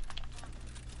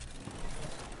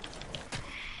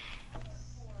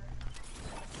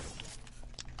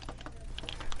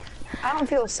 I don't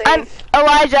feel safe.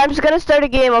 Elijah, I'm just gonna start a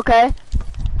game, okay?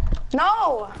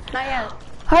 No! Not yet.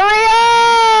 Hurry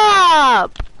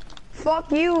up!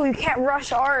 Fuck you, you can't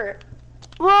rush art.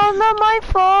 Well, not my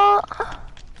fault.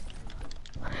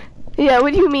 Yeah,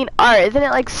 what do you mean art? Isn't it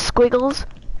like squiggles?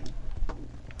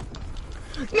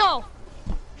 No.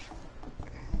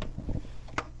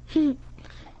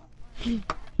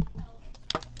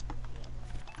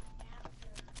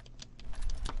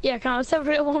 Yeah, come on, let's have a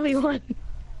real 1v1.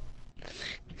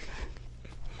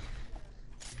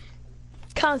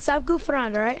 Come on, stop goofing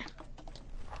around, alright?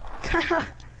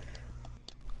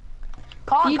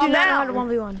 Colin, You do calm not know how to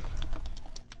down. 1v1.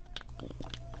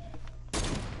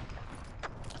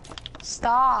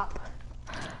 Stop.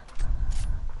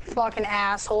 Fucking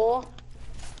asshole.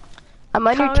 I'm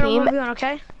on your Colin, we're team. 1v1,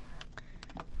 okay?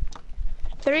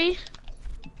 3,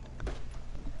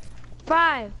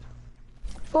 5,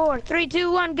 4, 3,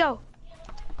 2, 1, go.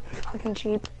 Fucking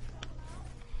cheap.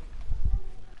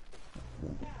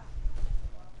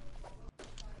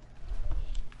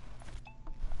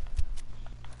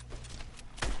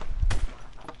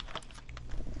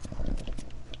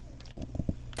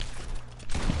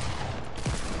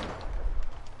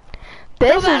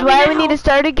 This Come is at why me we now. need to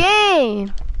start a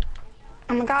game.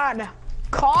 Oh my god.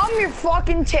 Calm your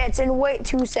fucking tits and wait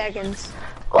 2 seconds.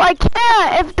 Well, I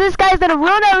can't if this guy's gonna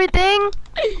ruin everything.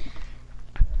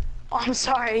 Oh, I'm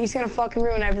sorry, he's gonna fucking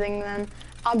ruin everything then.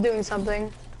 I'm doing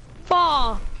something.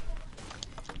 Fall.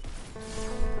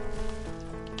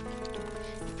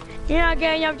 You're not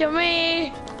getting up to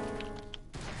me.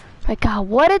 My god,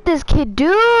 what did this kid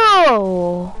do?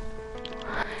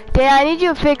 Dan, I need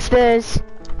you to fix this.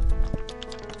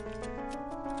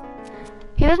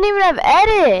 He doesn't even have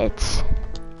edits.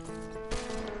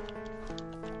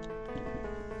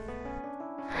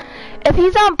 If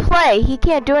he's on play, he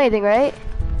can't do anything, right?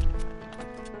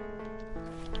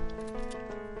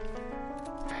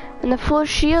 And the full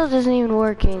shield isn't even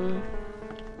working.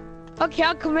 Okay,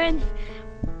 I'll come in.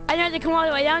 I don't have to come all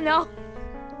the way down, no.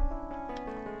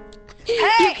 Hey!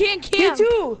 You can't camp. You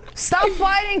two! Stop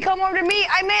fighting, come over to me!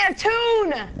 I made a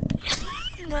tune!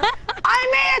 I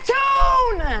made a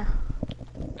tune!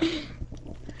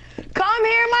 Come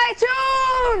hear my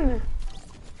tune!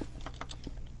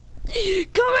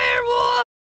 Come here, boy.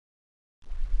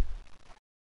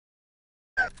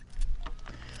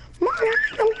 Mario,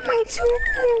 come hear my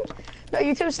tune! No,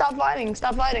 you two, stop fighting,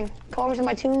 stop fighting. Come over to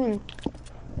my tune.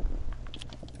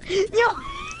 No.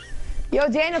 Yo,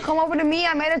 Daniel, come over to me,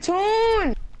 I made a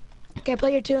tune! Okay,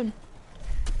 play your tune.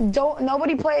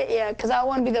 Nobody play it yet, because I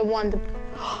want to be the one to...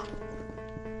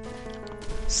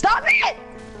 Stop it!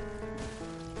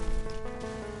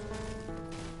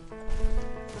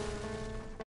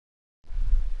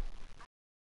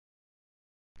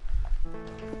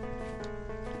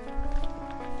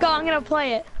 Go, I'm gonna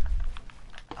play it.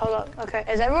 Hold up, okay.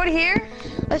 Is everybody here?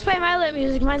 Let's play my lit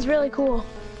music. Mine's really cool.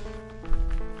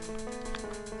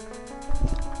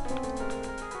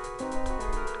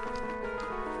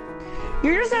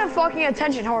 You're just a fucking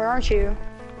attention whore, aren't you?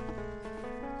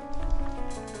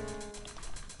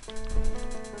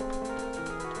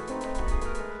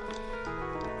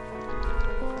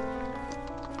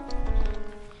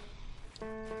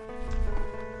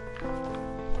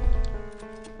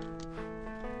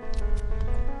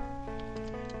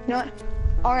 You know what?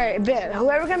 Alright, bet.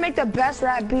 Whoever can make the best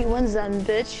rap beat wins then,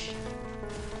 bitch.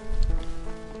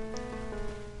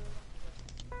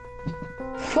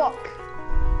 Fuck.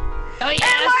 Oh yeah,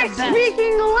 Am I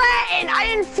speaking Latin? I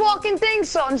didn't fucking think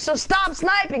so, and so stop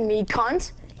sniping me,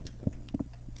 cunt.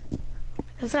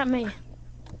 That's not me.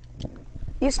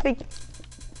 You speak...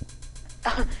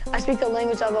 I speak the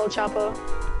language of El Chapo.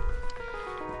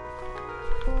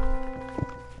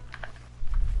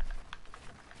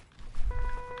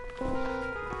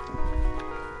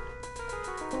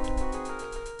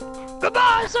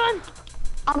 Goodbye, son.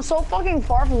 I'm so fucking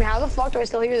far from you. How the fuck do I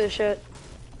still hear this shit?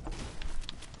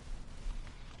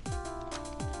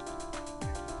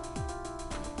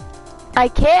 I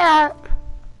can't.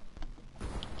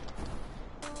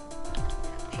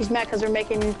 He's mad because they're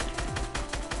making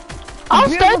I'll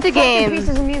beautiful start the fucking game.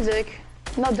 pieces of music.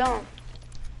 No, don't.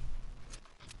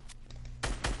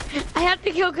 I have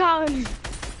to kill Colin.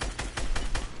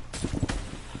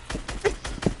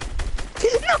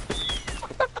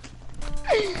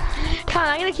 Colin,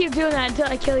 I'm gonna keep doing that until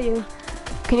I kill you.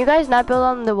 Can you guys not build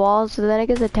on the walls so then it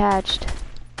gets attached?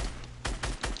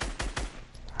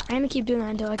 I'm gonna keep doing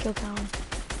that until I kill Colin.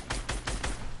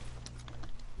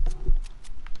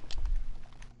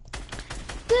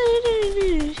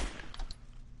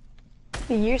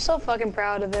 You're so fucking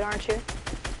proud of it, aren't you?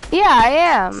 Yeah, I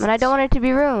am, and I don't want it to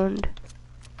be ruined.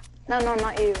 No,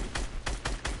 not you.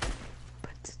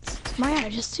 Maya,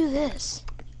 just do this.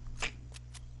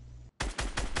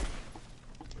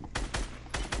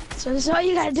 So this is all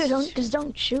you gotta do.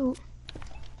 Don't shoot.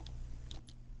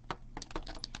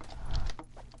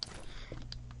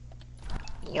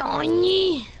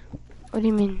 Yoni. What do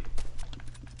you mean?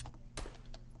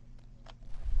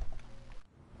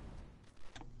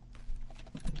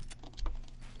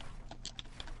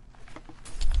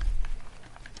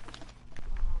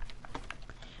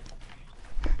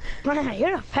 Man,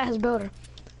 you're a fast builder.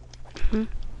 Hmm?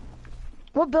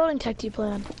 What building tech do you play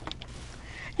on?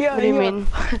 Yeah, What do you mean?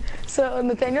 So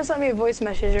Nathaniel sent me a voice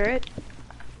message, right?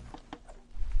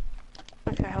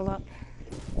 Okay, hold up.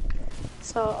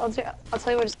 So I'll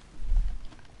tell you what.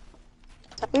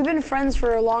 We've been friends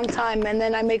for a long time, and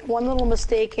then I make one little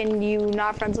mistake, and you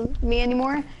not friends with me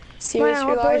anymore. Serious, Man,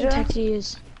 what building Elijah? tech do you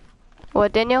use?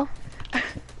 What, Daniel?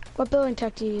 What building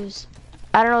tech do you use?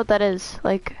 I don't know what that is.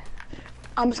 Like,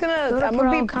 I'm just gonna. Go to I'm pro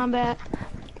gonna be. combat.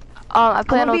 I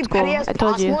play I'm on gonna old be school. petty as I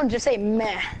told possible you. and just say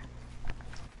meh.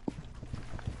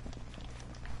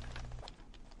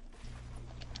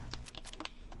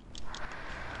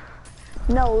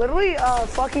 No, literally,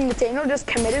 fucking Nathaniel just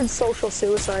committed social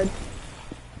suicide.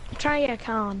 I'm trying to get a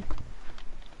con.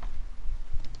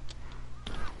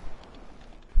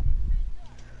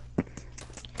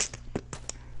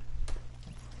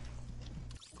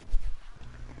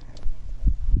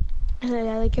 And then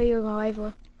I kill you with my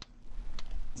rifle.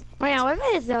 Mariana, what if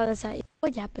I just throw this at you?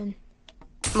 What happened?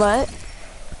 What?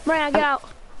 Mariana, get out.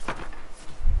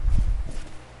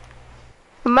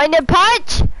 Mind the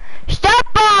punch! Stop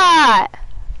it!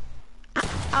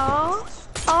 Oh.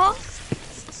 Oh.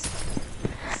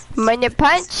 Mind the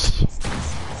punch!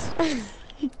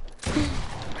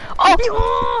 Oh!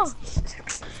 Oh!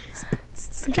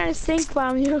 I'm trying to sync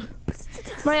bomb you.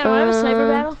 Mariana, want to have a sniper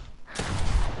battle?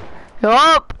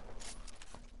 Yup!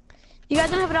 You guys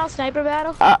don't have an all sniper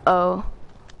battle? Uh-oh.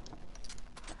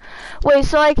 Wait,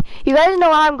 so like, you guys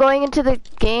know how I'm going into the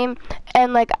game,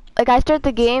 and like I start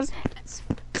the game,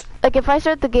 like if I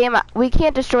start the game, we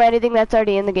can't destroy anything that's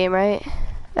already in the game, right?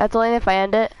 That's only if I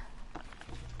end it?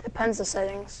 Depends the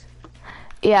settings.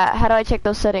 Yeah, how do I check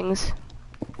those settings?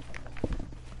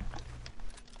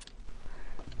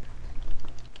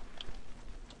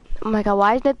 Oh my god,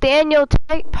 why is Nathaniel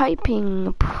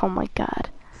piping? Oh my god.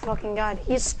 Fucking god,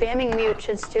 he's spamming mute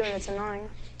shits too, and it's annoying.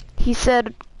 He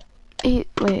said, wait,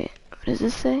 what does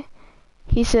this say?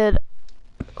 He said,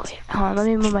 wait, hold on, let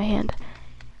me move my hand.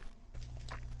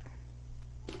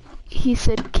 He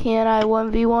said, can I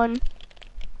 1v1?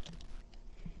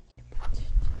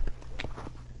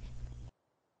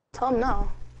 Tell him no.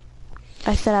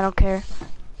 I said I don't care.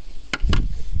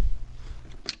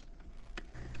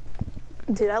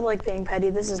 Dude, I like being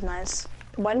petty. This is nice.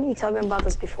 Why didn't you tell me about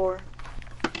this before?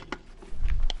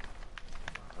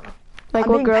 Like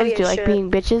I'm what being girls petty do, as like shit.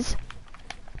 being bitches?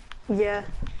 Yeah.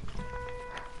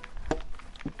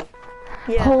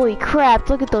 Yeah. Holy crap,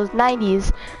 look at those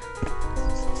 90s.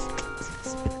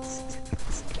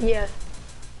 Yeah.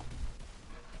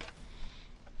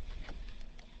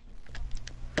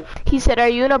 He said, are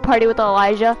you in a party with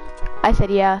Elijah? I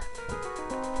said, yeah.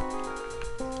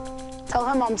 Tell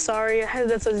him I'm sorry.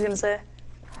 That's what he's gonna say.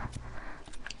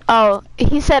 Oh,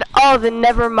 he said, oh, then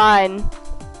never mind.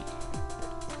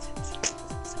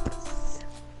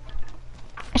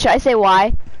 Should I say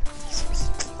why?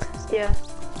 Yeah.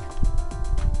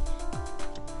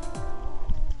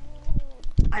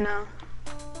 I know.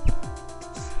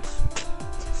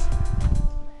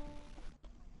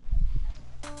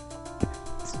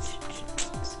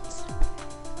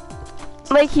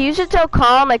 Like, he used to tell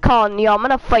Colin, like, Colin, yo, I'm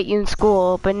gonna fight you in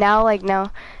school, but now, like,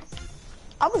 now.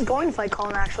 I was going to fight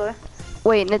Colin, actually.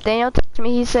 Wait, Nathaniel texted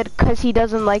me, he said, cause he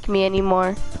doesn't like me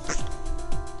anymore.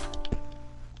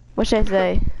 What should I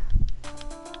say?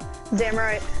 Damn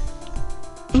right.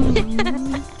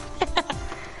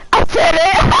 I said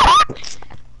it!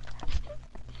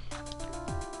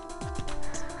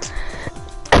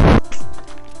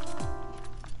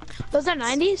 Those are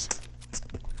 90s?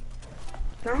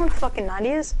 You know what the fucking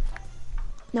 90s?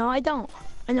 No, I don't.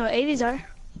 I know what 80s are.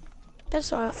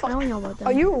 That's all. I don't know about them.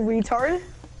 Are you a retard?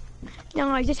 No,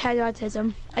 I just had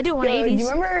autism. I do want Yo, 80s. you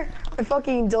remember when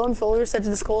fucking Dylan Fuller said to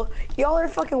the school, y'all are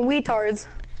fucking retards.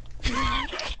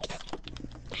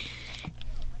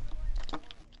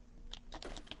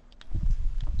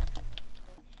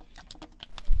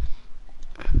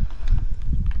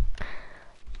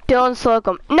 Dylan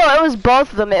Slocum. No, it was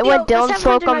both of them. It went Dylan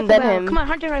Slocum, then him. Come on,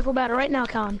 hunting rifle battle right now,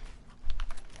 Colin.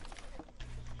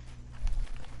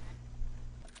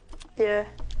 Yeah.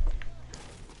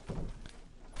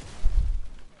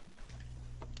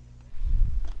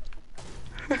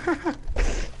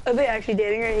 Are they actually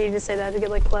dating, or did he just say that to get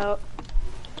like clout?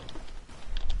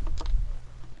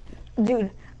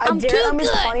 Dude, I I'm dare too Miss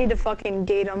good. Funny to fucking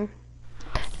date him.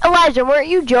 Elijah, weren't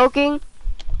you joking?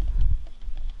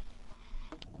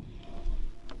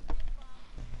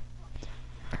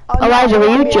 Oh, no, Elijah, I'm were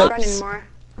not you his joking? friend anymore.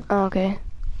 Oh, okay.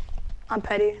 I'm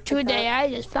petty. Today I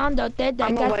just found out that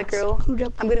I'm a got white girl. screwed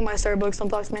up. I'm getting my Starbucks. Don't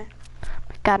talk to me.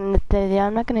 Got an idea.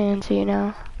 I'm not gonna answer you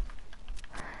now.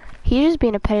 He's just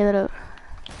being a petty little.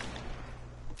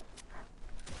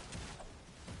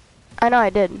 I know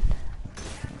I did.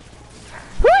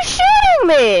 Who's shooting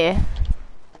me?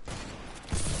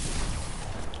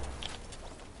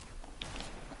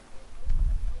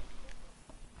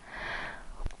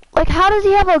 Like, how does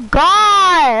he have a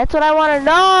gun? That's what I want to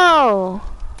know.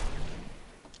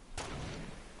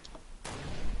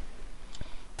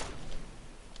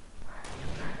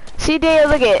 See, Daniel,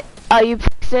 look at it. Oh, you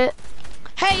fixed it.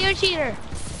 Hey, you're a cheater.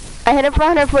 I hit him for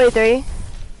 143.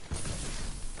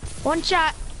 One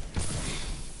shot.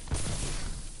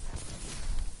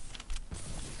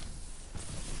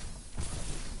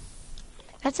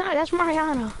 That's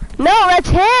Mariano. No, that's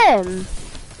him.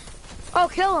 Oh,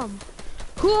 kill him.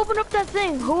 Who opened up that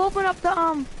thing? Who opened up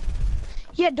the,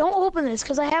 Yeah, don't open this,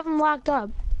 because I have him locked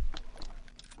up.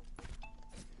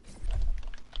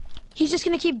 He's just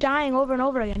gonna keep dying over and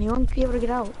over again. He won't be able to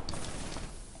get out.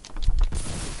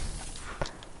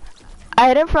 I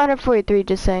hit him for 143,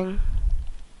 just saying.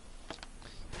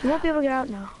 He won't be able to get out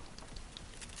now.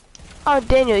 Oh,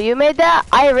 Daniel, you made that?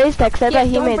 I erased that because I thought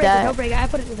he don't made break that. It, don't break it. I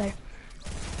put it there.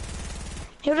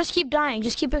 He'll just keep dying.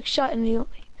 Just keep it shut, and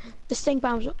the stink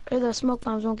bombs or the smoke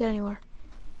bombs won't get anywhere.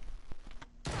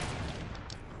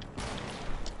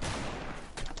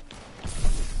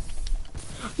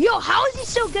 Yo, how is he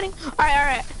still getting? All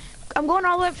right. I'm going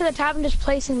all the way up to the top and just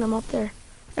placing them up there.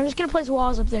 I'm just gonna place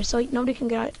walls up there so nobody can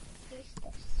get out.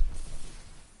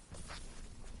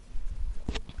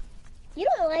 You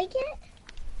don't like it?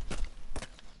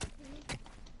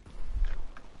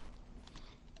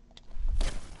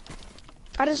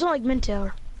 I just don't like Mint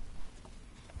Tower.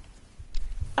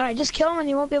 All right, just kill him and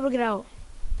you won't be able to get out.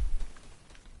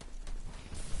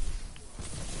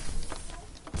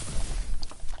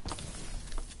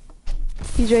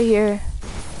 He's right here.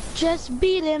 Just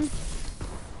beat him.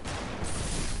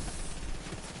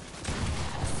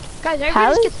 Guys, everybody How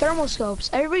just is- get thermal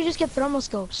scopes. Everybody just get thermal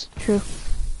scopes. True.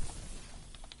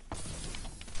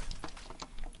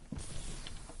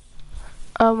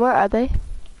 Where are they?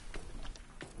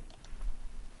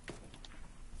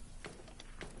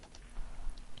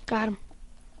 Got him.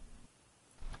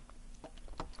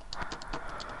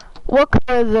 What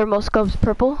color are the thermoscopes?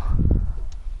 Purple?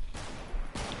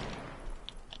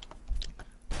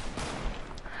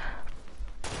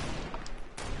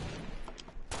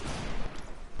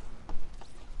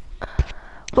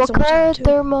 What Someone color shot too. Hit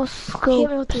me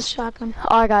thermoscope? with this shotgun.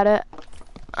 Oh, I got it.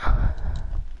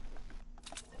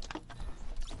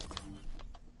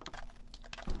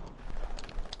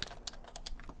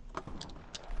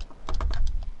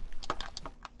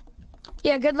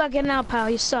 Yeah, good luck getting out, pal.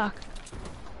 You suck.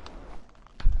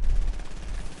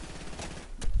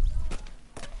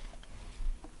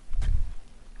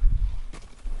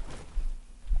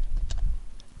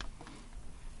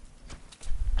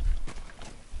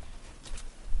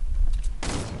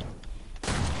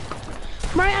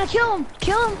 Mariana, kill him!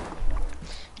 Kill him!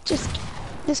 Just,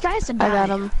 this guy has to die. I got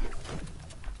him.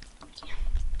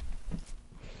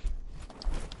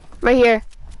 Right here.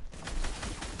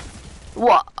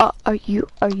 What?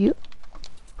 Are you?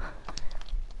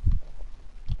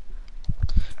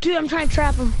 Dude, I'm trying to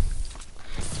trap him.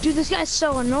 Dude, this guy's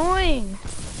so annoying.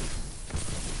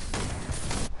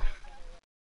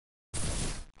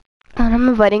 And I'm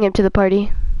inviting him to the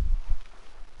party.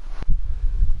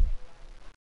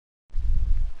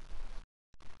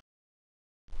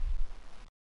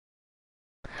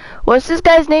 What's this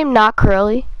guy's name? Not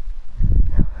Curly.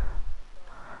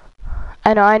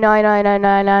 I know.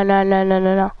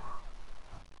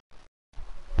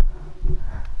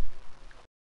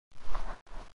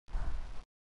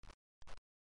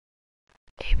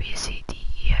 A, B, C, D,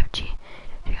 E, F, G,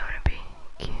 H, I, B,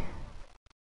 Q.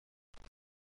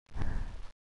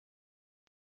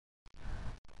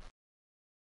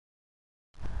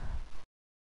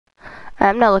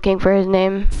 I'm not looking for his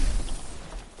name.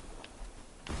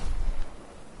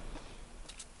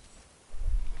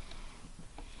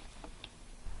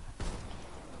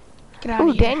 Get out Ooh,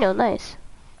 of here. Daniel, nice.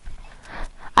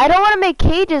 I don't want to make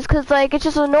cages because, like, it's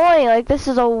just annoying. Like, this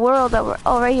is a world that we're...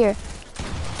 Oh, right here.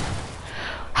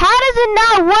 How does it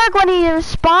not work when he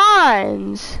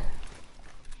responds?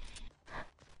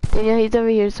 Daniel, he's over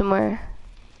here somewhere.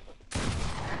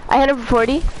 I hit him for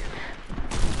 40.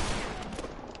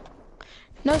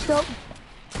 No scope.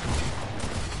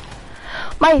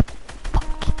 My.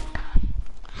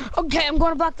 Okay, I'm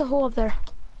going to block the hole up there.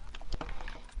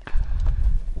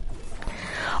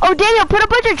 Oh, Daniel, put a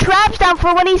bunch of traps down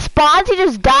for when he spawns, he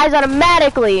just dies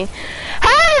automatically. How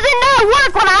does it not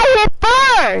work when I hit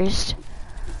first?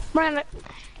 Miranda.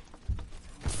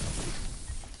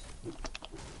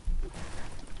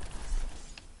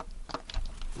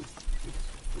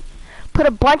 Put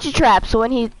a bunch of traps so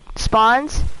when he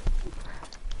spawns.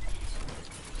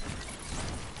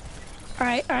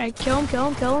 Alright, kill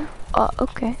him. Oh,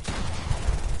 okay.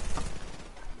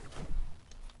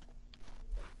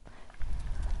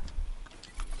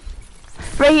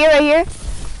 Right here.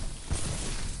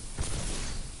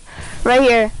 Right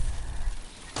here.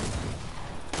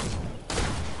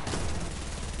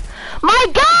 My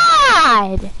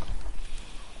God!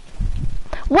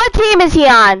 What team is he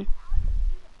on?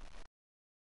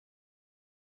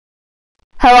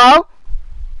 Hello?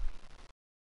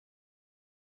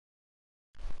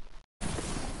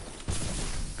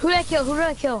 Who did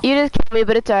I kill? You just killed me,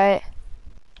 but it's alright.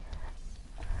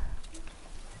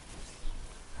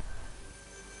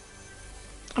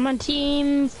 I'm on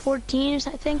team 14, I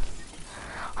think.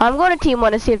 I'm going to team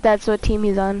 1 to see if that's what team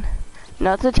he's on.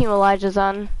 No, it's the team Elijah's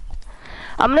on.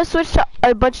 I'm going to switch to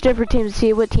a bunch of different teams to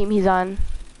see what team he's on.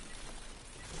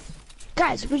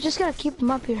 Guys, we just gotta keep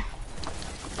him up here.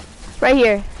 Right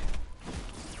here.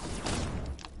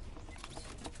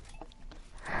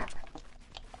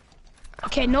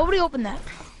 Okay, nobody open that.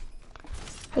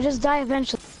 He'll just die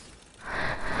eventually.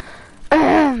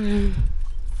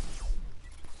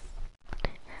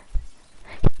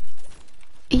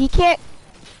 He can't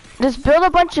just build a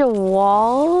bunch of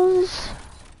walls.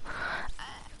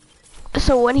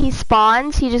 So when he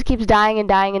spawns, he just keeps dying and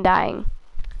dying and dying.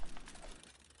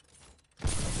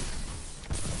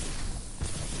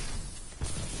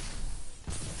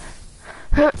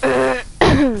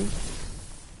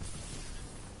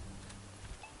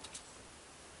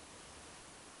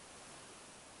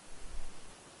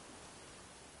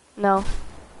 No.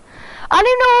 I don't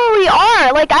even know where we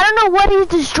are. Like, I don't know what he's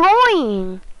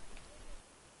destroying.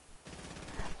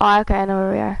 Oh, okay, I know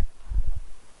where we are.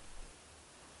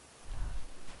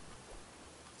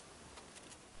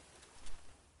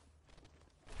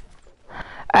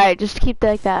 Alright, just keep it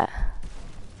like that.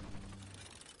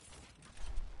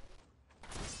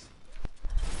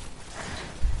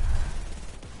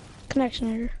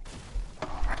 Connection error.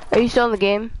 Are you still in the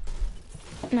game?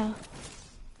 No.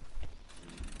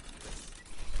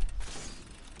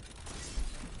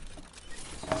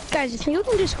 Guys, you think we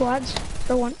can do squads?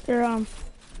 Or one, or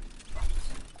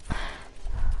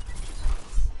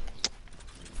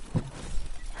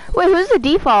Wait, who's the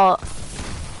default?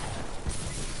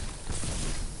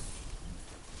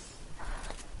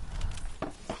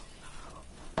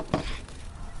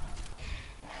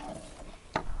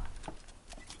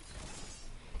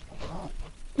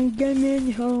 I'm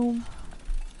coming home.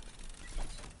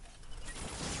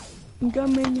 I'm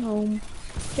coming home.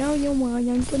 Tell you why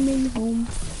I'm coming home.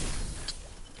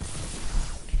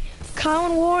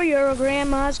 Common warrior of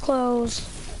grandma's clothes.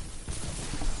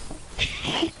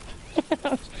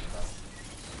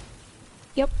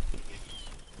 Yep.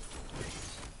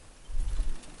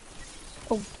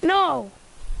 Oh no!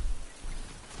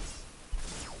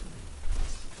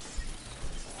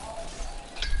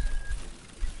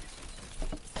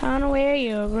 Time to wear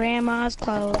your grandma's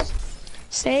clothes.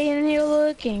 Saying you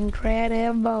look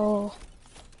incredible.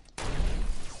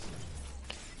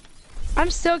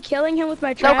 I'm still killing him with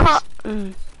my traps.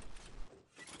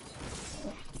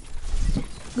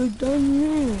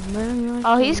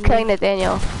 Oh, he's killing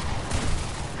Nathaniel.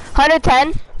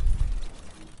 110.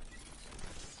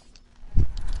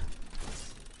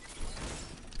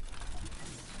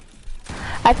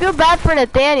 I feel bad for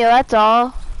Nathaniel, that's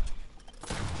all.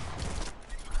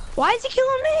 Why is he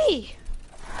killing me?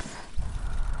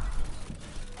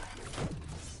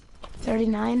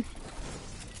 39.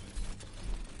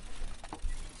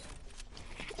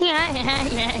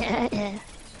 Yeah.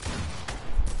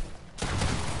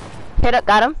 Hit up,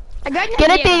 got him. I got Get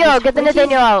Nathaniel, get the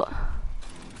Nathaniel out.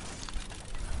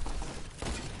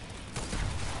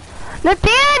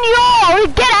 Nathaniel,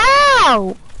 get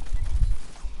out!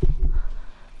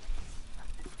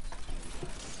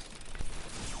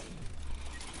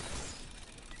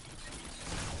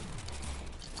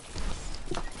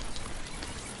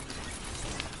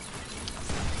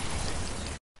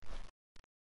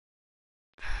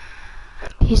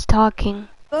 He's talking.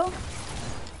 Hello?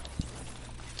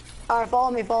 Alright,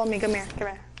 follow me, come here.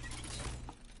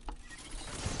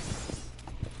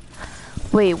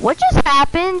 Wait, what just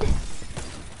happened?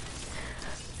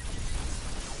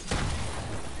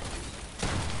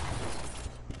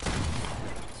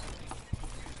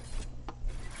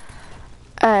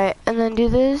 Alright, and then do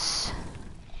this.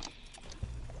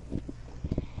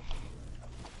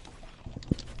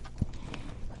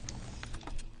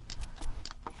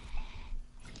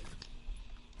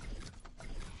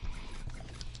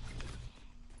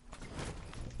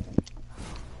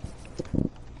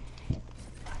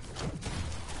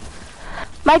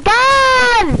 My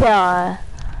God!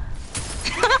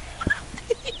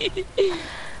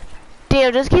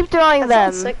 Damn, just keep throwing That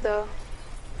them. sounds sick though.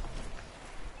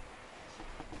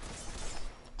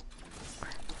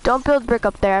 Don't build brick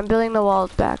up there. I'm building the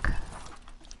walls back.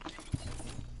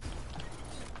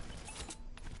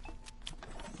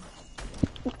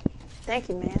 Thank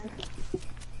you, man.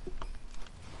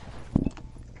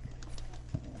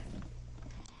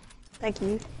 Thank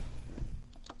you.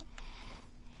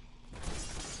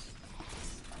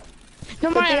 No,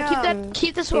 Put Mario, the,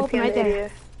 keep this open TP right on the there.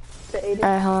 80. The 80.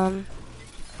 Alright, hold on.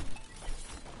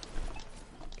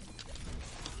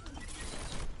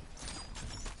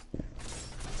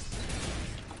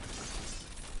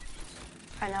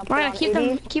 Alright, now put Mario, on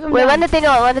 80. keep them Wait, down. let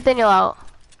Nathaniel out.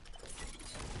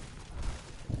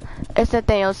 It's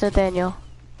Nathaniel.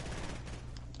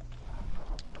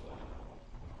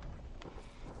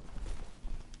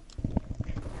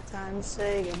 Time to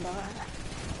say goodbye.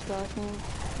 Fucking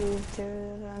future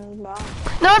and bye.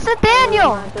 No, it's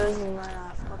Nathaniel! This is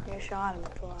my fucking shot him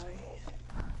twice.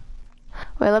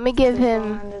 Wait, let me give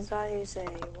him... He say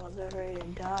he was afraid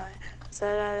to die.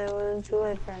 Said that it was too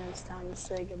late, friend. It's time to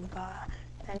say goodbye.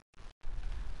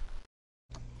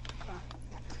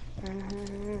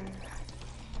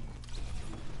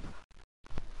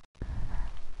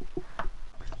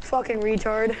 Fucking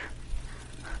retard.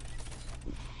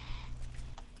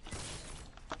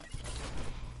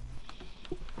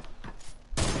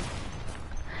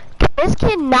 This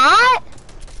kid not?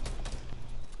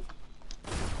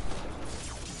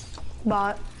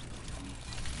 Bot.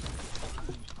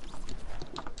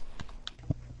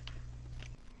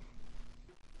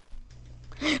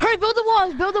 Hurry, build the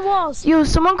walls, build the walls. Yo,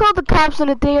 someone called the cops and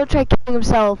Nathaniel tried killing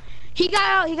himself. He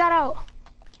got out.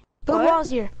 Build What? walls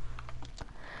here.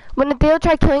 When Nathaniel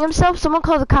tried killing himself, someone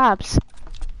called the cops.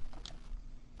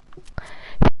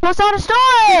 What's out a He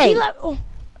story? left. Oh.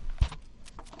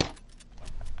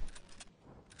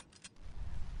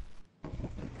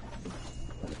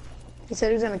 He said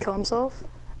he was gonna kill himself.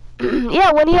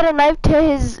 Yeah, when he had a knife to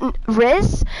his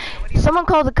wrist, someone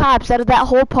called the cops out of that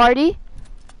whole party.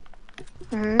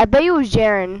 I bet you it was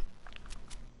Jaren.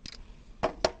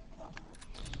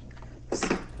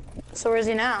 So where is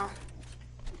he now?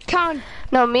 Con,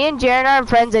 No, me and Jaren aren't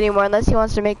friends anymore unless he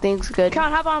wants to make things good.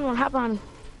 hop on.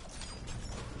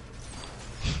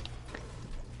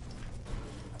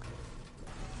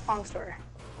 Long story.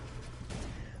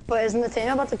 But is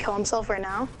Nathaniel about to kill himself right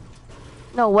now?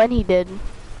 No, when he did.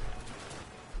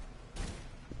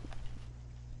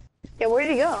 Yeah, where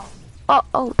did he go?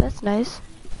 Oh, that's nice.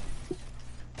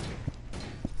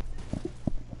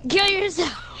 Kill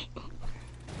yourself.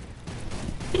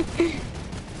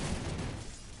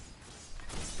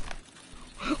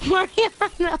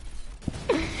 Mariana.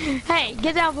 Hey,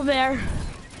 get down from there.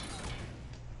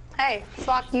 Hey,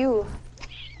 fuck you.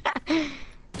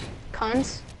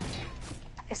 Cunts.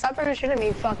 Hey, stop trying to shoot at me,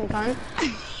 you fucking cunt.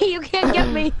 You can't get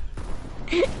me.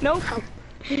 Nope.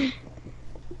 Time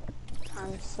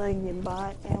to say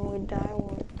goodbye and we die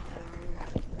one time.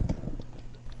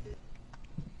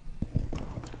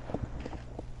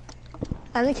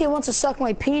 I think he wants to suck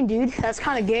my peen, dude. That's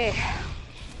kind of gay.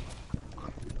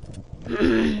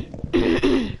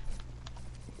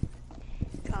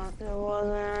 There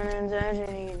wasn't an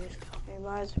intention, he just caught me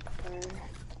by surprise.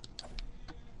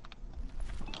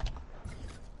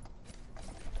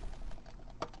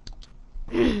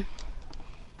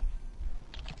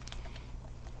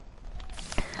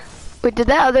 Wait, did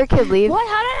that other kid leave? What?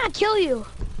 How did I not kill you?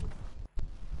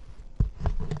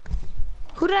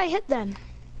 Who did I hit then?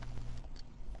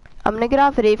 I'm gonna get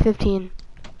off at 8:15.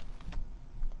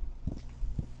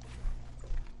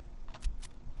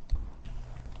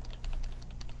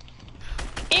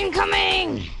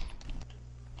 Incoming!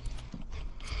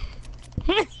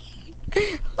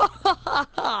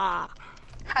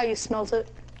 How you smelt it?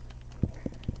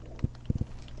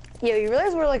 Yo, you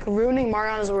realize we're like ruining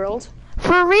Mariana's world?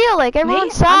 For real, like everyone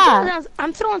Me? saw.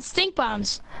 I'm throwing stink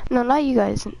bombs. No, not you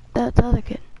guys. The other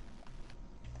kid.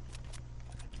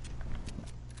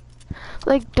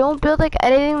 Like, don't build like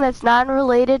anything that's not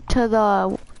related to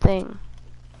the thing.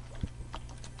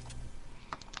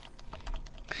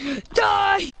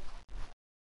 Die!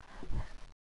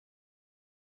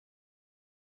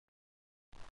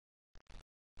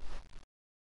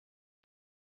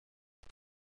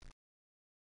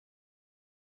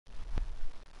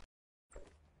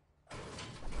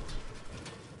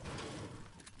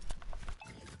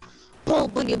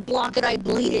 when you block it, I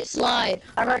bleed it, slide.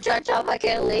 I'm not trying to tell if I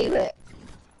can't leave it.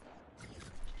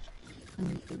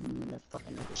 The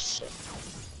fucking shit.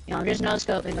 You know, I'm just no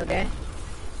scoping, okay?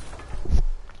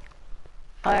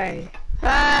 Hey.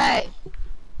 Hey!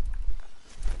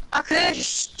 Okay,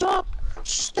 just stop.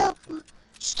 Stop.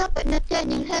 Stop it,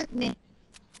 Nathaniel, help me.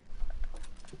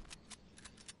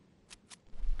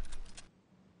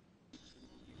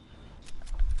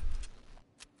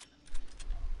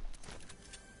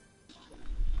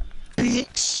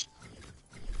 Bitch.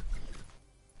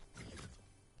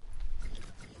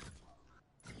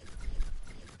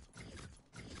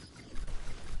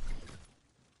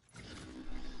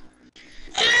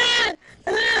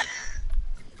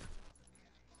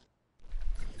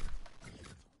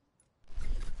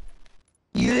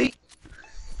 Yeet.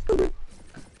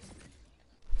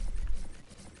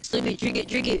 Sleepy, drink it,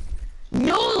 drink it.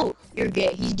 No! You're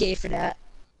gay. He's gay for that.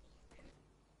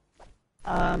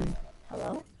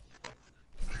 Hello?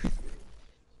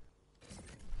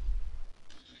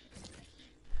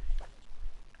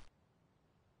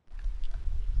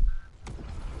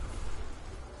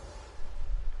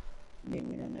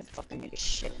 Maybe not that fucking nigga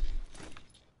shit.